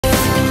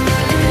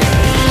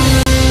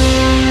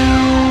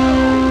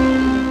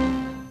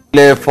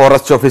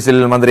Forest ഓഫീസിൽ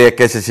മന്ത്രി A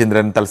K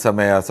Saseendran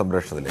തത്സമയ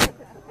സംപ്രേഷണത്തിലേക്ക്.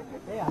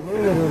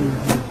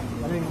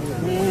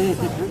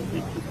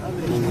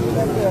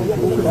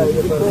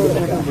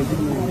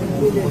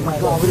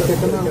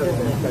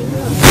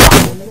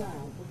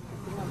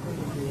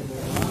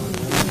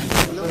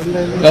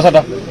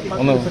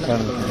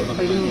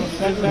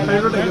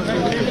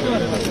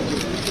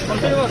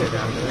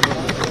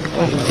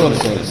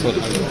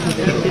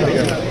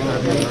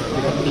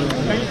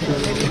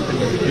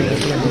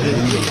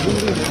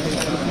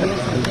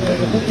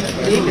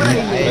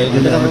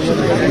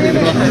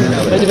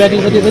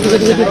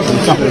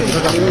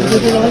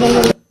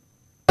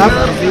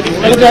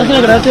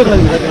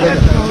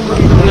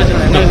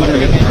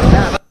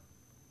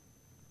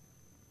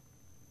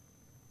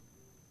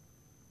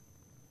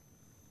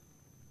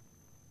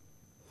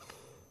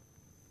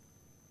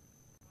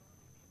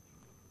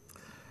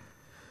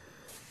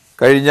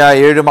 കഴിഞ്ഞ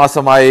 7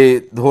 മാസമായി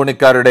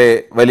ധോണിക്കാരുടെ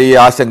വലിയ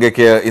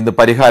ആശങ്കയ്ക്ക് ഇന്ന്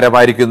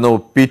പരിഹാരമായിരിക്കുന്നു.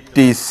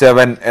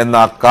 PT7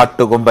 എന്ന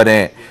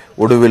കാട്ടുകൊമ്പനെ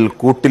ഒടുവിൽ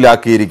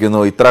കൂട്ടിലാക്കിയിരിക്കുന്നു.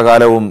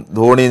 ഇത്രകാലവും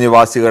ധോണി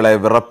നിവാസികളെ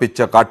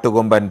വിറപ്പിച്ച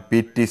കാട്ടുകൊമ്പൻ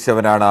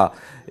PT7 ആണ്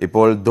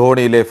ഇപ്പോൾ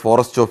ധോണിയിലെ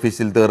ഫോറസ്റ്റ്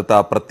ഓഫീസിൽ തീർത്ത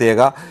പ്രത്യേക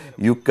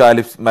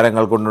യൂക്കാലിപ്സ്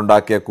മരങ്ങൾ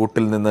കൊണ്ടുണ്ടാക്കിയ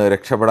കൂട്ടിൽ നിന്ന്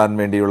രക്ഷപ്പെടാൻ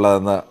വേണ്ടിയുള്ള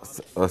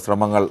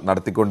ശ്രമങ്ങൾ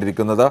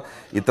നടത്തിക്കൊണ്ടിരിക്കുന്നത്.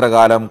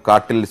 ഇത്രകാലം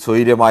കാട്ടിൽ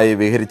സ്വൈര്യമായി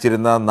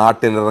വിഹരിച്ചിരുന്ന,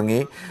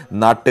 നാട്ടിലിറങ്ങി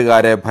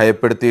നാട്ടുകാരെ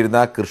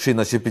ഭയപ്പെടുത്തിയിരുന്ന, കൃഷി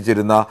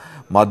നശിപ്പിച്ചിരുന്ന,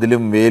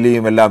 മതിലും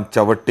വേലിയുമെല്ലാം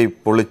ചവിട്ടി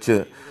പൊളിച്ച്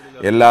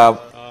എല്ലാ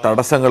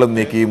തടസ്സങ്ങളും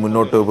നീക്കി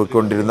മുന്നോട്ട്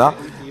പോയിക്കൊണ്ടിരുന്ന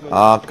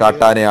ആ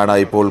കാട്ടാനയാണ്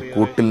ഇപ്പോൾ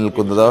കൂട്ടിൽ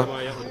നിൽക്കുന്നത്.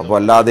 അപ്പോൾ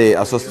അല്ലാതെ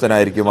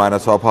അസ്വസ്ഥനായിരിക്കും ആന.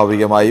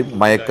 സ്വാഭാവികമായും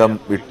മയക്കം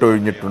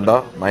വിട്ടൊഴിഞ്ഞിട്ടുണ്ട്.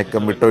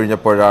 മയക്കം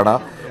വിട്ടൊഴിഞ്ഞപ്പോഴാണ്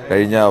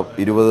കഴിഞ്ഞ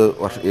 20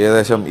 വർഷം,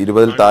 ഏകദേശം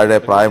 20-ൽ താഴെ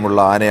പ്രായമുള്ള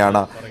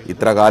ആനയാണ്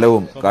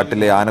ഇത്രകാലവും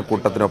കാട്ടിലെ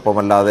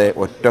ആനക്കൂട്ടത്തിനൊപ്പമല്ലാതെ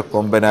ഒറ്റ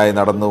കൊമ്പനായി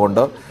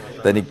നടന്നുകൊണ്ട്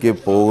തനിക്ക്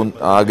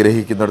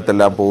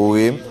ആഗ്രഹിക്കുന്നിടത്തെല്ലാം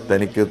പോവുകയും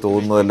തനിക്ക്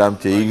തോന്നുന്നതെല്ലാം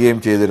ചെയ്യുകയും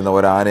ചെയ്തിരുന്ന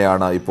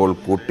ഒരാനയാണ് ഇപ്പോൾ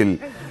കൂട്ടിൽ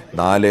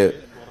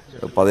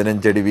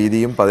 15 അടി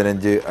വീതിയും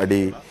 15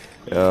 അടി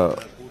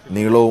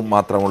നീളവും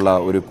മാത്രമുള്ള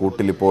ഒരു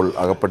കൂട്ടിൽ ഇപ്പോൾ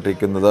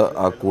അകപ്പെട്ടിരിക്കുന്നത്.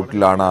 ആ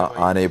കൂട്ടിലാണ്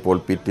ആന ഇപ്പോൾ.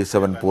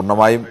 PT7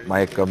 പൂർണ്ണമായും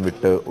മയക്കം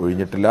വിട്ട്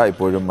ഒഴിഞ്ഞിട്ടില്ല.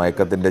 ഇപ്പോഴും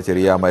മയക്കത്തിൻ്റെ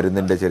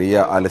മരുന്നിൻ്റെ ചെറിയ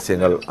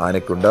ആലസ്യങ്ങൾ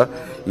ആനയ്ക്കുണ്ട്.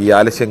 ഈ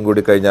ആലസ്യം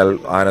കൂടി കഴിഞ്ഞാൽ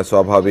ആന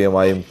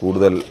സ്വാഭാവികമായും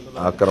കൂടുതൽ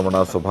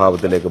ആക്രമണ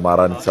സ്വഭാവത്തിലേക്ക്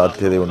മാറാൻ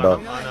സാധ്യതയുണ്ട്.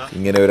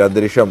 ഇങ്ങനെ ഒരു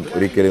അന്തരീക്ഷം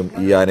ഒരിക്കലും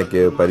ഈ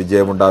ആനയ്ക്ക്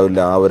പരിചയമുണ്ടാവില്ല.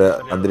 ആ ഒരു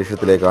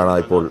അന്തരീക്ഷത്തിലേക്കാണ്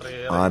ഇപ്പോൾ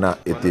ആന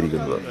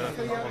എത്തിയിരിക്കുന്നത്.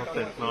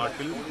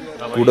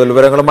 കൂടുതൽ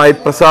വിവരങ്ങളുമായി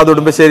പ്രസാദ്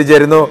ഉടുമ്പശ്ശേരി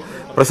ചേരുന്നു.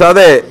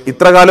 പ്രസാദെ,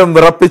 ഇത്രകാലം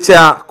വിറപ്പിച്ച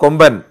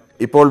കൊമ്പൻ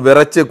ഇപ്പോൾ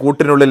വിറച്ച്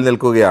കൂട്ടിനുള്ളിൽ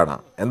നിൽക്കുകയാണ്.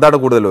 എന്താണ്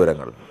കൂടുതൽ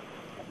വിവരങ്ങൾ?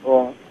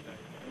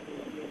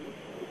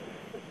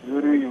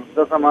 ഇതൊരു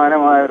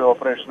യുദ്ധസമാനമായ ഒരു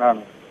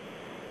ഓപ്പറേഷനാണ്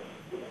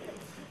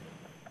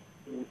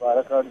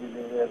പാലക്കാട്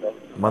ജില്ലയിലെ.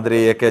 മന്ത്രി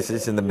എ കെ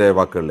ശശീന്ദ്രന്റെ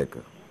വാക്കുകളിലേക്ക്.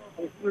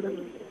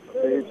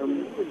 പ്രത്യേകിച്ചും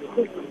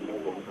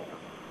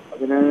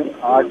അതിന്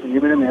ആ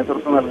ടീമിന്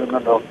നേതൃത്വം നൽകുന്ന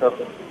ഡോക്ടർ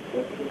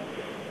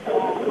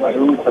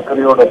അരുൺ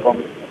സക്കറിയോടൊപ്പം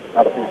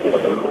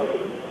നടത്തിയിട്ടുള്ളത്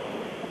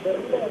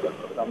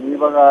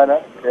സമീപകാല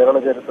കേരള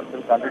ചരിത്രത്തിൽ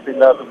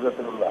കണ്ടിട്ടില്ലാത്ത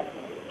വിധത്തിലുള്ള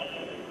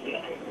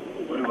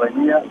ഒരു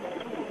വലിയ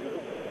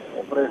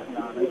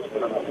ഓപ്പറേഷനാണ്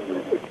ഇവിടെ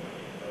നടത്തുന്നത്.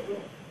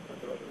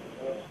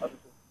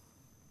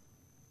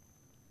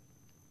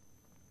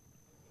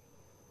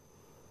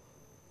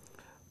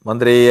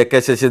 മന്ത്രി എ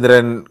കെ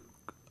ശശീന്ദ്രൻ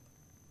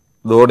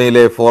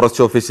ധോണിയിലെ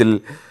ഫോറസ്റ്റ് ഓഫീസിൽ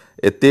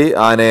എത്തി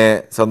ആനയെ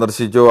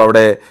സന്ദർശിച്ചു.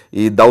 അവിടെ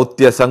ഈ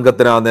ദൗത്യ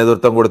സംഘത്തിന്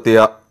നേതൃത്വം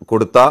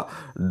കൊടുത്ത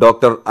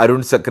ഡോക്ടർ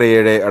അരുൺ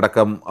സക്രിയയുടെ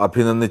അടക്കം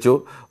അഭിനന്ദിച്ചു.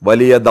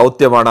 വലിയ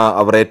ദൗത്യമാണ്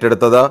അവർ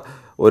ഏറ്റെടുത്തത്.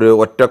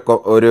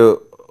 ഒരു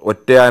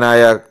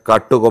ഒറ്റയാനായ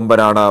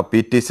കാട്ടുകൊമ്പനാണ്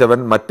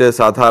PT7. മറ്റ്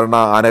സാധാരണ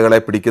ആനകളെ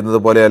പിടിക്കുന്നത്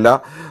പോലെയല്ല,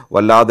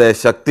 വല്ലാതെ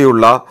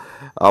ശക്തിയുള്ള,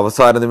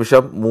 അവസാന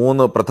നിമിഷം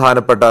 3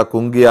 പ്രധാനപ്പെട്ട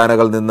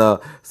കുങ്കിയാനകൾ നിന്ന്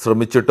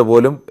ശ്രമിച്ചിട്ട്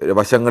പോലും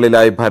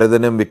വശങ്ങളിലായി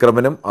ഭരതനും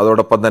വിക്രമനും,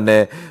 അതോടൊപ്പം തന്നെ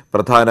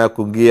പ്രധാന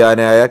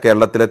കുങ്കിയാനയായ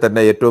കേരളത്തിലെ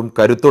തന്നെ ഏറ്റവും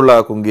കരുത്തുള്ള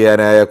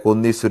കുങ്കിയാനയായ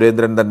കൊന്നി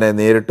സുരേന്ദ്രൻ തന്നെ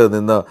നേരിട്ട്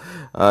നിന്ന്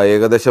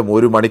ഏകദേശം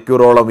 1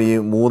 മണിക്കൂറോളം ഈ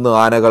 3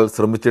 ആനകൾ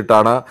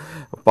ശ്രമിച്ചിട്ടാണ്.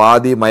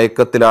 പാതി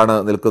മയക്കത്തിലാണ്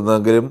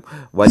നിൽക്കുന്നതെങ്കിലും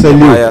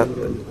വന്യമായ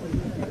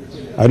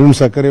അരുൺ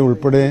സക്കറെ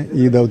ഉൾപ്പെടെ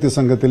ഈ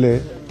ദൗത്യസംഘത്തിലെ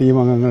ടീം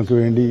അംഗങ്ങൾക്ക്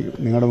വേണ്ടി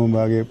നിങ്ങളുടെ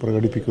മുമ്പാകെ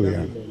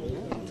പ്രകടിപ്പിക്കുകയാണ്.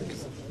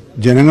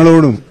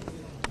 ജനങ്ങളോടും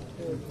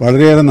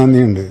വളരെയേറെ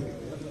നന്ദിയുണ്ട്.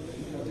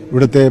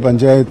 ഇവിടുത്തെ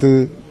പഞ്ചായത്ത്,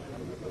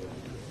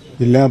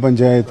 ജില്ലാ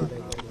പഞ്ചായത്ത്,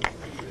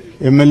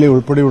 MLA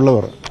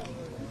ഉൾപ്പെടെയുള്ളവർ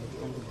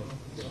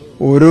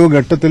ഓരോ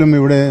ഘട്ടത്തിലും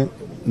ഇവിടെ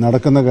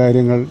നടക്കുന്ന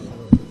കാര്യങ്ങൾ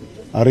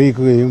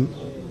അറിയിക്കുകയും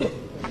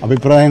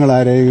അഭിപ്രായങ്ങൾ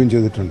ആരായുകയും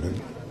ചെയ്തിട്ടുണ്ട്.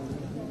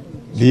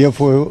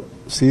 DFO,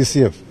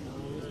 CCF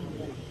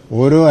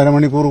ഓരോ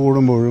അരമണിക്കൂർ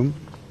കൂടുമ്പോഴും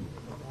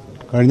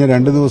കഴിഞ്ഞ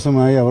 2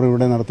 ദിവസമായി അവർ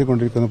ഇവിടെ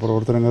നടത്തിക്കൊണ്ടിരിക്കുന്ന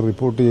പ്രവർത്തനങ്ങൾ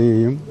റിപ്പോർട്ട്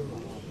ചെയ്യുകയും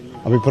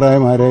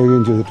അഭിപ്രായം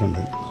ആരായുകയും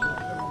ചെയ്തിട്ടുണ്ട്.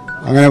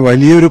 അങ്ങനെ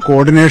വലിയൊരു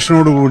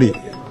കോർഡിനേഷനോടുകൂടി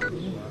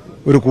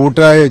ഒരു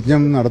കൂട്ടായ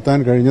യജ്ഞം നടത്താൻ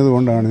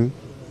കഴിഞ്ഞതുകൊണ്ടാണ്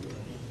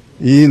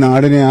ഈ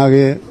നാടിനെ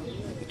ആകെ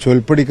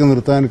ചൊൽപ്പടിക്ക്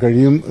നിർത്താൻ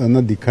കഴിയും എന്ന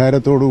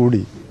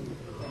ധിക്കാരത്തോടുകൂടി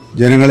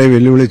ജനങ്ങളെ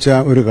വെല്ലുവിളിച്ച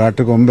ഒരു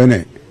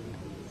കാട്ടുകൊമ്പനെ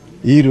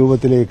ഈ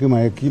രൂപത്തിലേക്ക്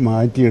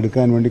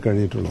മാറ്റിയെടുക്കാൻ വേണ്ടി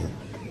കഴിഞ്ഞിട്ടുള്ളത്.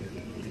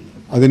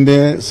 അതിന്റെ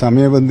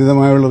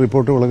സമയബന്ധിതമായുള്ള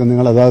റിപ്പോർട്ടുകളൊക്കെ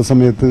നിങ്ങൾ അതാത്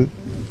സമയത്ത്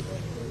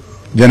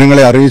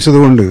ജനങ്ങളെ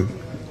അറിയിച്ചതുകൊണ്ട്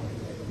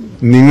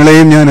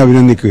നിങ്ങളെയും ഞാൻ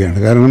അഭിനന്ദിക്കുകയാണ്.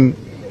 കാരണം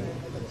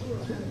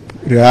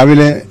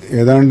രാവിലെ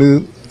ഏതാണ്ട്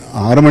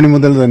 6 മണി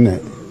മുതൽ തന്നെ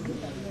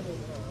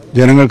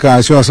ജനങ്ങൾക്ക്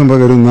ആശ്വാസം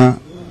പകരുന്ന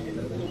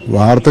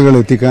വാർത്തകൾ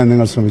എത്തിക്കാൻ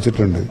നിങ്ങൾ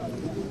ശ്രമിച്ചിട്ടുണ്ട്.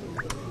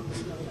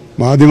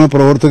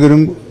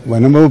 മാധ്യമപ്രവർത്തകരും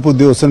വനംവകുപ്പ്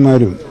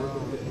ഉദ്യോഗസ്ഥന്മാരും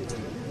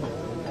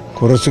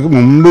കുറച്ച്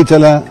മുമ്പ്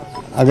ചില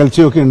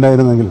അകൽച്ചയൊക്കെ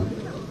ഉണ്ടായിരുന്നെങ്കിലും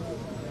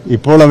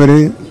ഇപ്പോൾ അവർ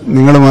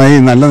നിങ്ങളുമായി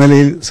നല്ല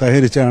നിലയിൽ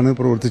സഹകരിച്ചാണ്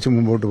പ്രവർത്തിച്ച്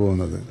മുമ്പോട്ട്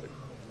പോകുന്നത്.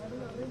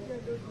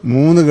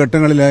 3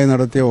 ഘട്ടങ്ങളിലായി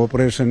നടത്തിയ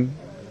ഓപ്പറേഷൻ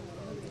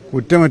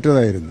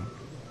കുറ്റമറ്റതായിരുന്നു.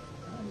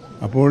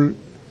 അപ്പോൾ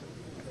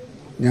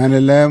ഞാൻ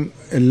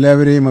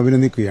എല്ലാവരെയും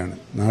അഭിനന്ദിക്കുകയാണ്.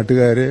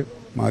 നാട്ടുകാരെ,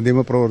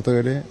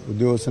 മാധ്യമപ്രവർത്തകരെ,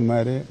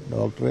 ഉദ്യോഗസ്ഥന്മാരെ,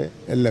 ഡോക്ടറെ,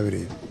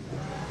 എല്ലാവരെയും.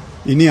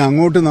 ഇനി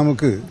അങ്ങോട്ട്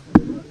നമുക്ക്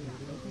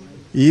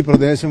ഈ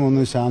പ്രദേശം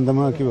ഒന്ന്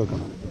ശാന്തമാക്കി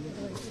വെക്കണം.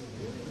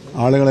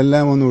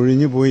 ആളുകളെല്ലാം ഒന്ന്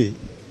ഒഴിഞ്ഞു പോയി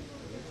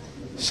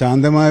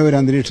ശാന്തമായ ഒരു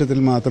അന്തരീക്ഷത്തിൽ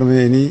മാത്രമേ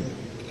ഇനി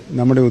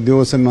നമ്മുടെ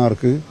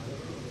ഉദ്യോഗസ്ഥന്മാർക്ക്,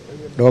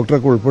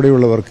 ഡോക്ടർക്ക്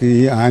ഉൾപ്പെടെയുള്ളവർക്ക്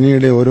ഈ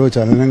ആനയുടെ ഓരോ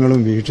ചലനങ്ങളും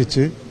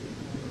വീക്ഷിച്ച്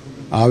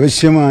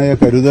ആവശ്യമായ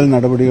കരുതൽ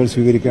നടപടികൾ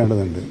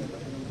സ്വീകരിക്കേണ്ടതുണ്ട്.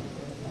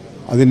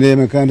 അതിന്റെ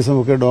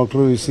മെക്കാനിസമൊക്കെ ഡോക്ടർ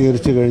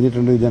വിശദീകരിച്ച്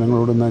കഴിഞ്ഞിട്ടുണ്ട്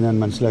ജനങ്ങളോടെന്നാണ് ഞാൻ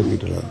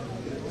മനസ്സിലാക്കിയിട്ടുള്ളത്.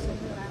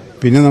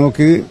 പിന്നെ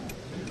നമുക്ക്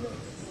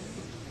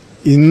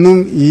ഇന്നും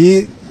ഈ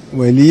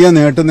വലിയ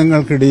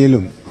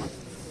നേട്ടങ്ങൾക്കിടയിലും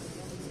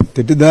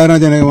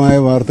തെറ്റിദ്ധാരണാജനകമായ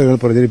വാർത്തകൾ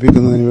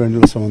പ്രചരിപ്പിക്കുന്നതിന്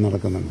വേണ്ടിയുള്ള ശ്രമം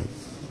നടക്കുന്നുണ്ട്.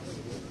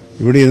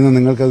 ഇവിടെ ഇരുന്ന്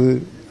നിങ്ങൾക്കത്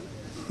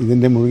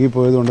ഇതിന്റെ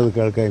മുഴുകിപ്പോയതുകൊണ്ട് അത്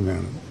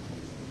കേൾക്കായ്മയാണ്.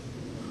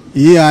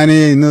 ഈ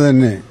ആനയെ ഇന്ന്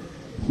തന്നെ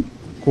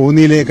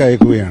കോന്നിയിലേക്ക്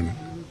അയക്കുകയാണ്.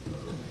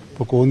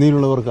 ഇപ്പോൾ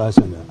കോന്നിയിലുള്ളവർക്ക്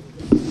ആശങ്ക.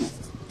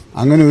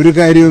 അങ്ങനെ ഒരു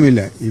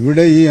കാര്യവുമില്ല.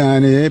 ഇവിടെ ഈ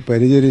ആനയെ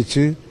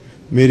പരിചരിച്ച്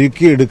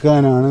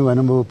മെരുക്കിയെടുക്കാനാണ്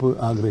വനം വകുപ്പ്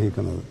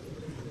ആഗ്രഹിക്കുന്നത്.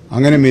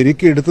 അങ്ങനെ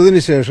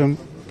മെരുക്കിയെടുത്തതിന് ശേഷം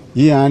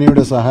ഈ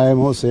ആനയുടെ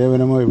സഹായമോ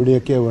സേവനമോ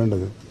എവിടെയൊക്കെയാണ്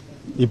വേണ്ടത്.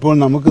 ഇപ്പോൾ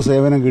നമുക്ക്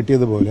സേവനം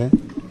കിട്ടിയതുപോലെ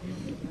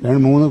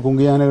 2-3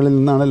 കുങ്കിയാനകളിൽ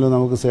നിന്നാണല്ലോ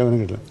നമുക്ക് സേവനം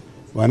കിട്ടുന്നത്.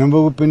 വനം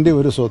വകുപ്പിന്റെ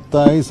ഒരു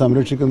സ്വത്തായി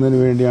സംരക്ഷിക്കുന്നതിന്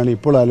വേണ്ടിയാണ്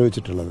ഇപ്പോൾ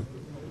ആലോചിച്ചിട്ടുള്ളത്.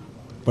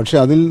 പക്ഷെ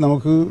അതിൽ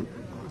നമുക്ക്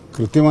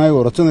കൃത്യമായി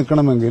ഉറച്ചു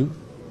നിൽക്കണമെങ്കിൽ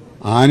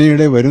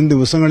ആനയുടെ വരും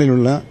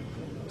ദിവസങ്ങളിലുള്ള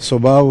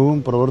സ്വഭാവവും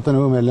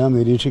പ്രവർത്തനവും എല്ലാം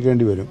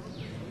നിരീക്ഷിക്കേണ്ടി വരും.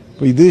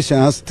 അപ്പോൾ ഇത്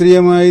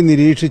ശാസ്ത്രീയമായി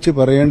നിരീക്ഷിച്ച്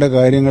പറയേണ്ട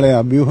കാര്യങ്ങളെ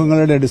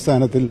അഭ്യൂഹങ്ങളുടെ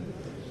അടിസ്ഥാനത്തിൽ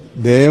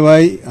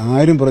ദയവായി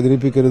ആരും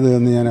പ്രചരിപ്പിക്കരുത്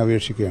എന്ന് ഞാൻ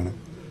അപേക്ഷിക്കുകയാണ്.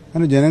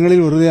 കാരണം ജനങ്ങളിൽ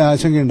വെറുതെ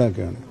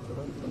ആശങ്കയുണ്ടാക്കുകയാണ്.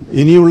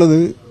 ഇനിയുള്ളത്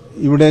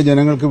ഇവിടെ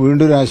ജനങ്ങൾക്ക്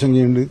വീണ്ടും ഒരു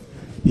ആശങ്കയുണ്ട്.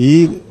 ഈ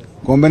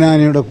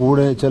കൊമ്പനാനയുടെ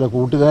കൂടെ ചില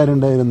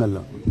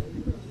കൂട്ടുകാരുണ്ടായിരുന്നല്ലോ.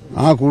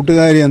 ആ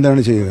കൂട്ടുകാരെ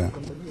എന്താണ് ചെയ്യുക?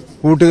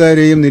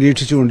 കൂട്ടുകാരെയും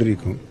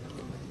നിരീക്ഷിച്ചുകൊണ്ടിരിക്കും.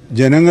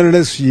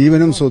 ജനങ്ങളുടെ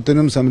ജീവനും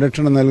സ്വത്തിനും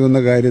സംരക്ഷണം നൽകുന്ന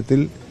കാര്യത്തിൽ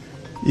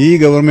ഈ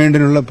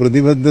ഗവൺമെന്റിനുള്ള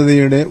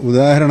പ്രതിബദ്ധതയുടെ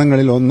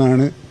ഉദാഹരണങ്ങളിൽ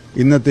ഒന്നാണ്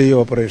ഇന്നത്തെ ഈ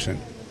ഓപ്പറേഷൻ.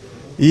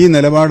 ഈ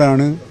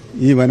നിലപാടാണ്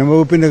ഈ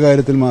വനംവകുപ്പിന്റെ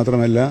കാര്യത്തിൽ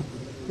മാത്രമല്ല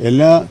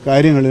എല്ലാ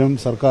കാര്യങ്ങളിലും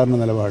സർക്കാരിന്റെ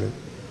നിലപാട്.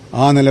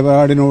 ആ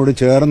നിലപാടിനോട്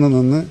ചേർന്ന്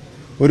നിന്ന്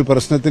ഒരു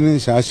പ്രശ്നത്തിന്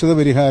ശാശ്വത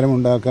പരിഹാരം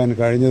ഉണ്ടാക്കാൻ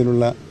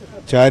കഴിഞ്ഞതിലുള്ള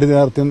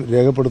ചാരിതാർത്ഥ്യം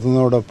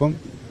രേഖപ്പെടുത്തുന്നതോടൊപ്പം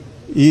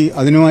ഈ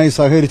അതിനുമായി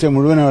സഹകരിച്ച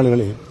മുഴുവൻ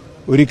ആളുകളെയും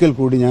ഒരിക്കൽ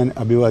കൂടി ഞാൻ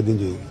അഭിവാദ്യം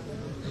ചെയ്യുന്നു.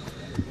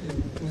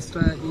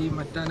 ഈ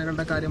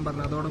മറ്റാനകളുടെ കാര്യം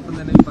പറഞ്ഞു. അതോടൊപ്പം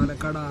തന്നെ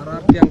പാലക്കാട്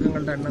RRT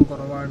അംഗങ്ങളുടെ എണ്ണം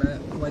കുറവാണ്.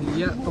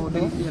 വലിയ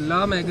തോതിൽ എല്ലാ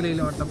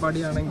മേഖലയിലും,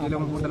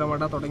 അട്ടപ്പാടിയാണെങ്കിലും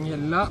കൂട്ടലമട തുടങ്ങിയ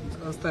എല്ലാ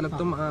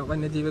സ്ഥലത്തും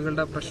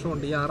വന്യജീവികളുടെ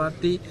പ്രശ്നമുണ്ട്. ഈ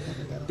RRT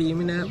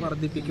ടീമിനെ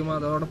വർദ്ധിപ്പിക്കുമോ?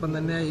 അതോടൊപ്പം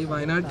തന്നെ ഈ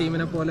വയനാട്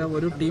ടീമിനെ പോലെ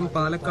ഒരു ടീം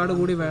പാലക്കാട്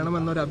കൂടി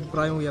വേണമെന്നൊരു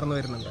അഭിപ്രായം ഉയർന്നു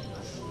വരുന്നുണ്ട്.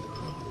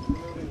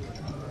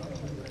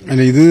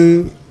 അല്ല, ഇത്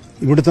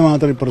ഇവിടുത്തെ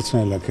മാത്രം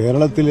പ്രശ്നമല്ല.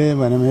 കേരളത്തിലെ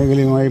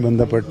വനമേഖലയുമായി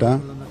ബന്ധപ്പെട്ട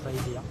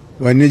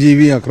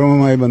വന്യജീവി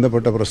അക്രമവുമായി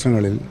ബന്ധപ്പെട്ട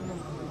പ്രശ്നങ്ങളിൽ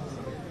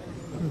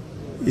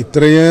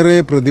ഇത്രയേറെ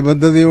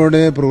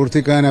പ്രതിബദ്ധതയോടെ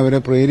പ്രവർത്തിക്കാൻ അവരെ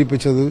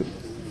പ്രേരിപ്പിച്ചത്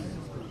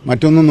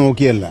മറ്റൊന്നും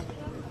നോക്കിയല്ല,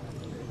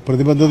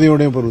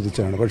 പ്രതിബദ്ധതയോടെ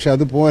പ്രവർത്തിച്ചാണ്. പക്ഷെ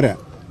അത് പോരാ.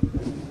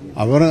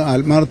 അവർ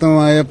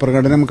ആത്മാർത്ഥമായ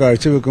പ്രകടനം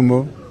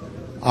കാഴ്ചവെക്കുമ്പോൾ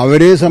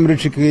അവരെ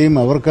സംരക്ഷിക്കുകയും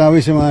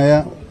അവർക്കാവശ്യമായ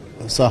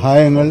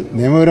സഹായങ്ങൾ,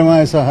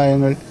 നിയമപരമായ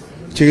സഹായങ്ങൾ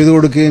ചെയ്തു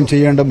കൊടുക്കുകയും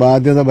ചെയ്യേണ്ട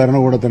ബാധ്യത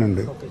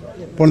ഭരണകൂടത്തിനുണ്ട്.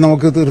 അപ്പോൾ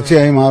നമുക്ക്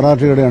തീർച്ചയായും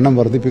RRTയുടെ എണ്ണം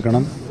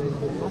വർദ്ധിപ്പിക്കണം.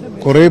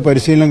 കുറേ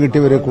പരിശീലനം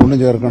കിട്ടിയവരെ കൊണ്ടു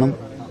ചേർക്കണം.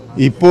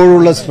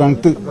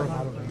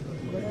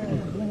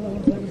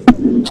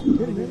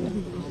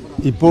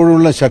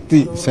 ഇപ്പോഴുള്ള ശക്തി,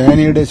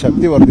 സേനയുടെ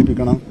ശക്തി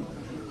വർദ്ധിപ്പിക്കണം.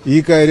 ഈ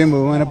കാര്യം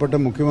ബഹുമാനപ്പെട്ട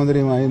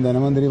മുഖ്യമന്ത്രിയുമായും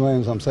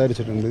ധനമന്ത്രിയുമായും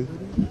സംസാരിച്ചിട്ടുണ്ട്.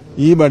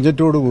 ഈ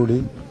ബഡ്ജറ്റോടുകൂടി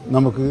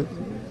നമുക്ക്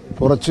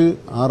കുറച്ച്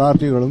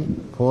RRTകളും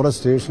ഫോറസ്റ്റ്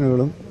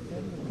സ്റ്റേഷനുകളും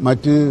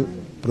മറ്റ്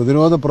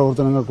പ്രതിരോധ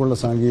പ്രവർത്തനങ്ങൾക്കുള്ള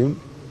സംഖ്യയും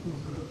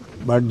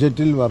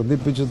ബഡ്ജറ്റിൽ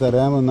വർദ്ധിപ്പിച്ചു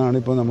തരാമെന്നാണ്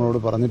ഇപ്പോൾ നമ്മളോട്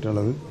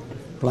പറഞ്ഞിട്ടുള്ളത്.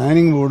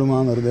 പ്ലാനിംഗ് ബോർഡും ആ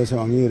നിർദ്ദേശം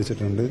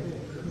അംഗീകരിച്ചിട്ടുണ്ട്.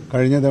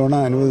 കഴിഞ്ഞ തവണ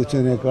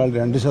അനുവദിച്ചതിനേക്കാൾ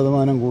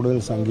 2% കൂടുതൽ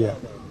സംഖ്യ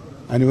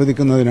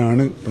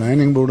അനുവദിക്കുന്നതിനാണ്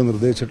പ്ലാനിംഗ് ബോർഡ്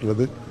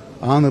നിർദ്ദേശിച്ചിട്ടുള്ളത്.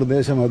 ആ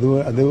നിർദ്ദേശം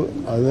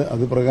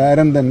അത്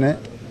പ്രകാരം തന്നെ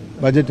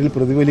ബജറ്റിൽ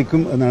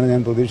പ്രതിഫലിക്കും എന്നാണ്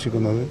ഞാൻ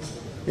പ്രതീക്ഷിക്കുന്നത്.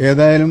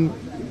 ഏതായാലും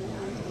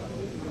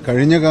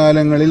കഴിഞ്ഞ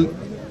കാലങ്ങളിൽ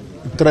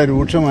ഇത്ര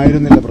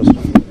രൂക്ഷമായിരുന്നില്ല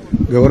പ്രശ്നം.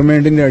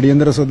 ഗവൺമെന്റിന്റെ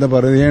അടിയന്തര ശ്രദ്ധ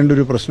പറയേണ്ട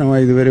ഒരു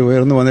പ്രശ്നമായി ഇതുവരെ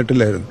ഉയർന്നു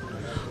വന്നിട്ടില്ലായിരുന്നു.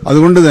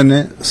 അതുകൊണ്ട് തന്നെ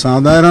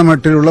സാധാരണ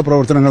മട്ടിലുള്ള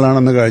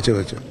പ്രവർത്തനങ്ങളാണെന്ന്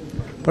കാഴ്ചവെച്ചു.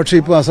 പക്ഷേ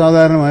ഇപ്പോൾ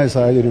അസാധാരണമായ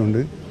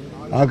സാഹചര്യമുണ്ട്.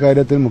 ആ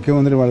കാര്യത്തിൽ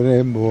മുഖ്യമന്ത്രി വളരെ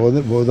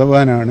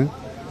ബോധവാനാണ്.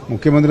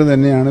 മുഖ്യമന്ത്രി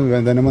തന്നെയാണ്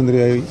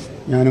ധനമന്ത്രിയായി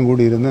ഞാനും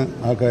കൂടി ഇരുന്ന്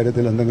ആ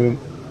കാര്യത്തിൽ എന്തെങ്കിലും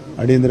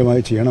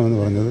അടിയന്തരമായി ചെയ്യണമെന്ന്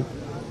പറഞ്ഞത്.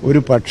 ഒരു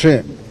പക്ഷേ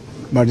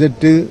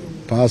ബഡ്ജറ്റ്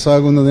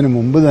പാസ്സാകുന്നതിന്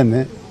മുമ്പ്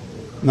തന്നെ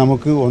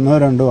നമുക്ക്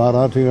 1-2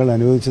 RRTകൾ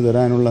അനുവദിച്ചു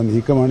തരാനുള്ള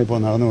നീക്കമാണ് ഇപ്പോൾ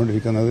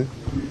നടന്നുകൊണ്ടിരിക്കുന്നത്.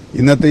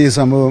 ഇന്നത്തെ ഈ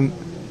സംഭവം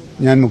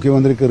ഞാൻ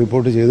മുഖ്യമന്ത്രിക്ക്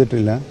റിപ്പോർട്ട്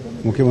ചെയ്തിട്ടില്ല.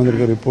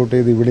 മുഖ്യമന്ത്രിക്ക് റിപ്പോർട്ട്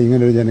ചെയ്ത് ഇവിടെ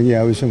ഇങ്ങനൊരു ജനകീയ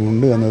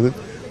ആവശ്യമുണ്ട് എന്നത്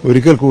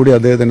ഒരിക്കൽ കൂടി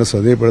അദ്ദേഹത്തിന്റെ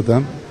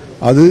ശ്രദ്ധയിൽപ്പെടുത്താം.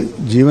 അത്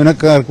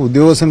ജീവനക്കാർക്ക്,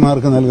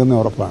 ഉദ്യോഗസ്ഥന്മാർക്ക് നൽകുന്ന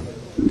ഉറപ്പാണ്.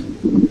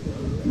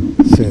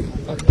 ശരി.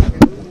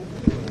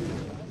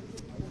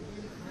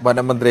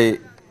 വനമന്ത്രി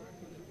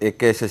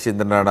എ.കെ.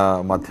 ശശീന്ദ്രനാണ്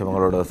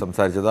മാധ്യമങ്ങളോട്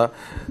സംസാരിച്ചത്.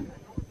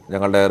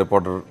 ഞങ്ങളുടെ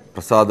റിപ്പോർട്ടർ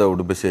പ്രസാദ്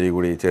ഉടുമ്പശ്ശേരി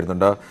കൂടി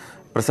ചേരുന്നുണ്ട്.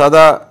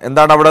 പ്രസാദ്,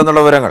 എന്താണ് അവിടെ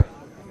നിന്നുള്ള വിവരങ്ങൾ?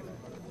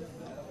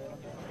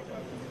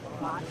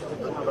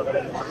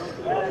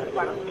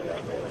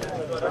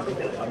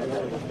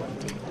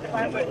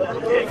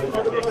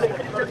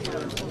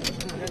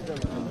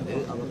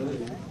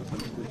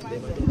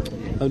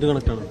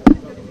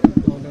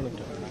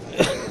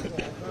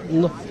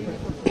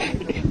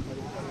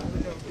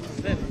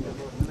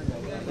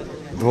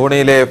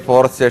 ധോണിയിലെ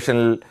ഫോറസ്റ്റ്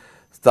സ്റ്റേഷനിൽ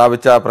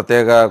സ്ഥാപിച്ച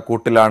പ്രത്യേക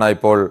കൂട്ടിലാണ്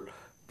ഇപ്പോൾ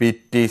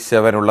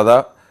PT-7 ഉള്ളത്.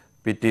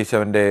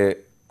 PT-7ന്റെ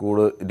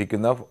കൂട്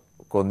ഇരിക്കുന്ന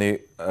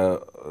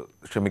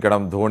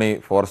ധോണി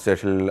ഫോറസ്റ്റ്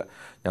സ്റ്റേഷനിൽ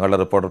ഞങ്ങളുടെ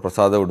റിപ്പോർട്ടർ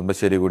പ്രസാദ്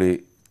ഉടുമ്പശ്ശേരി കൂടി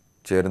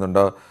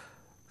ചേരുന്നുണ്ട്.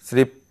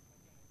 ശ്രീ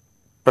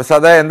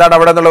പ്രസാദ്, എന്താണ്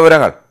അവിടെ നിന്നുള്ള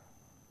വിവരങ്ങൾ?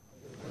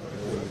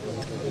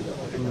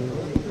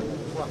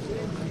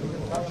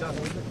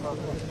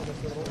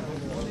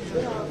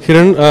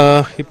 കിരൺ,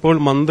 ഇപ്പോൾ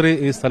മന്ത്രി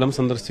ഈ സ്ഥലം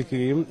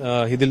സന്ദർശിക്കുകയും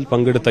ഈ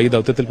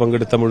ദൌത്യത്തിൽ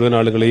പങ്കെടുത്ത മുഴുവൻ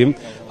ആളുകളെയും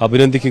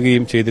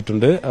അഭിനന്ദിക്കുകയും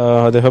ചെയ്തിട്ടുണ്ട്.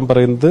 അദ്ദേഹം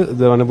പറയുന്നത്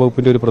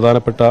വനംവകുപ്പിന്റെ ഒരു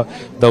പ്രധാനപ്പെട്ട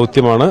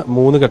ദൌത്യമാണ്.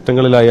 3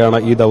 ഘട്ടങ്ങളിലായാണ്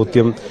ഈ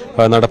ദൌത്യം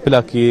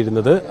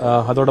നടപ്പിലാക്കിയിരുന്നത്.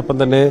 അതോടൊപ്പം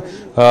തന്നെ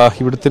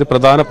ഇവിടുത്തെ ഒരു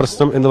പ്രധാന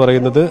പ്രശ്നം എന്ന്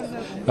പറയുന്നത്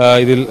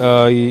ഇതിൽ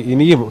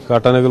ഇനിയും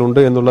കാട്ടാനകളുണ്ട്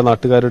എന്നുള്ള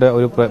നാട്ടുകാരുടെ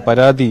ഒരു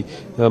പരാതി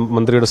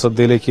മന്ത്രിയുടെ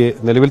ശ്രദ്ധയിലേക്ക്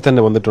നിലവിൽ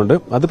തന്നെ വന്നിട്ടുണ്ട്.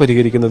 അത്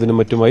പരിഹരിക്കുന്നതിനും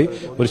മറ്റുമായി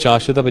ഒരു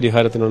ശാശ്വത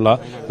പരിഹാരത്തിനുള്ള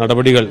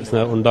നടപടികൾ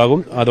ഉണ്ടാകും.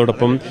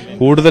 അതോടൊപ്പം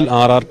കൂടുതൽ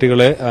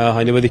RRTകളെ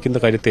അനുവദിക്കുന്ന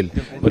കാര്യത്തിൽ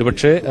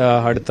ഒരുപക്ഷെ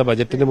അടുത്ത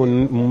ബജറ്റിന്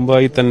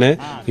മുമ്പായി തന്നെ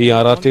ഈ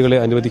RRTകളെ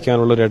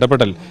അനുവദിക്കാനുള്ള ഒരു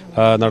ഇടപെടൽ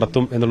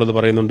നടത്തും എന്നുള്ളത്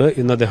പറയുന്നുണ്ട്.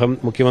 ഇന്ന് അദ്ദേഹം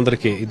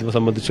മുഖ്യമന്ത്രിക്ക് ഇത്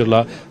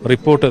സംബന്ധിച്ചുള്ള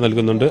റിപ്പോർട്ട്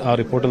നൽകുന്നുണ്ട്. ആ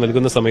റിപ്പോർട്ട്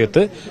നൽകുന്ന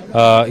സമയത്ത്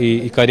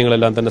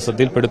ഇക്കാര്യങ്ങളെല്ലാം തന്നെ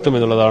ശ്രദ്ധയിൽപ്പെടുത്തും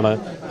എന്നുള്ളതാണ്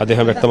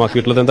അദ്ദേഹം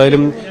വ്യക്തമാക്കിയിട്ടുള്ളത്.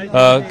 എന്തായാലും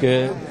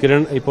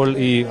കിരൺ, ഇപ്പോൾ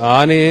ഈ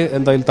ആനയെ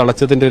എന്തായാലും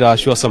തളച്ചതിന്റെ ഒരു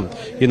ആശ്വാസം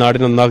ഈ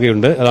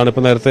നാടിനൊന്നാകെയുണ്ട്. അതാണ്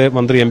ഇപ്പോൾ നേരത്തെ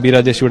മന്ത്രി MP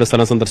രാജേഷ് ഇവിടെ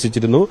സ്ഥലം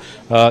സന്ദർശിച്ചിരുന്നു.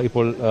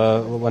 ഇപ്പോൾ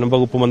വനം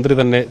വകുപ്പ് മന്ത്രി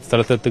തന്നെ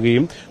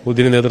സ്ഥലത്തെത്തുകയും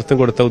ഇതിന് നേതൃത്വം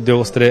കൊടുത്ത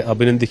ഉദ്യോഗസ്ഥരെ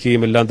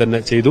അഭിനന്ദിക്കുകയും എല്ലാം തന്നെ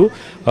ചെയ്തു.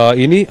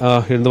 ഇനി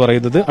എന്ന്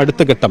പറയുന്നത്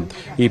അടുത്ത ഘട്ടം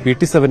ഈ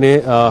PT-7നെ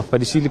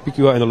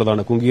പരിശീലിപ്പിക്കുക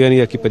എന്നുള്ളതാണ്,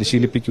 കുങ്കിയാനിയാക്കി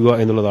പരിശീലിപ്പിക്കുക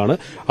എന്നുള്ളതാണ്.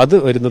 അത്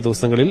വരുന്ന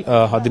ദിവസങ്ങളിൽ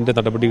അതിന്റെ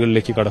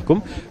നടപടികളിലേക്ക് കടക്കും.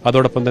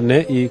 അതോടൊപ്പം തന്നെ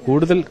ഈ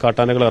കൂടുതൽ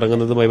കാട്ടാനകൾ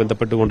ഇറങ്ങുന്നതുമായി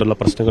ബന്ധപ്പെട്ടുകൊണ്ടുള്ള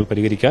പ്രശ്നങ്ങൾ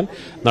പരിഹരിക്കാൻ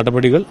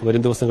നടപടികൾ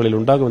വരും ദിവസങ്ങളിൽ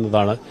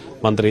ഉണ്ടാകുമെന്നതാണ്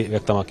മന്ത്രി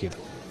വ്യക്തമാക്കിയത്.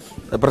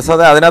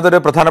 പ്രസാദ്, അതിനകത്തൊരു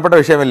പ്രധാനപ്പെട്ട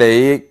വിഷയമില്ലേ,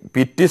 ഈ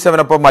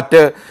PT-7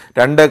 മറ്റ്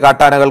 2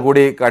 കാട്ടാനകൾ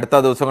കൂടി അടുത്ത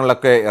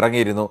ദിവസങ്ങളിലൊക്കെ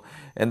ഇറങ്ങിയിരുന്നു.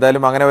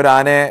 എന്തായാലും അങ്ങനെ ഒരു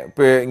ആനയെ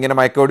ഇങ്ങനെ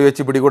മയക്കോടി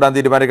വെച്ച് പിടികൂടാൻ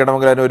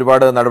തീരുമാനിക്കണമെങ്കിൽ അതിന്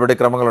ഒരുപാട്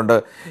നടപടിക്രമങ്ങളുണ്ട്.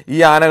 ഈ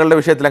ആനകളുടെ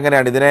വിഷയത്തിൽ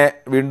എങ്ങനെയാണ്? ഇതിനെ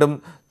വീണ്ടും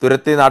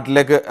തുരത്തി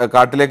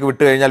കാട്ടിലേക്ക്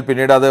വിട്ടു കഴിഞ്ഞാൽ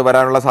പിന്നീട് അത്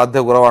വരാനുള്ള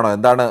സാധ്യത കുറവാണോ?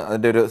 എന്താണ്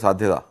അതിന്റെ ഒരു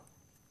സാധ്യത?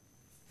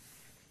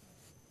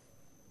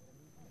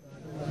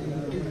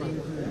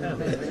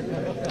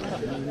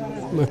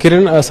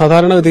 കിരൺ,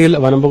 സാധാരണഗതിയിൽ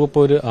വനംവകുപ്പ്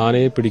ഒരു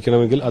ആനയെ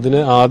പിടിക്കണമെങ്കിൽ അതിന്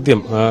ആദ്യം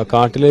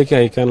കാട്ടിലേക്ക്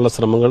അയക്കാനുള്ള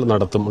ശ്രമങ്ങൾ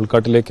നടത്തും.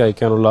 ഉൾക്കാട്ടിലേക്ക്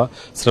അയക്കാനുള്ള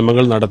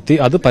ശ്രമങ്ങൾ നടത്തി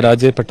അത്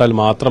പരാജയപ്പെട്ടാൽ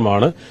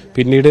മാത്രമാണ്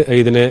പിന്നീട്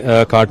ഇതിനെ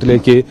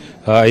കാട്ടിലേക്ക്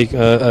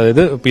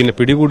അതായത് പിന്നെ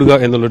പിടികൂടുക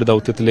എന്നുള്ളൊരു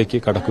ദൌത്യത്തിലേക്ക്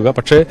കടക്കുക.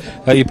 പക്ഷേ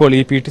ഇപ്പോൾ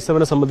ഈ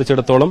PT-7നെ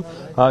സംബന്ധിച്ചിടത്തോളം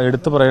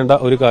എടുത്തു പറയേണ്ട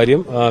ഒരു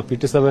കാര്യം,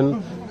 PT-7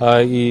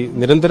 ഈ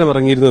നിരന്തരം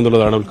ഇറങ്ങിയിരുന്നു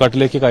എന്നുള്ളതാണ്.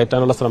 ഉൾക്കാട്ടിലേക്ക്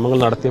കയറ്റാനുള്ള ശ്രമങ്ങൾ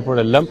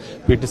നടത്തിയപ്പോഴെല്ലാം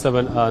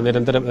PT-7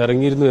 നിരന്തരം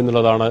ഇറങ്ങിയിരുന്നു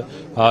എന്നുള്ളതാണ്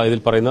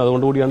ഇതിൽ പറയുന്നത്.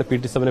 അതുകൊണ്ടുകൂടിയാണ്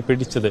PT-7നെ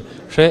പിടിച്ചത്.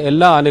 പക്ഷേ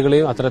എല്ലാ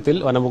ആനകളെയും അത്തരത്തിൽ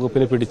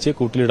വനംവകുപ്പിനെ പിടിച്ച്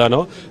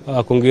കൂട്ടിലിടാനോ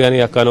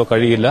കുങ്കിയാനയാക്കാനോ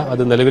കഴിയില്ല.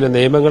 അത് നിലവിലെ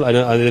നിയമങ്ങൾ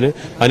അതിന്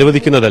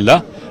അനുവദിക്കുന്നതല്ല.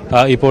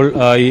 ഇപ്പോൾ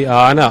ഈ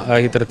ആന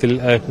ഇത്തരത്തിൽ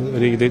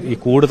ഈ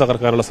കൂട്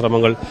തകർക്കാനുള്ള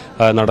ശ്രമങ്ങൾ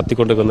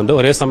നടത്തിക്കൊണ്ടിരിക്കുന്നുണ്ട്.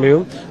 ഒരേ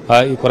സമയവും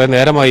കുറെ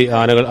നേരമായി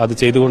ആനകൾ അത്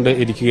ചെയ്തുകൊണ്ട്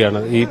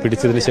ഇരിക്കുകയാണ്. ഈ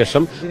പിടിച്ചതിന്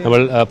ശേഷം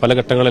നമ്മൾ പല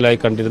ഘട്ടങ്ങളിലായി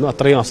കണ്ടിരുന്നു.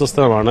 അത്രയും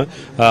അസ്വസ്ഥമാണ്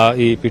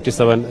ഈ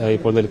PT-7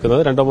 ഇപ്പോൾ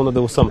നിൽക്കുന്നത്. 2-3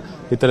 ദിവസം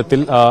ഇത്തരത്തിൽ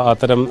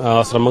അത്തരം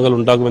ശ്രമങ്ങൾ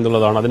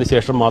ഉണ്ടാകുമെന്നുള്ളതാണ്.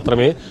 അതിനുശേഷം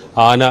മാത്രമേ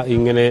ആന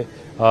ഇങ്ങനെ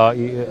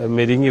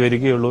മെരുങ്ങി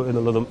വരികയുള്ളൂ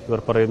എന്നുള്ളതും ഇവർ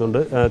പറയുന്നുണ്ട്.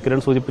 കിരൺ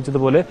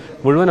സൂചിപ്പിച്ചതുപോലെ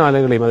മുഴുവൻ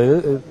ആനകളെയും, അതായത്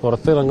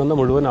പുറത്തിറങ്ങുന്ന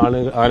മുഴുവൻ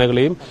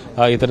ആനകളെയും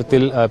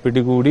ഇത്തരത്തിൽ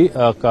പിടികൂടി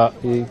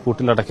ഈ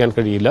കൂട്ടിലടയ്ക്കാൻ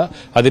കഴിയില്ല.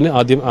 അതിന്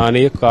ആദ്യം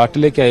ആനയെ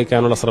കാട്ടിലേക്ക്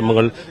അയക്കാനുള്ള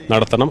ശ്രമങ്ങൾ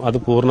നടത്തണം. അത്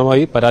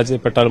പൂർണ്ണമായി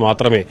പരാജയപ്പെട്ടാൽ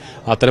മാത്രമേ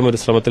അത്തരമൊരു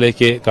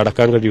ശ്രമത്തിലേക്ക്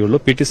കടക്കാൻ കഴിയുള്ളൂ.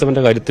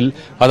 PT-7ന്റെ കാര്യത്തിൽ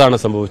അതാണ്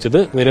സംഭവിച്ചത്.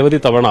 നിരവധി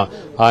തവണ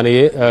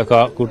ആനയെ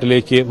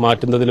കൂട്ടിലേക്ക്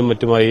മാറ്റുന്നതിനും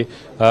മറ്റുമായി,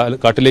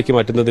 കാട്ടിലേക്ക്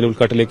മാറ്റുന്നതിനും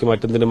ഉൾക്കാട്ടിലേക്ക്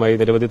മാറ്റുന്നതിനുമായി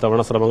നിരവധി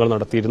തവണ ശ്രമങ്ങൾ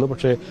നടത്തിയിരുന്നു.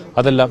 പക്ഷേ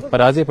അതെല്ലാം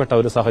പരാജയപ്പെട്ട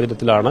ഒരു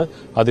സാഹചര്യത്തിലാണ്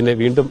അതിനെ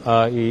വീണ്ടും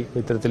ഈ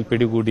ഇത്തരത്തിൽ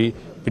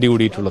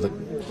പിടികൂടിയിട്ടുള്ളത്.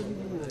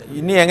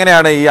 ഇനി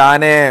എങ്ങനെയാണ് ഈ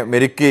ആനയെ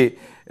മെരുക്കി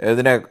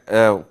ഇതിനെ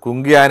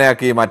കുങ്കി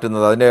ആനയാക്കി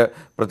മാറ്റുന്നത്? അതിന്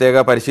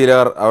പ്രത്യേക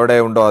പരിശീലകർ അവിടെ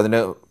ഉണ്ടോ? അതിന്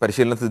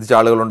പരിശീലനം സിദ്ധിച്ച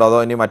ആളുകളുണ്ടോ? അതോ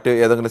ഇനി മറ്റ്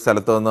ഏതെങ്കിലും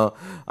സ്ഥലത്ത് നിന്ന്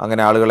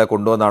അങ്ങനെ ആളുകളെ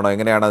കൊണ്ടുവന്നാണോ?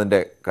 എങ്ങനെയാണ്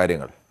അതിൻ്റെ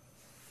കാര്യങ്ങൾ?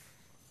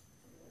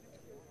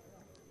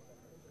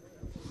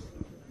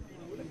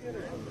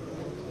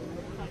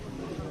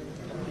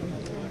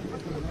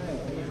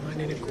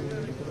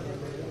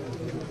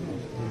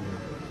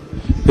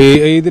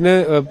 ഇതിന്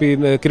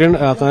പിന്നെ കിരൺ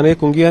ആനയെ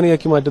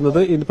കുങ്കിയാനയാക്കി മാറ്റുന്നത്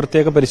ഇതിന്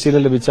പ്രത്യേക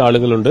പരിശീലനം ലഭിച്ച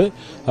ആളുകളുണ്ട്.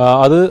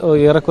 അത്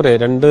ഏറെക്കുറെ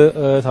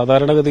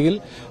സാധാരണഗതിയിൽ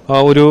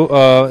ഒരു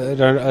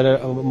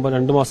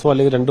 2 മാസമോ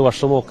അല്ലെങ്കിൽ 2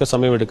 വർഷമോ ഒക്കെ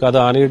സമയമെടുക്കുക. അത്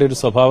ആനയുടെ ഒരു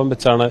സ്വഭാവം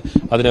വെച്ചാണ്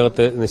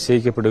അതിനകത്ത്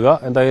നിശ്ചയിക്കപ്പെടുക.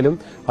 എന്തായാലും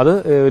അത്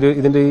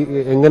ഇതിന്റെ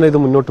എങ്ങനെ ഇത്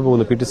മുന്നോട്ട്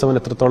പോകുന്നു,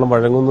 PT7 എത്രത്തോളം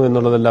വഴങ്ങുന്നു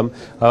എന്നുള്ളതെല്ലാം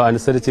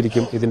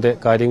അനുസരിച്ചിരിക്കും ഇതിന്റെ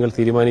കാര്യങ്ങൾ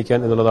തീരുമാനിക്കാൻ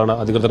എന്നുള്ളതാണ്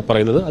അധികൃതർ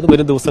പറയുന്നത്. അത്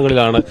വരും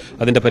ദിവസങ്ങളിലാണ്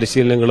അതിന്റെ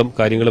പരിശീലനങ്ങളും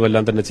കാര്യങ്ങളും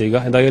എല്ലാം തന്നെ ചെയ്യുക.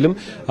 എന്തായാലും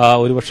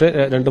ഒരുപക്ഷെ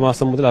 2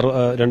 മാസം മുതൽ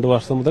 2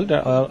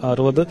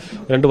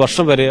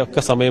 വർഷം വരെ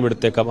ഒക്കെ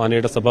സമയമെടുത്തേക്കാം.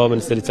 ആനയുടെ സ്വഭാവം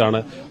അനുസരിച്ചാണ്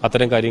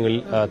അത്തരം കാര്യങ്ങളിൽ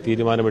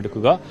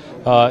തീരുമാനമെടുക്കുക.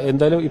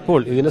 എന്തായാലും ഇപ്പോൾ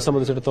ഇതിനെ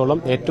സംബന്ധിച്ചിടത്തോളം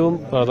ഏറ്റവും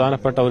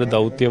പ്രധാനപ്പെട്ട ഒരു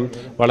ദൌത്യം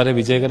വളരെ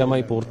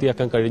വിജയകരമായി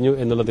പൂർത്തിയാക്കാൻ കഴിഞ്ഞു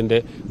എന്നുള്ളതിന്റെ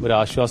ഒരു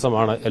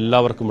ആശ്വാസമാണ്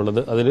എല്ലാവർക്കും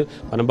ഉള്ളത്. അതിന്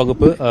വനം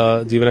വകുപ്പ്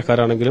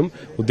ജീവനക്കാരാണെങ്കിലും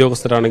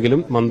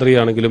ഉദ്യോഗസ്ഥരാണെങ്കിലും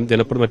മന്ത്രിയാണെങ്കിലും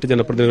മറ്റ്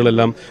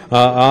ജനപ്രതിനിധികളെല്ലാം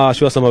ആ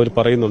ആശ്വാസം അവർ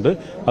പറയുന്നുണ്ട്.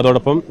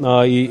 അതോടൊപ്പം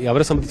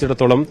അവരെ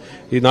സംബന്ധിച്ചിടത്തോളം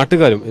ഈ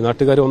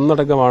നാട്ടുകാരും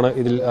ഒന്നടങ്കമാണ്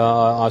ഇതിൽ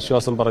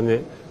ആശ്വാസം പറഞ്ഞ്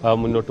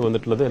മുന്നോട്ട്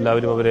വന്നിട്ടുള്ളത്.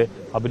 എല്ലാവരും അവരെ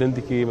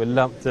അഭിനന്ദിക്കുകയും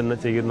എല്ലാം തന്നെ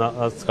ചെയ്യുന്ന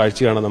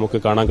കാഴ്ചയാണ് നമുക്ക്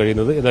കാണാൻ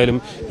കഴിയുന്നത്. ഏതായാലും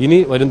ഇനി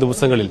വരും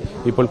ദിവസങ്ങളിൽ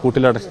ഇപ്പോൾ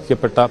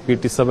കൂട്ടിലടയ്ക്കപ്പെട്ട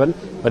PT7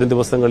 വരും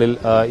ദിവസങ്ങളിൽ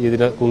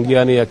ഇതിനെ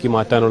കുങ്കിയാനയാക്കി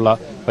മാറ്റാനുള്ള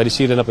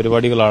പരിശീലന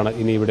പരിപാടികളാണ്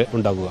ഇനി ഇവിടെ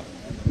ഉണ്ടാകുക.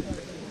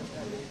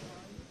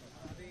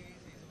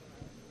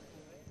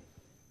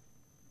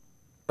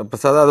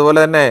 പ്രസാദ്, അതുപോലെ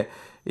തന്നെ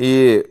ഈ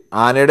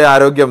ആനയുടെ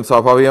ആരോഗ്യം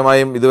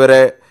സ്വാഭാവികമായും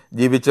ഇതുവരെ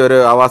ജീവിച്ച ഒരു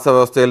ആവാസ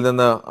വ്യവസ്ഥയിൽ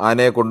നിന്ന്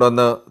ആനയെ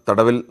കൊണ്ടുവന്ന്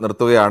തടവിൽ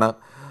നിർത്തുകയാണ്.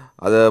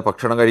 അത്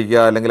ഭക്ഷണം കഴിക്കുക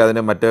അല്ലെങ്കിൽ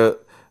അതിന്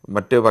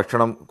മറ്റ്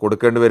ഭക്ഷണം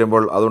കൊടുക്കേണ്ടി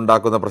വരുമ്പോൾ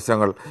അതുണ്ടാക്കുന്ന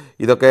പ്രശ്നങ്ങൾ,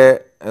 ഇതൊക്കെ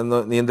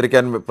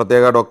നിയന്ത്രിക്കാൻ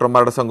പ്രത്യേക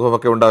ഡോക്ടർമാരുടെ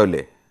സംഘമൊക്കെ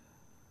ഉണ്ടാവില്ലേ?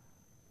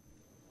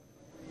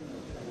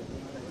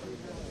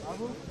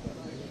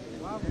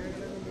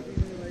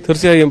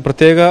 തീർച്ചയായും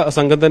പ്രത്യേക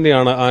സംഘം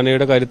തന്നെയാണ്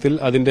ആനയുടെ കാര്യത്തിൽ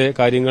അതിന്റെ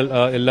കാര്യങ്ങൾ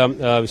എല്ലാം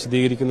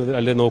വിശദീകരിക്കുന്നതിന്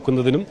അല്ലെങ്കിൽ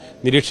നോക്കുന്നതിനും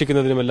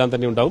നിരീക്ഷിക്കുന്നതിനും എല്ലാം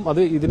തന്നെ ഉണ്ടാവും.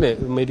 അത് ഇതിനെ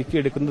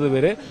മെരുക്കിയെടുക്കുന്നത്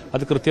വരെ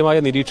അത് കൃത്യമായ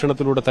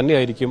നിരീക്ഷണത്തിലൂടെ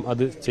തന്നെയായിരിക്കും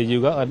അത്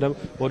ചെയ്യുക. കാരണം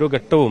ഓരോ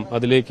ഘട്ടവും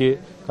അതിലേക്ക്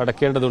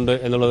കടക്കേണ്ടതുണ്ട്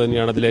എന്നുള്ളത്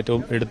തന്നെയാണ്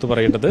അതിലേറ്റവും എടുത്തു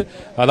പറയേണ്ടത്.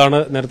 അതാണ്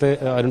നേരത്തെ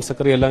അരുൺ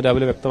സക്കറി എല്ലാം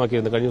രാവിലെ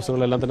വ്യക്തമാക്കിയിരുന്നത്. കഴിഞ്ഞ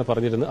ദിവസങ്ങളെല്ലാം തന്നെ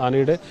പറഞ്ഞിരുന്നു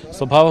ആനയുടെ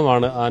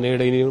സ്വഭാവമാണ്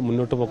ആനയുടെ ഇനി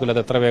മുന്നോട്ട് പോക്കിൽ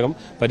അത് എത്ര വേഗം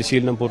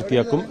പരിശീലനം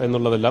പൂർത്തിയാക്കും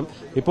എന്നുള്ളതെല്ലാം.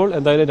 ഇപ്പോൾ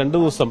എന്തായാലും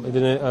 2 ദിവസം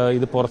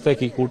ഇത്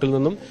പുറത്തേക്ക് കൂട്ടിൽ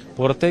നിന്നും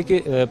പുറത്തേക്ക്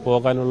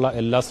പോകാനുള്ള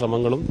എല്ലാ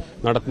ശ്രമങ്ങളും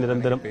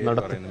നിരന്തരം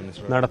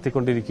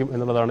നടത്തിക്കൊണ്ടിരിക്കും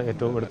എന്നുള്ളതാണ്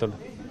ഏറ്റവും എടുത്തുള്ളത്.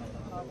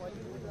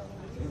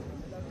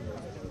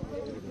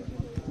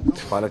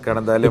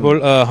 ഇപ്പോൾ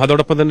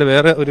അതോടൊപ്പം തന്നെ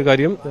വേറെ ഒരു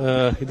കാര്യം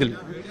ഇതിൽ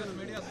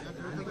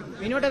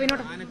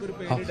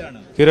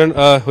കിരൺ,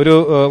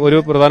 ഒരു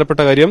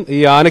പ്രധാനപ്പെട്ട കാര്യം ഈ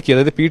ആനയ്ക്ക്,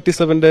 അതായത്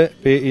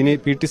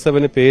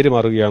PT7 പേര്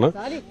മാറുകയാണ്.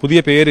 പുതിയ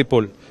പേര്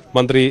ഇപ്പോൾ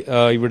മന്ത്രി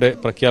ഇവിടെ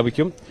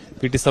പ്രഖ്യാപിക്കും.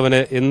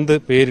 PT7 എന്ത്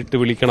പേരിട്ട്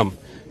വിളിക്കണം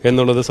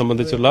എന്നുള്ളത്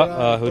സംബന്ധിച്ചുള്ള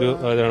ഒരു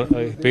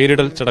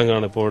പേരിടൽ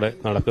ചടങ്ങാണ് ഇപ്പോൾ ഇവിടെ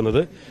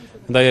നടക്കുന്നത്.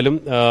 എന്തായാലും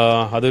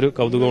അതൊരു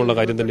കൗതുകമുള്ള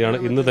കാര്യം തന്നെയാണ്.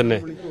 ഇന്ന് തന്നെ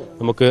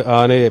നമുക്ക്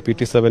ആനയെ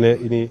PT7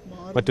 ഇനി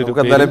മറ്റൊരു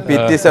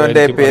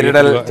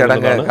പേരിടൽ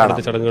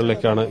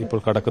ചടങ്ങുകളിലേക്കാണ് ഇപ്പോൾ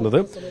കടക്കുന്നത്.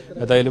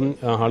 ഏതായാലും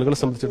ആളുകളെ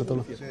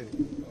സംബന്ധിച്ചിടത്തോളം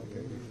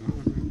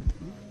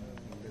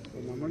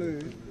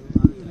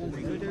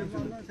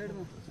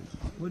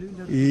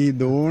ഈ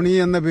ധോണി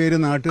എന്ന പേര്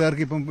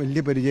നാട്ടുകാർക്ക് ഇപ്പം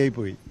വലിയ പരിചയമായി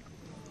പോയി.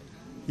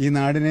 ഈ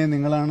നാടിനെ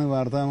നിങ്ങളാണ്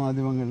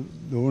വാർത്താമാധ്യമങ്ങൾ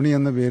ധോണി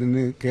എന്ന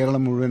പേരിന്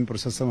കേരളം മുഴുവൻ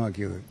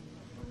പ്രശസ്തമാക്കിയത്.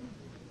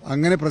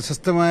 അങ്ങനെ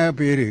പ്രശസ്തമായ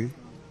പേര്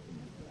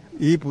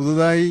ഈ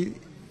പുതുതായി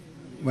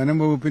വനം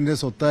വകുപ്പിന്റെ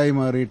സ്വത്തായി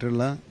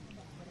മാറിയിട്ടുള്ള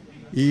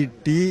ഈ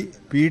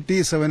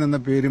PT7 എന്ന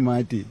പേര്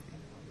മാറ്റി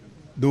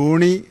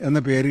ധോണി എന്ന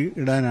പേര്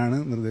ഇടാനാണ്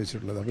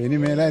നിർദ്ദേശിച്ചിട്ടുള്ളത്. അപ്പോൾ ഇനി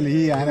മേലാൽ ഈ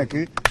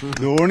ആനക്ക്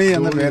ധോണി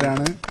എന്ന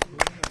പേരാണ്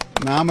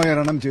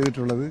നാമകരണം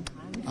ചെയ്തിട്ടുള്ളത്.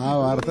 ആ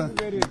വാർത്ത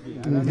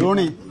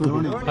ധോണി,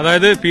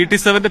 അതായത്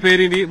PT7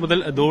 പേര് ഇനി മുതൽ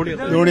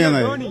ധോണി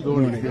എന്നായി.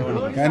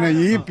 കാരണം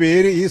ഈ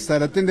പേര്, ഈ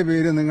സ്ഥലത്തിന്റെ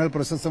പേര് നിങ്ങൾ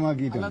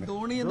പ്രശസ്തമാക്കിയിട്ടുണ്ട്.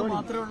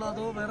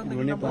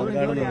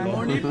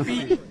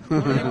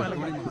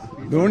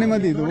 ധോണി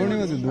മതി.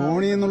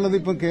 ധോണി എന്നുള്ളത്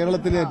ഇപ്പം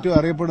കേരളത്തിലെ ഏറ്റവും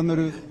അറിയപ്പെടുന്ന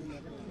ഒരു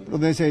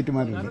പ്രദേശമായിട്ട്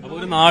മാറ്റുന്നുണ്ട്.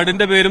 ഒരു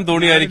നാടിന്റെ പേരും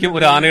ധോണിയായിരിക്കും,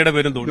 ഒരു ആനയുടെ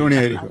പേരും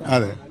ധോണിയായിരിക്കും.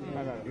 അതെ,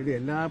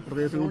 എല്ലാ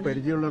പ്രദേശങ്ങളും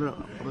പരിചയമുള്ള,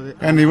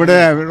 കാരണം ഇവിടെ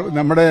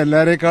നമ്മുടെ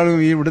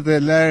എല്ലാരേക്കാളും ഈ ഇവിടുത്തെ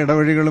എല്ലാ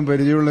ഇടവഴികളും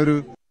പരിചയമുള്ളൊരു.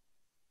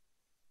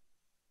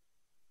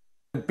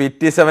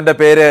 PT7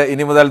 പേര്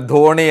ഇനി മുതൽ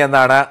ധോണി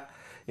എന്നാണ്.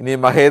 ഇനി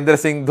മഹേന്ദ്ര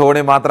സിംഗ്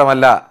ധോണി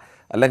മാത്രമല്ല,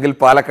 അല്ലെങ്കിൽ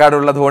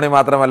പാലക്കാടുള്ള ധോണി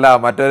മാത്രമല്ല,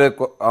 മറ്റൊരു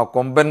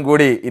കൊമ്പൻ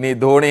കൂടി ഇനി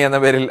ധോണി എന്ന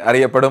പേരിൽ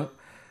അറിയപ്പെടും.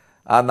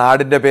 ആ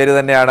നാടിൻ്റെ പേര്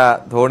തന്നെയാണ്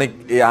ധോണി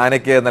ഈ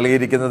ആനയ്ക്ക്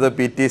നൽകിയിരിക്കുന്നത്.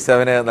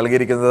 PT7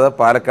 നൽകിയിരിക്കുന്നത്.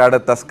 പാലക്കാട്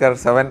തസ്കർ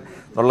 7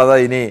 എന്നുള്ളത്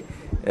ഇനി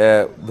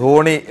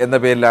ധോണി എന്ന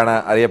പേരിലാണ്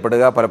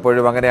അറിയപ്പെടുക.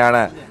 പലപ്പോഴും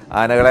അങ്ങനെയാണ്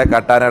ആനകളെ,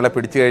 കാട്ടാനകളെ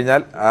പിടിച്ചു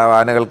കഴിഞ്ഞാൽ ആ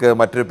ആനകൾക്ക്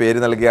മറ്റൊരു പേര്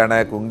നൽകിയാണ്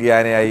കുങ്കി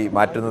ആനയായി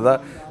മാറ്റുന്നത്.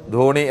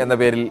 ധോണി എന്ന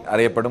പേരിൽ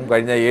അറിയപ്പെടും.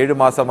 കഴിഞ്ഞ 7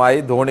 മാസമായി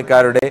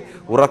ധോണിക്കാരുടെ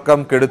ഉറക്കം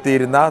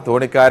കെടുത്തിയിരുന്ന,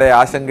 ധോണിക്കാരെ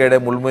ആശങ്കയുടെ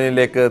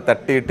മുൾമുനിലേക്ക്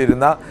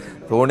തട്ടിയിട്ടിരുന്ന,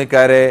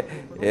 ധോണിക്കാരെ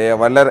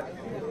വളരെ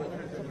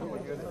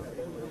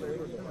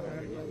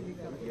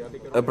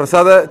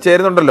പ്രസാദ്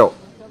ചേരുന്നുണ്ടല്ലോ.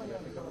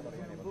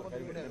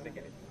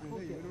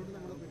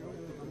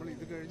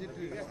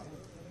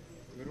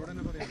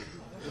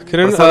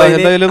 കിരൺ,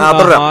 എന്തായാലും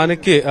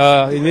ആനയ്ക്ക്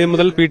ഇനി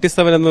മുതൽ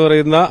PT7 എന്ന്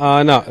പറയുന്ന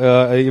ആന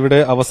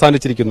ഇവിടെ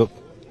അവസാനിച്ചിരിക്കുന്നു.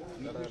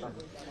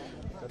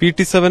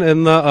 PT7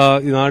 എന്ന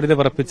നാടിനെ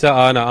പറപ്പിച്ച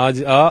ആന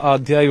ആ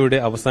അധ്യായയുടെ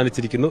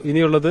അവസാനിച്ചിരിക്കുന്നു.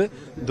 ഇനിയുള്ളത്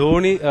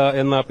ധോണി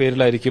എന്ന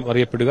പേരിലായിരിക്കും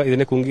അറിയപ്പെടുക.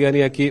 ഇതിനെ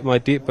കുങ്കിയാനയാക്കി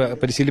മാറ്റി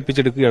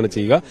പരിശീലിപ്പിച്ചെടുക്കുകയാണ്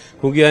ചെയ്യുക.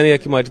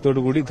 കുങ്കിയാനയാക്കി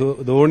മാറ്റുന്നതോടുകൂടി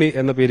ധോണി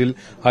എന്ന പേരിൽ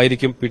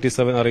ആയിരിക്കും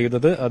PT7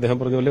 അറിയുന്നത്. അദ്ദേഹം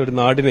പറഞ്ഞ പോലെ ഒരു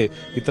നാടിന്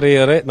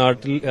ഇത്രയേറെ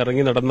നാട്ടിൽ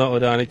ഇറങ്ങി നടന്ന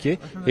ഒരു ആനയ്ക്ക്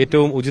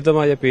ഏറ്റവും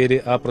ഉചിതമായ പേര്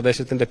ആ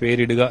പ്രദേശത്തിന്റെ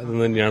പേരിടുക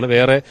എന്ന് തന്നെയാണ്.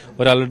 വേറെ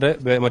ഒരാളുടെ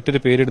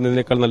മറ്റൊരു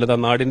പേരിടുന്നതിനേക്കാൾ നല്ലത് ആ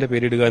നാടിന്റെ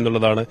പേരിടുക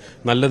എന്നുള്ളതാണ്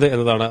നല്ലത്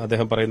എന്നതാണ്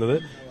അദ്ദേഹം പറയുന്നത്.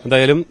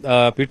 എന്തായാലും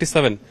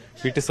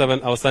PT7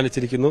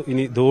 അവസാനിച്ചിരിക്കുന്നു.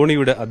 ഇനി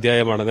ധോണിയുടെ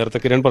അധ്യായമാണ്. നേരത്തെ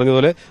കിരൺ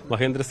പറഞ്ഞതുപോലെ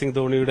മഹേന്ദ്ര സിംഗ്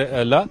ധോണിയുടെ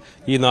അല്ല,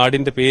 ഈ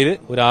നാടിന്റെ പേര്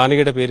ഒരു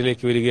ആനയുടെ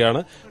പേരിലേക്ക് വരികയാണ്.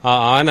 ആ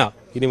ആന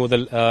ഇനി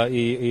മുതൽ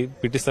ഈ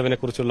PT7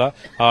 കുറിച്ചുള്ള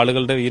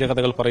ആളുകളുടെ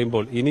വീരകഥകൾ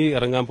പറയുമ്പോൾ ഇനി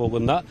ഇറങ്ങാൻ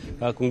പോകുന്ന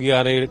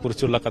കുങ്കിയാനയെ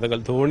കുറിച്ചുള്ള കഥകൾ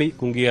ധോണി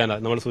കുങ്കിയാന,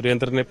 നമ്മൾ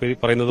സുരേന്ദ്രനെ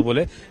പറയുന്നത്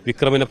പോലെ,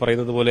 വിക്രമിനെ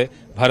പറയുന്നത് പോലെ,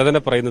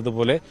 ഭരതനെ പറയുന്നത്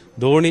പോലെ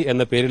ധോണി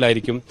എന്ന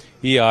പേരിലായിരിക്കും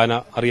ഈ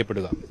ആന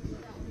അറിയപ്പെടുക.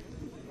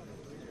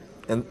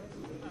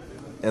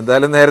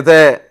 എന്തായാലും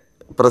നേരത്തെ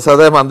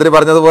പ്രസാദ് മന്ത്രി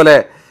പറഞ്ഞതുപോലെ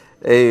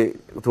ഈ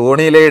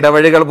ധോണിയിലെ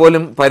ഇടവഴികൾ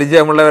പോലും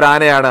പരിചയമുള്ള ഒരു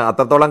ആനയാണ്.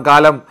 അത്രത്തോളം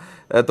കാലം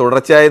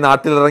തുടർച്ചയായി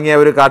നാട്ടിലിറങ്ങിയ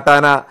ഒരു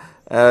കാട്ടാന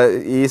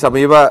ഈ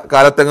സമീപ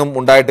കാലത്തെങ്ങും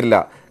ഉണ്ടായിട്ടില്ല.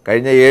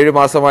 കഴിഞ്ഞ 7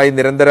 മാസമായി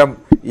നിരന്തരം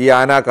ഈ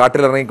ആന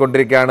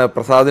കാട്ടിലിറങ്ങിക്കൊണ്ടിരിക്കുകയാണ്.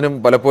 പ്രസാദിനും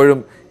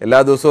പലപ്പോഴും എല്ലാ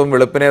ദിവസവും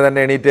വെളുപ്പിനെ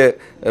തന്നെ എണീറ്റ്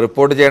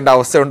റിപ്പോർട്ട് ചെയ്യേണ്ട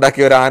അവസ്ഥ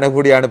ഉണ്ടാക്കിയ ഒരു ആന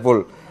കൂടിയാണിപ്പോൾ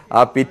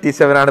ആ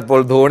PT7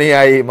 ആണിപ്പോൾ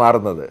ധോണിയായി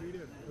മാറുന്നത്.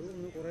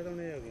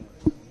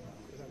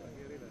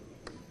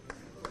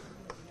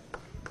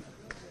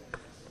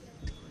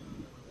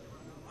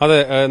 അതെ,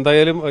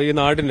 എന്തായാലും ഈ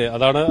നാടിന്,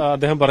 അതാണ്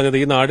അദ്ദേഹം പറഞ്ഞത്,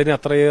 ഈ നാടിനെ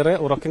അത്രയേറെ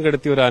ഉറക്കം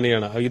കെടുത്തിയ ഒരു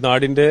ആനയാണ്. ഈ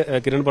നാടിന്റെ,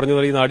 കിരൺ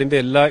പറഞ്ഞതുപോലെ, ഈ നാടിന്റെ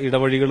എല്ലാ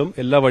ഇടവഴികളും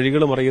എല്ലാ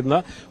വഴികളും അറിയുന്ന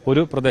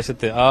ഒരു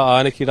പ്രദേശത്ത് ആ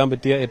ആനയ്ക്ക് ഇടാൻ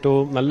പറ്റിയ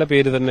ഏറ്റവും നല്ല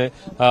പേര് തന്നെ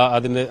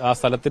അതിന് ആ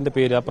സ്ഥലത്തിന്റെ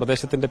പേര്, ആ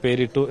പ്രദേശത്തിന്റെ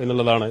പേരിട്ടു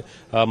എന്നുള്ളതാണ്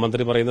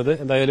മന്ത്രി പറയുന്നത്.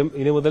 എന്തായാലും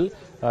ഇനി മുതൽ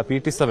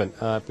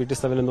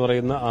PT7 എന്ന്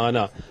പറയുന്ന ആന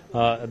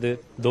അത്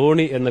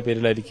ധോണി എന്ന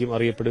പേരിലായിരിക്കും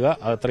അറിയപ്പെടുക.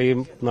 അത്രയും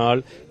നാൾ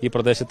ഈ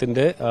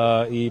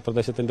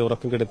പ്രദേശത്തിന്റെ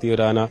ഉറക്കം കെടുത്തിയ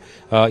ഒരു ആന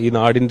ഈ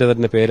നാടിന്റെ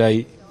തന്നെ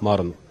പേരായി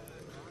മാറുന്നു.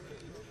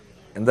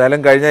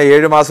 എന്തായാലും കഴിഞ്ഞ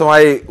 7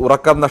 മാസമായി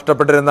ഉറക്കം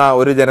നഷ്ടപ്പെട്ടിരുന്ന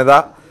ഒരു ജനത,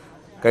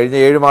 കഴിഞ്ഞ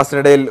 7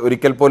 മാസത്തിനിടയിൽ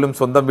ഒരിക്കൽ പോലും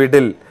സ്വന്തം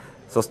വീട്ടിൽ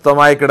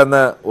സ്വസ്ഥമായി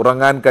കിടന്ന്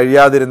ഉറങ്ങാൻ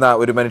കഴിയാതിരുന്ന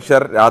ഒരു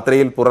മനുഷ്യർ,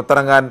 രാത്രിയിൽ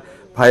പുറത്തിറങ്ങാൻ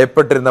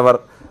ഭയപ്പെട്ടിരുന്നവർ,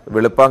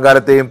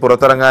 വെളുപ്പാങ്കാലത്തെയും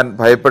പുറത്തിറങ്ങാൻ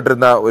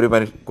ഭയപ്പെട്ടിരുന്ന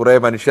കുറേ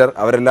മനുഷ്യർ,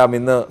 അവരെല്ലാം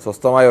ഇന്ന്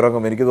സ്വസ്ഥമായി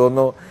ഉറങ്ങും. എനിക്ക്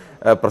തോന്നുന്നു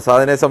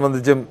പ്രസാദിനെ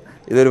സംബന്ധിച്ചും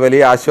ഇതൊരു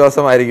വലിയ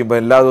ആശ്വാസമായിരിക്കും. ഇപ്പം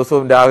എല്ലാ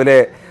ദിവസവും രാവിലെ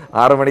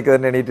 6 മണിക്ക്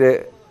തന്നെ എണീറ്റ്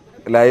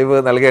ലൈവ്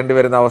നൽകേണ്ടി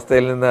വരുന്ന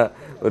അവസ്ഥയിൽ നിന്ന്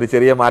ഒരു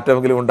ചെറിയ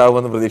മാറ്റമെങ്കിലും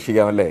ഉണ്ടാകുമെന്ന്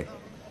പ്രതീക്ഷിക്കാം, അല്ലേ?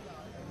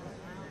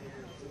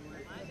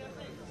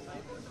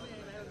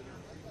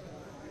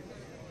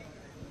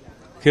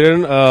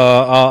 കിരൺ,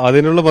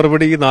 അതിനുള്ള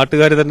മറുപടി ഈ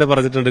നാട്ടുകാർ തന്നെ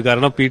പറഞ്ഞിട്ടുണ്ട്.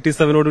 കാരണം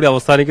PT7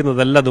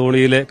 അവസാനിക്കുന്നതല്ല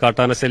ധോണിയിലെ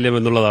കാട്ടാന ശല്യം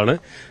എന്നുള്ളതാണ്.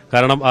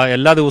 കാരണം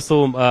എല്ലാ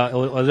ദിവസവും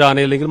ഒരു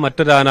ആനയില്ലെങ്കിൽ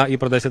മറ്റൊരു ആന ഈ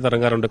പ്രദേശത്ത്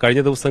ഇറങ്ങാറുണ്ട്.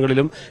 കഴിഞ്ഞ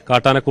ദിവസങ്ങളിലും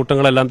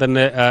കാട്ടാനക്കൂട്ടങ്ങളെല്ലാം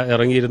തന്നെ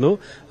ഇറങ്ങിയിരുന്നു.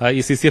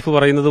 ഈ CCF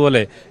പറയുന്നത്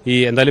പോലെ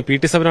എന്തായാലും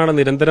PT7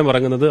 നിരന്തരം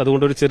ഇറങ്ങുന്നത്.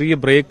 അതുകൊണ്ട് ഒരു ചെറിയ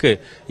ബ്രേക്ക്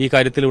ഈ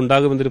കാര്യത്തിൽ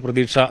ഉണ്ടാകുമെന്നൊരു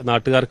പ്രതീക്ഷ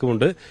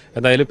നാട്ടുകാർക്കുമുണ്ട്.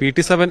 എന്തായാലും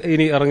PT7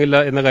 ഇനി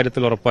ഇറങ്ങില്ല എന്ന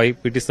കാര്യത്തിൽ ഉറപ്പായി.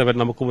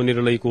 PT7 നമുക്ക്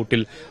മുന്നിലുള്ള ഈ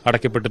കൂട്ടിൽ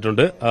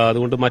അടയ്ക്കപ്പെട്ടിട്ടുണ്ട്.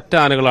 അതുകൊണ്ട് മറ്റ്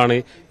ആനകളാണ്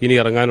ഇനി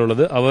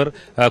ഇറങ്ങാനുള്ളത്. അവർ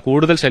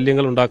കൂടുതൽ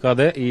ശല്യങ്ങൾ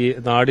ഉണ്ടാക്കാതെ, ഈ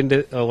നാടിന്റെ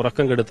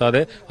ഉറക്കം കെടുത്താതെ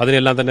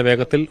അതിനെല്ലാം തന്നെ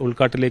വേഗത്തിൽ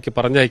ഉൾക്കാട്ടിലേക്ക്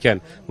പറഞ്ഞയക്കാൻ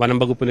വനം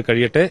വകുപ്പിന്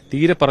കഴിയട്ടെ.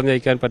 തീരെ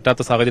പറഞ്ഞയക്കാൻ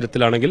പറ്റാത്ത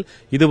സാഹചര്യത്തിലാണെങ്കിൽ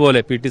ഇതുപോലെ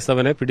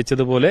PT7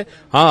 പിടിച്ചതുപോലെ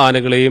ആ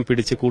ആനകളെയും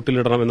പിടിച്ച്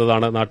കൂട്ടിലിടണം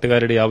എന്നതാണ്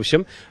നാട്ടുകാരുടെ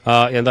ആവശ്യം.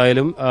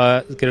 എന്തായാലും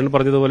കിരൺ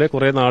പറഞ്ഞതുപോലെ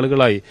കുറെ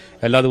നാളുകളായി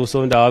എല്ലാ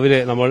ദിവസവും രാവിലെ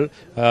നമ്മൾ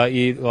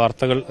ഈ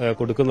വാർത്തകൾ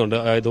കൊടുക്കുന്നുണ്ട്.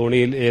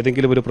 ധോണിയിൽ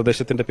ഏതെങ്കിലും ഒരു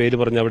പ്രദേശത്തിന്റെ പേര്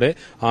പറഞ്ഞ് അവിടെ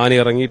ആന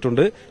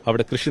ഇറങ്ങിയിട്ടുണ്ട്,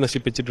 അവിടെ കൃഷി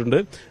നശിപ്പിച്ചിട്ടുണ്ട്,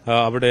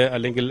 അവിടെ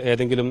അല്ലെങ്കിൽ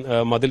ഏതെങ്കിലും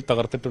മതിൽ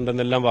തകർത്തിട്ടുണ്ടെന്നെല്ലാം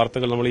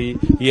വാർത്തകൾ നമ്മൾ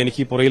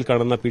എനിക്ക് പുറയിൽ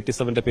കാണുന്ന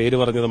PT7 പേര്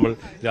പറഞ്ഞ് നമ്മൾ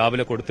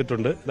രാവിലെ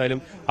കൊടുത്തിട്ടുണ്ട്. എന്തായാലും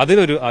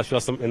അതിനൊരു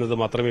ആശ്വാസം എന്നത്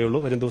മാത്രമേ ഉള്ളൂ.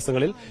 വരും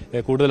ദിവസങ്ങളിൽ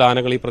കൂടുതൽ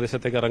ആനകൾ ഈ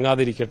പ്രദേശത്തേക്ക്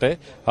ഇറങ്ങാതിരിക്കട്ടെ,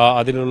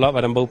 അതിനുള്ള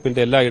വനം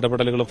വകുപ്പിന്റെ എല്ലാ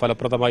ഇടപെടലുകളും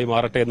ഫലപ്രദമായി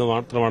മാറട്ടെ എന്ന്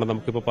മാത്രമാണ്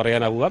നമുക്കിപ്പോൾ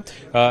പറയാനാവുക.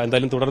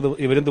 എന്തായാലും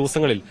വരും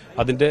ദിവസങ്ങളിൽ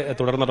അതിന്റെ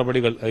തുടർ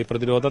നടപടികൾ, ഈ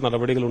പ്രതിരോധ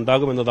നടപടികൾ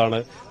ഉണ്ടാകുമെന്നതാണ്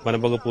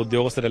വനം വകുപ്പ്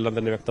ഉദ്യോഗസ്ഥരെല്ലാം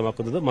തന്നെ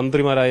വ്യക്തമാക്കുന്നത്.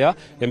 മന്ത്രിമാരായ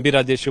MP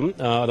രാജേഷും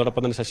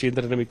അതോടൊപ്പം തന്നെ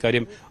ശശീന്ദ്രനും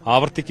ഇക്കാര്യം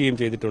ആവർത്തിക്കുകയും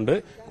ചെയ്തിട്ടുണ്ട്.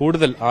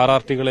 കൂടുതൽ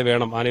RRTകളെ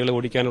വേണം, ആനകളെ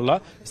ഓടിക്കാനുള്ള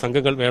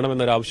സംഘങ്ങൾ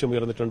വേണമെന്നൊരു ആവശ്യം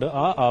ഉയർന്നിട്ടുണ്ട്.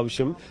 ആ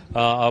ആവശ്യം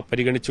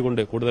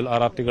പരിഗണിച്ചുകൊണ്ട് കൂടുതൽ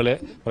RRTകളെ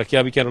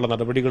പ്രഖ്യാപിക്കാനുള്ള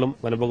നടപടികളും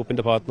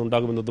വനംവകുപ്പിന്റെ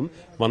ഭാഗത്തുനിന്നുണ്ടാകുമെന്നതും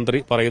മന്ത്രി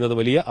പറയുന്നത്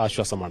വലിയ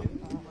ആശ്വാസമാണ്.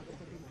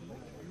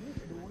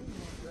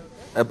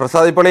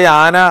 പ്രസാദ്, ഇപ്പോൾ ഈ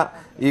ആന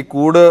ഈ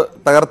കൂട്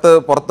തകർത്ത്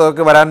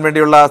പുറത്തേക്ക് വരാൻ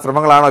വേണ്ടിയുള്ള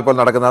ശ്രമങ്ങളാണോ ഇപ്പോൾ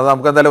നടക്കുന്നത്? അത്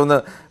നമുക്ക് എന്തായാലും ഒന്ന്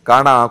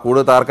കാണാം. ആ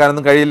കൂട്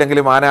തകർക്കാനൊന്നും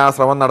കഴിയില്ലെങ്കിലും ആന ആ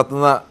ശ്രമം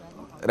നടത്തുന്ന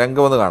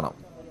രംഗം ഒന്ന് കാണാം.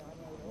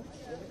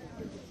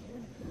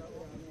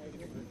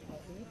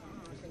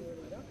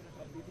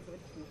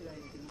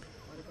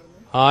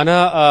 ആന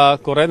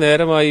കുറെ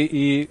നേരമായി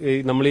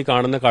നമ്മൾ ഈ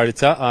കാണുന്ന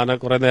കാഴ്ച, ആന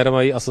കുറെ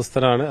നേരമായി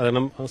അസ്വസ്ഥനാണ്.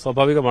 കാരണം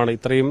സ്വാഭാവികമാണ്,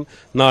 ഇത്രയും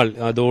നാൾ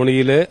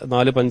ധോണിയിലെ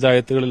 4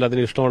 പഞ്ചായത്തുകളിൽ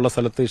അതിന് ഇഷ്ടമുള്ള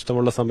സ്ഥലത്ത്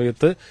ഇഷ്ടമുള്ള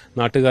സമയത്ത്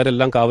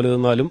നാട്ടുകാരെല്ലാം കാവൽ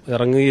നിന്നാലും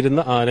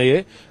ഇറങ്ങിയിരുന്ന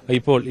ആനയെ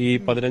ഇപ്പോൾ ഈ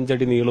 15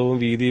 അടി നീളവും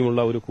വീതിയുമുള്ള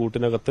ഒരു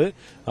കൂട്ടിനകത്ത്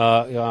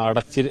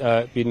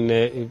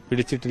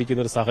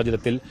പിടിച്ചിട്ടിരിക്കുന്ന ഒരു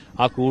സാഹചര്യത്തിൽ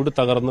ആ കൂട്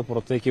തകർന്ന്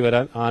പുറത്തേക്ക്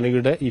വരാൻ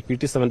ആനയുടെ ഈ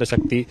PT7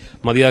 ശക്തി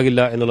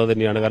മതിയാകില്ല എന്നുള്ളത്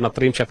തന്നെയാണ്. കാരണം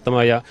അത്രയും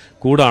ശക്തമായ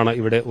കൂടാണ്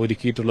ഇവിടെ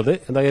ഒരുക്കിയിട്ടുള്ളത്.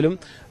 എന്തായാലും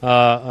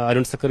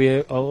അരുൺ സക്കറിയെ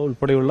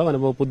ഉൾപ്പെടെയുള്ള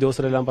വനംവകുപ്പ്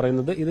ഉദ്യോഗസ്ഥരെല്ലാം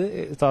പറയുന്നത് ഇത്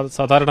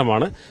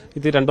സാധാരണമാണ്.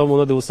 ഇത്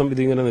 2-3 ദിവസം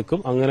ഇതിങ്ങനെ നിൽക്കും.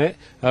 അങ്ങനെ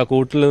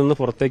കൂട്ടിൽ നിന്ന്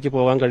പുറത്തേക്ക്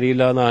പോകാൻ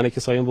കഴിയില്ല എന്ന്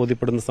ആനയ്ക്ക് സ്വയം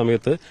ബോധ്യപ്പെടുന്ന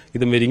സമയത്ത്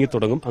ഇത് മെരുങ്ങി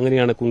തുടങ്ങും.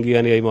 അങ്ങനെയാണ്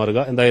കുങ്കിയാനയായി മാറുക.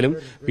 എന്തായാലും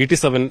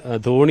PT7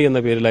 ധോണി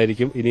എന്ന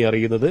പേരിലായിരിക്കും ഇനി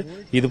അറിയുന്നത്.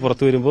 ഇത്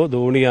പുറത്തു വരുമ്പോൾ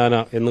ധോണിയാന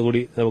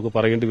എന്നുകൂടി നമുക്ക്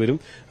പറയേണ്ടി വരും.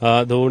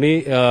 ധോണി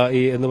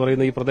എന്ന്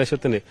പറയുന്ന ഈ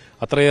പ്രദേശത്തിന്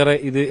അത്രയേറെ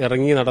ഇത്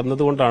ഇറങ്ങി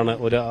നടന്നതുകൊണ്ടാണ്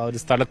ഒരു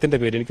സ്ഥലത്തിന്റെ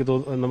പേര്, എനിക്ക്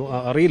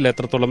അറിയില്ല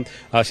എത്രത്തോളം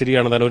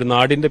ശരിയാണെന്നാലും ഒരു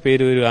നാടിന്റെ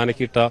പേര് ഒരു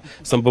ആനക്കിട്ട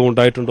സംഭവം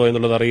ഉണ്ടായിട്ടുണ്ടോ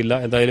എന്നുള്ളത് അറിയില്ല.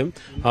 എന്തായാലും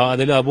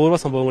അതിൽ അപൂർവ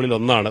സംഭവങ്ങളിൽ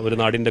ഒന്നാണ് ഒരു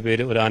നാടിന്റെ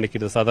പേര് ഒരു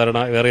ആനക്കിട്ടത്. സാധാരണ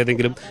വേറെ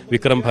ഏതെങ്കിലും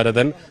വിക്രം,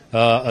 ഭരതൻ,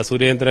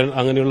 സുരേന്ദ്രൻ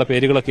അങ്ങനെയുള്ള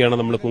പേരുകളൊക്കെയാണ്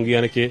നമ്മൾ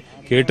കുങ്കിയാനയ്ക്ക്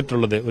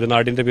കേട്ടിട്ടുള്ളത്. ഒരു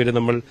നാടിന്റെ പേര്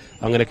നമ്മൾ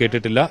അങ്ങനെ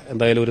കേട്ടിട്ടില്ല.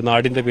 എന്തായാലും ഒരു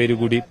നാടിന്റെ പേര്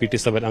കൂടി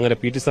PT7. അങ്ങനെ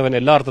PT7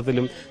 എല്ലാ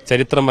അർത്ഥത്തിലും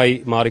ചരിത്രമായി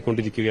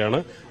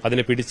മാറിക്കൊണ്ടിരിക്കുകയാണ്.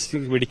 അതിനെ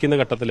പിടിക്കുന്ന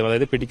ഘട്ടത്തിലും,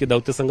 അതായത്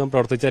ദൌത്യസംഘം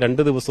പ്രവർത്തിച്ച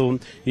 2 ദിവസവും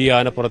ഈ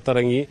ആന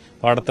പുറത്തിറങ്ങി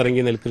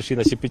പാടത്തിറങ്ങി നെൽകൃഷി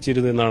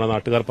നശിപ്പിച്ചിരുന്നു എന്നാണ്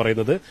നാട്ടുകാർ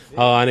പറയുന്നത്.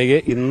 ആ ആനയെ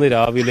ഇന്ന്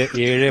രാവിലെ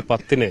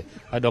 7:10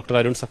 ഡോക്ടർ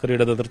അരുൺ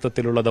സക്കറിയുടെ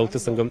നേതൃത്വത്തിലുള്ള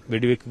ദൌത്യസംഘം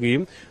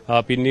വെടിവെക്കുകയും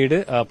പിന്നീട്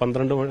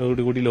 12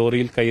 മണിയോടുകൂടി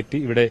ലോറിയിൽ കയറ്റി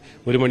ഇവിടെ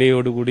 1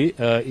 മണിയോടുകൂടി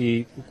ഈ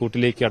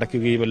കൂട്ടിലേക്ക്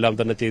അടയ്ക്കുകയും എല്ലാം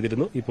തന്നെ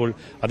ചെയ്തിരുന്നു. ഇപ്പോൾ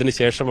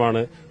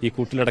അതിനുശേഷമാണ് ഈ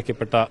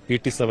കൂട്ടിലടയ്ക്കപ്പെട്ട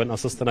PT7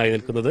 അസ്വസ്ഥനായി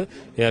നിൽക്കുന്നത്.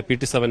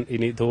 PT7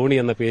 ഇനി ധോണി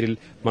എന്ന പേരിൽ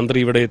മന്ത്രി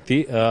ഇവിടെ എത്തി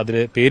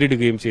അതിന്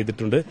പേരിടുകയും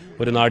ചെയ്തിട്ടുണ്ട്.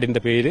 ഒരു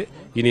നാടിന്റെ പേര്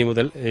ഇനി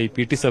മുതൽ ഈ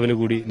PT7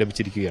 കൂടി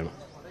ലഭിച്ചിരിക്കുകയാണ്.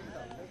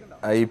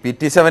 ഈ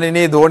PT7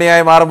 ഇനി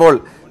ധോണിയായി മാറുമ്പോൾ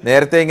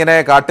നേരത്തെ ഇങ്ങനെ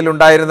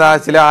കാട്ടിലുണ്ടായിരുന്ന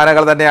ചില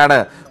ആനകൾ തന്നെയാണ്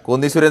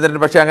കോന്നി സുരേന്ദ്രൻ.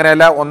 പക്ഷെ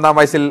അങ്ങനെയല്ല, 1-ാം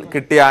വയസ്സിൽ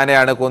കിട്ടിയ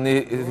ആനയാണ് കോന്നി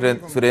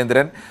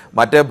സുരേന്ദ്രൻ.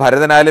 മറ്റ്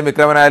ഭരതനായാലും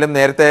വിക്രമനായാലും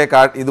നേരത്തെ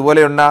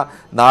ഇതുപോലെയുള്ള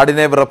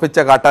നാടിനെ വിറപ്പിച്ച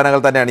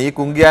കാട്ടാനകൾ തന്നെയാണ്. ഈ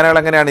കുങ്കിയാനകൾ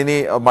എങ്ങനെയാണ് ഇനി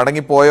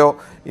മടങ്ങിപ്പോയോ?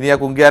 ഇനി ആ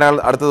കുങ്കിയാനകൾ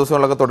അടുത്ത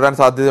ദിവസങ്ങളിലൊക്കെ തുടരാൻ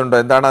സാധ്യതയുണ്ടോ?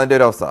 എന്താണ് അതിന്റെ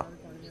ഒരു അവസ്ഥ?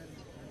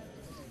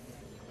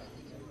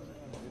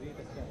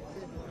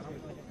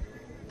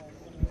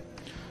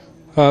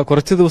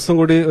 കുറച്ച് ദിവസം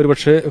കൂടി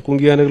ഒരുപക്ഷെ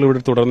കുങ്കിയാനകൾ ഇവിടെ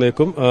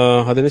തുടർന്നേക്കും.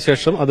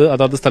 അതിനുശേഷം അത്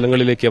അതാത്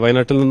സ്ഥലങ്ങളിലേക്ക്,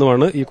 വയനാട്ടിൽ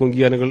നിന്നുമാണ് ഈ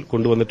കുങ്കിയാനകൾ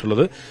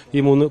കൊണ്ടുവന്നിട്ടുള്ളത്. ഈ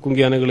 3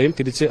 കുങ്കിയാനകളെയും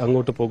തിരിച്ച്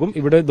അങ്ങോട്ട് പോകും.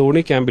 ഇവിടെ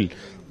ധോണി ക്യാമ്പിൽ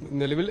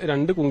നിലവിൽ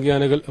 2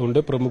 കുങ്കിയാനകൾ ഉണ്ട്.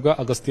 പ്രമുഖ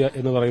അഗസ്ത്യ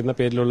എന്ന് പറയുന്ന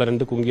പേരിലുള്ള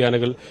 2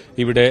 കുങ്കിയാനകൾ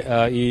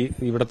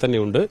ഇവിടെ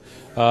തന്നെയുണ്ട്.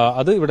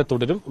 അത് ഇവിടെ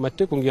തുടരും.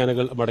 മറ്റ്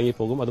കുങ്കിയാനകൾ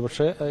മടങ്ങിപ്പോകും. അത്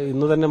പക്ഷേ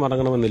ഇന്ന് തന്നെ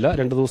മടങ്ങണമെന്നില്ല,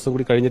 2 ദിവസം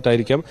കൂടി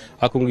കഴിഞ്ഞിട്ടായിരിക്കാം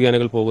ആ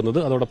കുങ്കിയാനകൾ പോകുന്നത്.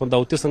 അതോടൊപ്പം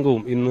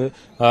ദൌത്യസംഘവും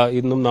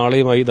ഇന്നും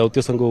നാളെയുമായി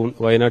ദൌത്യസംഘവും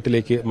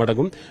വയനാട്ടിലേക്ക്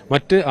മടങ്ങും.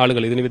 മറ്റ്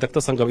ആളുകൾ, ഇതിന് വിദഗ്ധ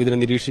സംഘം, ഇതിനെ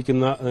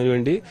നിരീക്ഷിക്കുന്നതിന്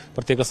വേണ്ടി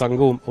പ്രത്യേക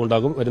സംഘവും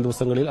ഉണ്ടാകും. വരും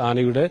ദിവസങ്ങളിൽ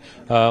ആനയുടെ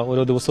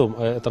ഓരോ ദിവസവും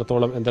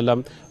എത്രത്തോളം എന്തെല്ലാം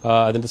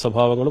അതിന്റെ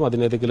സ്വഭാവങ്ങളും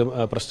അതിനേതെങ്കിലും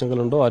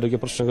പ്രശ്നങ്ങളുണ്ടോ, ആരോഗ്യ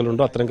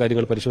പ്രശ്നങ്ങളുണ്ടോ, അത്തരം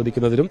കാര്യങ്ങൾ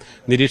പരിശോധിക്കുന്നതിനും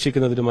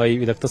നിരീക്ഷിക്കുന്നതിനുമായി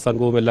വിദഗ്ധ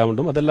സംഘവും എല്ലാം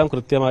ഉണ്ട്. അതെല്ലാം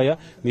കൃത്യമായ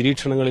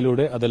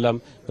നിരീക്ഷണങ്ങളിലൂടെ അതെല്ലാം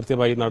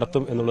കൃത്യമായി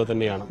നടത്തും എന്നുള്ളത്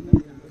തന്നെയാണ്.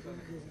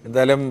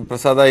 എന്തായാലും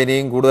പ്രസാദ,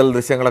 ഇനിയും കൂടുതൽ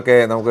ദൃശ്യങ്ങളൊക്കെ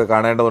നമുക്ക്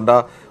കാണേണ്ടതുണ്ട്.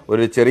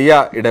 ഒരു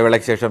ചെറിയ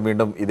ഇടവേളയ്ക്ക് ശേഷം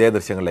വീണ്ടും ഇതേ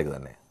ദൃശ്യങ്ങളിലേക്ക്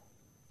തന്നെ.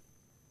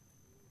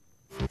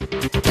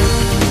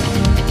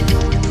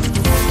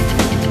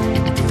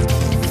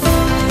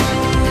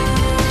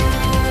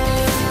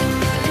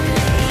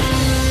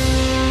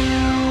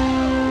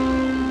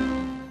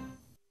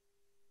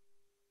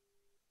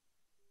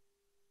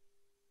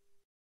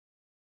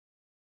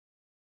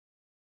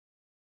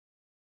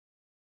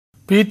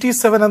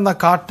 PT7 എന്ന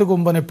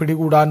കാട്ടുകൊമ്പനെ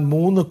പിടികൂടാൻ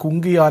 3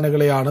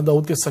 കുങ്കിയാനകളെയാണ്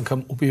ദൌത്യസംഘം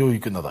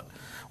ഉപയോഗിക്കുന്നത്.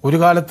 ഒരു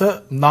കാലത്ത്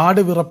നാട്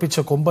വിറപ്പിച്ച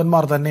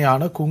കൊമ്പന്മാർ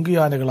തന്നെയാണ്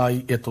കുങ്കിയാനകളായി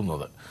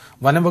എത്തുന്നത്.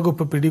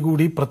 വനംവകുപ്പ്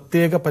പിടികൂടി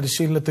പ്രത്യേക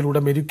പരിശീലനത്തിലൂടെ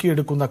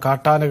മെരുക്കിയെടുക്കുന്ന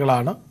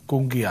കാട്ടാനകളാണ്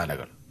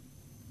കുങ്കിയാനകൾ.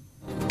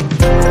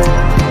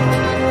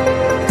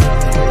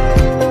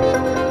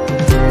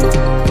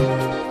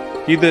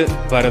 ഇത്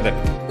ഭരതൻ.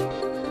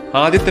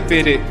 ആദ്യത്തെ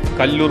പേര്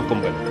കല്ലൂർ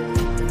കൊമ്പൻ.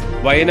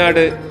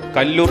 വയനാട്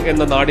കല്ലൂർ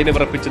എന്ന നാടിനെ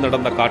വിറപ്പിച്ച്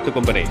നടന്ന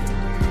കാട്ടുകൊമ്പനെ